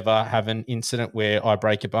I ever have an incident where I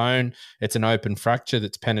break a bone. It's an open fracture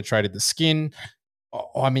that's penetrated the skin.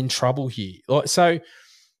 I'm in trouble here. So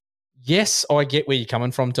yes, I get where you're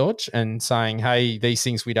coming from, Dodge, and saying, hey, these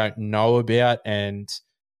things we don't know about, and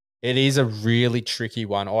it is a really tricky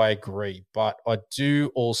one. I agree. But I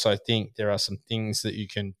do also think there are some things that you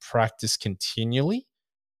can practice continually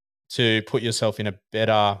to put yourself in a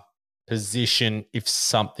better position if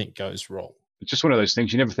something goes wrong. It's just one of those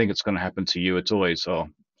things. You never think it's going to happen to you. It's always,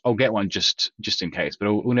 I'll get one just in case, but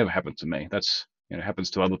it will never happen to me. That's, it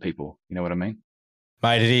happens to other people. You know what I mean?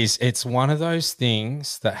 Mate, it is. It's one of those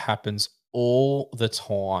things that happens all the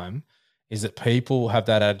time, is that people have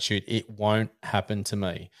that attitude, it won't happen to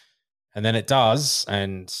me. And then it does,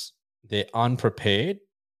 and they're unprepared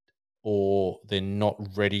or they're not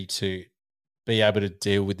ready to be able to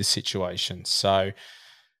deal with the situation. So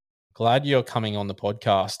glad you're coming on the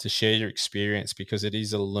podcast to share your experience, because it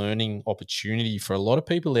is a learning opportunity for a lot of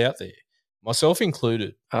people out there, myself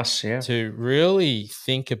included. Us, yeah. To really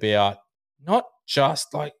think about not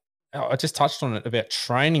just like, I just touched on it, about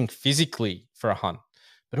training physically for a hunt,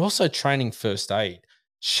 but also training first aid,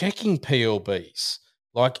 checking PLBs.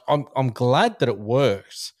 Like, I'm glad that it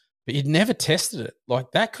worked, but you'd never tested it.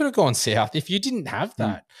 Like, that could have gone south if you didn't have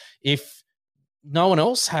that. If no one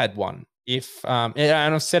else had one. And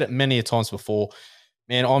I've said it many a times before,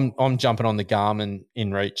 man, I'm jumping on the Garmin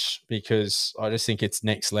InReach because I just think it's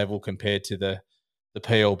next level compared to the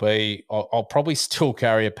PLB. I'll probably still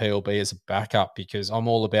carry a PLB as a backup because I'm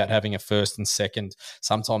all about having a first and second,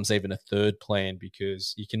 sometimes even a third plan,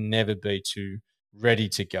 because you can never be too ready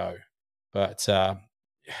to go. But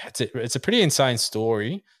it's a pretty insane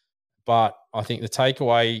story. But I think the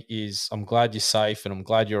takeaway is I'm glad you're safe and I'm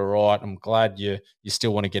glad you're all right. I'm glad you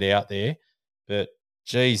still want to get out there. But,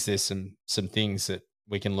 geez, there's some things that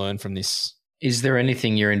we can learn from this. Is there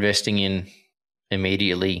anything you're investing in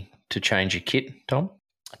immediately to change your kit, Tom?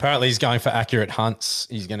 Apparently he's going for accurate hunts.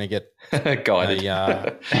 He's going to get guided.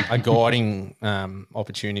 A guiding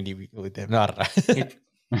opportunity with them. No, I don't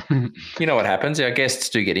know. You know what happens. Our guests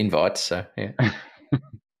do get invites, so yeah.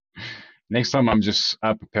 Next time I'm just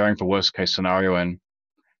preparing for worst case scenario, and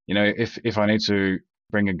if I need to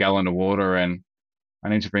bring a gallon of water and I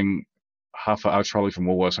need to bring half a trolley from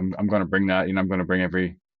Woolworths, I'm going to bring that. I'm going to bring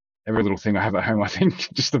every little thing I have at home, I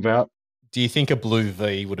think, just about. Do you think a blue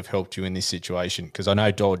V would have helped you in this situation? Because I know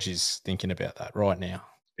Dodge is thinking about that right now.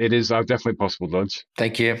 It is definitely possible, Dodge.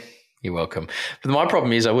 Thank you. You're welcome. But my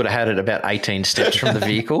problem is I would have had it about 18 steps from the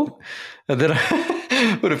vehicle. And then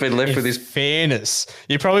I would have been left with this. Fairness,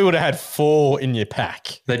 you probably would have had 4 in your pack.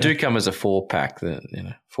 They do come as a 4-pack,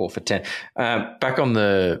 4 for 10. Back on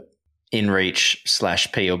the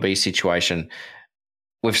InReach/PLB situation,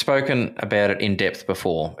 we've spoken about it in depth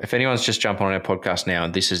before. If anyone's just jumping on our podcast now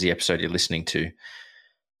and this is the episode you're listening to,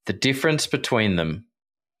 the difference between them,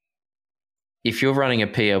 if you're running a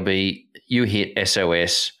PLB, you hit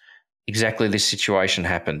SOS, exactly this situation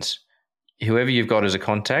happens. Whoever you've got as a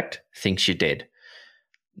contact thinks you're dead.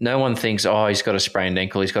 No one thinks, he's got a sprained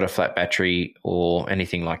ankle, he's got a flat battery or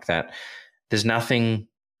anything like that. There's nothing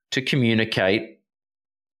to communicate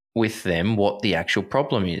with them what the actual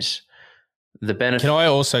problem is. The benefit. Can I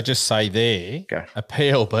also just say there, Go. A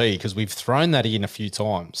PLB, because we've thrown that in a few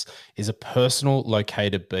times, is a personal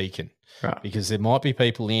locator beacon. Right. Because there might be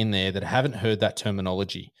people in there that haven't heard that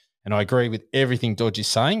terminology. And I agree with everything Dodge is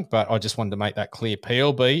saying, but I just wanted to make that clear.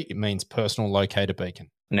 PLB, it means personal locator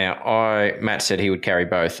beacon. Now, Matt said he would carry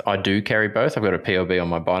both. I do carry both. I've got a PLB on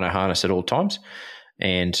my bino harness at all times.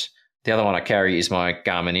 And the other one I carry is my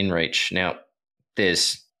Garmin InReach. Now,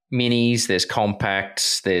 there's minis, there's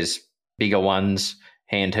compacts, there's bigger ones,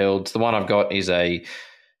 handhelds. The one I've got is a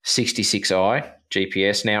 66i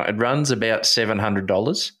GPS. Now, it runs about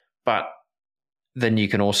 $700, but then you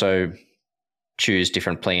can also choose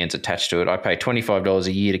different plans attached to it. I pay $25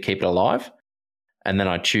 a year to keep it alive, and then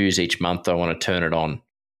I choose each month I want to turn it on.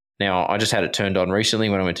 Now, I just had it turned on recently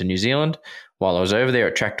when I went to New Zealand. While I was over there,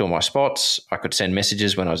 it tracked all my spots. I could send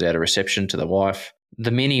messages when I was out of reception to the wife.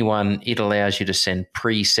 The mini one, it allows you to send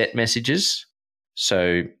preset messages.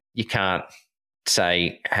 So you can't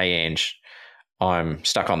say, hey, Ange, I'm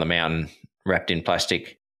stuck on the mountain, wrapped in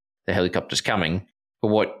plastic. The helicopter's coming. But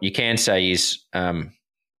what you can say is,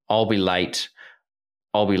 I'll be late,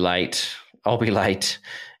 I'll be late, I'll be late,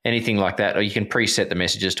 anything like that. Or you can preset the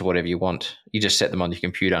messages to whatever you want. You just set them on your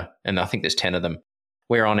computer, and I think there's 10 of them.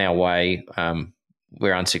 We're on our way.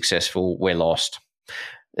 We're unsuccessful. We're lost.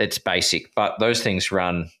 It's basic, but those things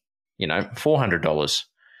run, $400.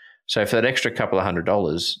 So for that extra couple of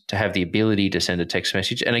 $100 to have the ability to send a text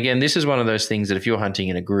message, and again, this is one of those things that if you're hunting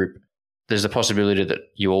in a group, there's a possibility that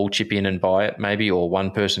you all chip in and buy it maybe, or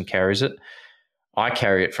one person carries it. I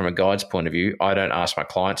carry it from a guide's point of view. I don't ask my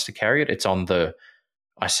clients to carry it. It's on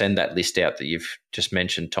I send that list out that you've just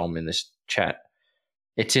mentioned, Tom, in this chat.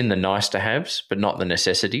 It's in the nice to haves, but not the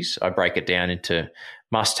necessities. I break it down into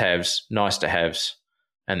must haves, nice to haves,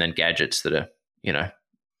 and then gadgets that are,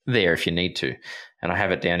 there if you need to. And I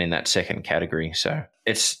have it down in that second category. So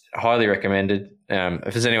it's highly recommended.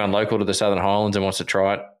 If there's anyone local to the Southern Highlands and wants to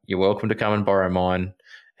try it, you're welcome to come and borrow mine.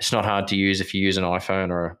 It's not hard to use if you use an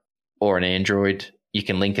iPhone or an Android. You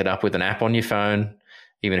can link it up with an app on your phone.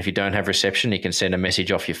 Even if you don't have reception, you can send a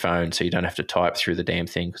message off your phone, so you don't have to type through the damn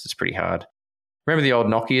thing because it's pretty hard. Remember the old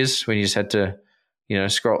Nokias when you just had to,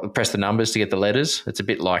 press the numbers to get the letters? It's a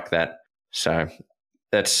bit like that. So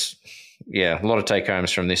that's, a lot of take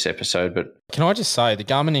homes from this episode. But can I just say the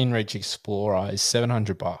Garmin InReach Explorer is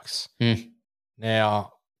 $700.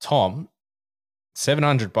 Now, Tom,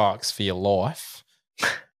 $700 for your life.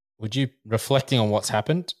 Would you, reflecting on what's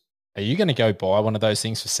happened, are you going to go buy one of those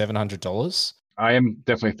things for $700? I am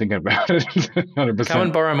definitely thinking about it. 100%. Come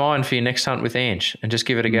and borrow mine for your next hunt with Ange and just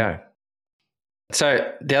give it a go.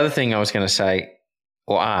 So the other thing I was going to say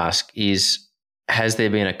or ask is, has there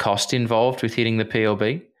been a cost involved with hitting the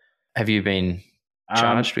PLB? Have you been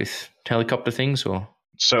charged with helicopter things or?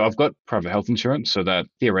 So I've got private health insurance, so that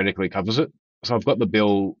theoretically covers it. So I've got the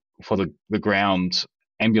bill for the ground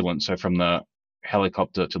ambulance, so from the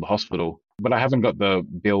helicopter to the hospital, but I haven't got the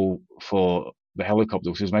bill for the helicopter,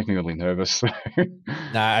 which is making me really nervous.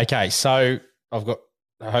 No, okay. So I've got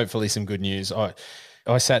hopefully some good news.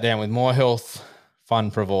 I sat down with my health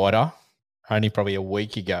fund provider only probably a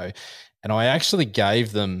week ago, and I actually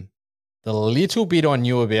gave them the little bit I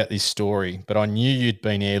knew about this story, but I knew you'd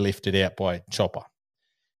been airlifted out by a chopper.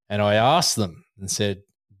 And I asked them and said,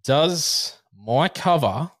 does my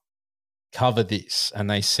cover this? And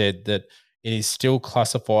they said that it is still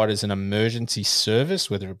classified as an emergency service,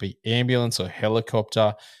 whether it be ambulance or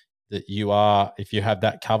helicopter, that you are, if you have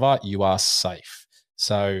that cover, you are safe.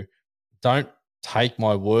 So don't take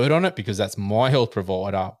my word on it because that's my health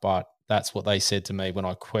provider, but that's what they said to me when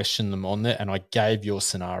I questioned them on that, and I gave your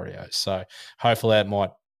scenario. So hopefully that might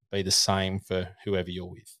be the same for whoever you're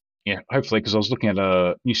with. Yeah, hopefully, because I was looking at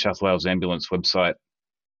a New South Wales ambulance website,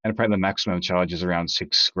 and apparently the maximum charge is around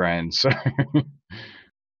 $6,000. So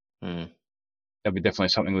that'd be definitely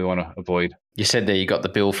something we want to avoid. You said there you got the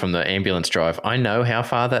bill from the ambulance drive. I know how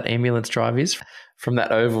far that ambulance drive is from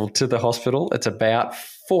that oval to the hospital. It's about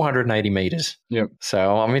 480 meters. Yep.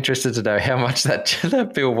 So I'm interested to know how much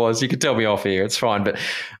that bill was. You can tell me off here. It's fine, but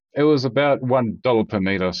it was about $1 per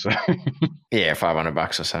meter. So yeah,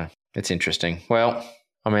 $500 or so. It's interesting. Well,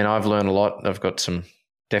 I mean, I've learned a lot. I've got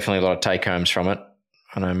definitely a lot of take homes from it.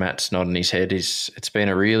 I know Matt's nodding his head. It's been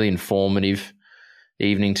a really informative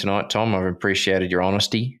evening tonight, Tom. I've appreciated your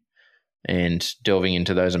honesty and delving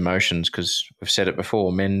into those emotions because we've said it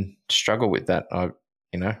before, men struggle with that.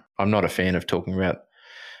 I'm not a fan of talking about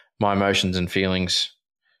my emotions and feelings.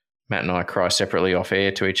 Matt and I cry separately off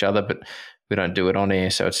air to each other, but we don't do it on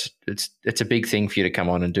air. So it's a big thing for you to come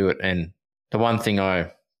on and do it. And the one thing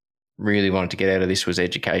I really wanted to get out of this was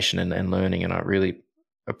education and learning, and I really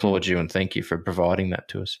applaud you and thank you for providing that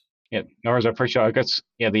to us. Yeah, no worries. I appreciate it. I guess,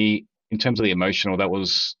 in terms of the emotional, that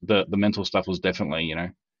was the mental stuff was definitely,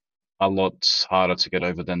 a lot harder to get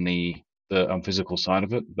over than the physical side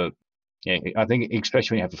of it. But yeah, I think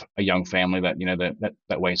especially when you have a young family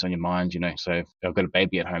that weighs on your mind, so I've got a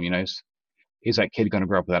baby at home, is that kid going to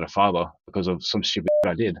grow up without a father because of some stupid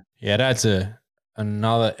shit I did? Yeah, that's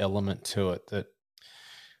another element to it that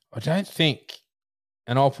I don't think,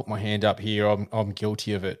 and I'll put my hand up here, I'm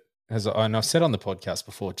guilty of it and I've said on the podcast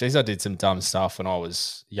before, geez, I did some dumb stuff when I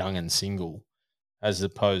was young and single, as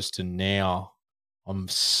opposed to now. I'm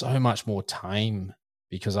so much more tame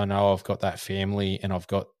because I know I've got that family and I've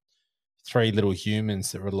got 3 little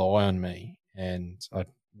humans that rely on me, and I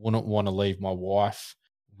wouldn't want to leave my wife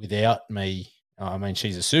without me. I mean,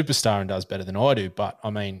 she's a superstar and does better than I do, but I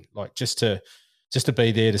mean, like just to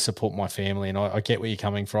be there to support my family. And I get where you're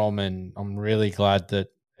coming from, and I'm really glad that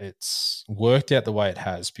it's worked out the way it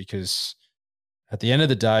has, because at the end of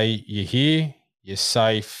the day, you're here, you're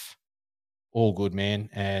safe, all good, man.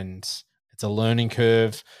 And it's a learning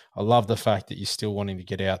curve. I love the fact that you're still wanting to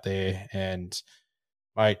get out there, and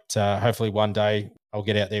mate, hopefully one day I'll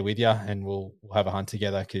get out there with you and we'll have a hunt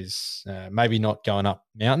together, because maybe not going up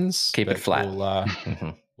mountains. Keep it flat.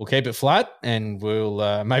 We'll keep it flat, and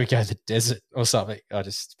we'll maybe go to the desert or something. But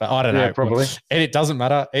I don't know. Probably. And it doesn't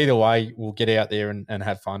matter. Either way, we'll get out there and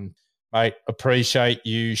have fun. Mate, appreciate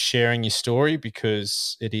you sharing your story,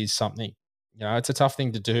 because it is something, it's a tough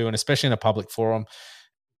thing to do, and especially in a public forum,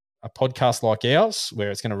 a podcast like ours, where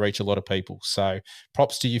it's going to reach a lot of people. So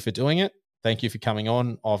props to you for doing it. Thank you for coming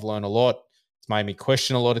on. I've learned a lot. It's made me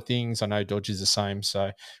question a lot of things. I know Dodge is the same.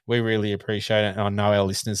 So we really appreciate it. And I know our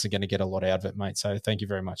listeners are going to get a lot out of it, mate. So thank you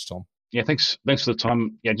very much, Tom. Yeah, thanks for the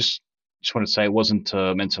time. Yeah, just wanted to say it wasn't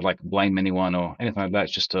meant to like blame anyone or anything like that.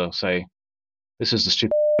 It's just to say this is the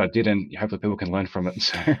stupid I did, and hopefully people can learn from it.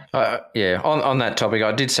 So. On that topic,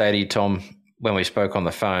 I did say to you, Tom, when we spoke on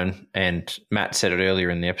the phone, and Matt said it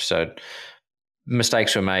earlier in the episode,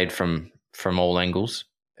 mistakes were made from all angles.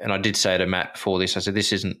 And I did say to Matt before this, I said,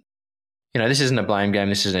 this isn't a blame game.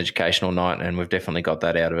 This is an educational night, and we've definitely got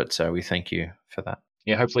that out of it. So we thank you for that.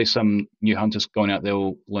 Yeah, hopefully some new hunters going out there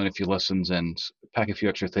will learn a few lessons and pack a few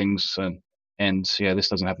extra things. And this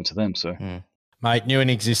doesn't happen to them. So, Mate, new and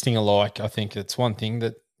existing alike, I think it's one thing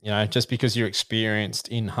that, just because you're experienced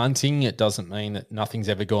in hunting, it doesn't mean that nothing's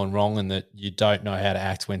ever gone wrong and that you don't know how to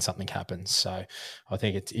act when something happens. So I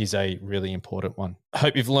think it is a really important one. I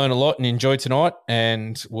hope you've learned a lot and enjoyed tonight,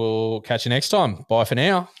 and we'll catch you next time. Bye for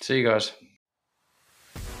now. See you guys.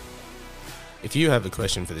 If you have a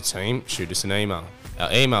question for the team, shoot us an email.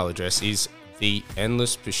 Our email address is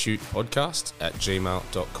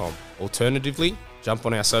theendlesspursuitpodcast@gmail.com. Alternatively, jump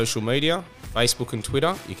on our social media, Facebook and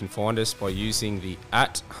Twitter. You can find us by using the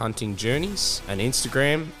 @huntingjourneys, and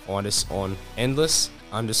Instagram, find us on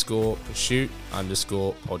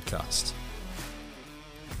endless_pursuit_podcast.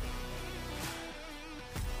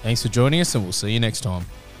 Thanks for joining us, and we'll see you next time.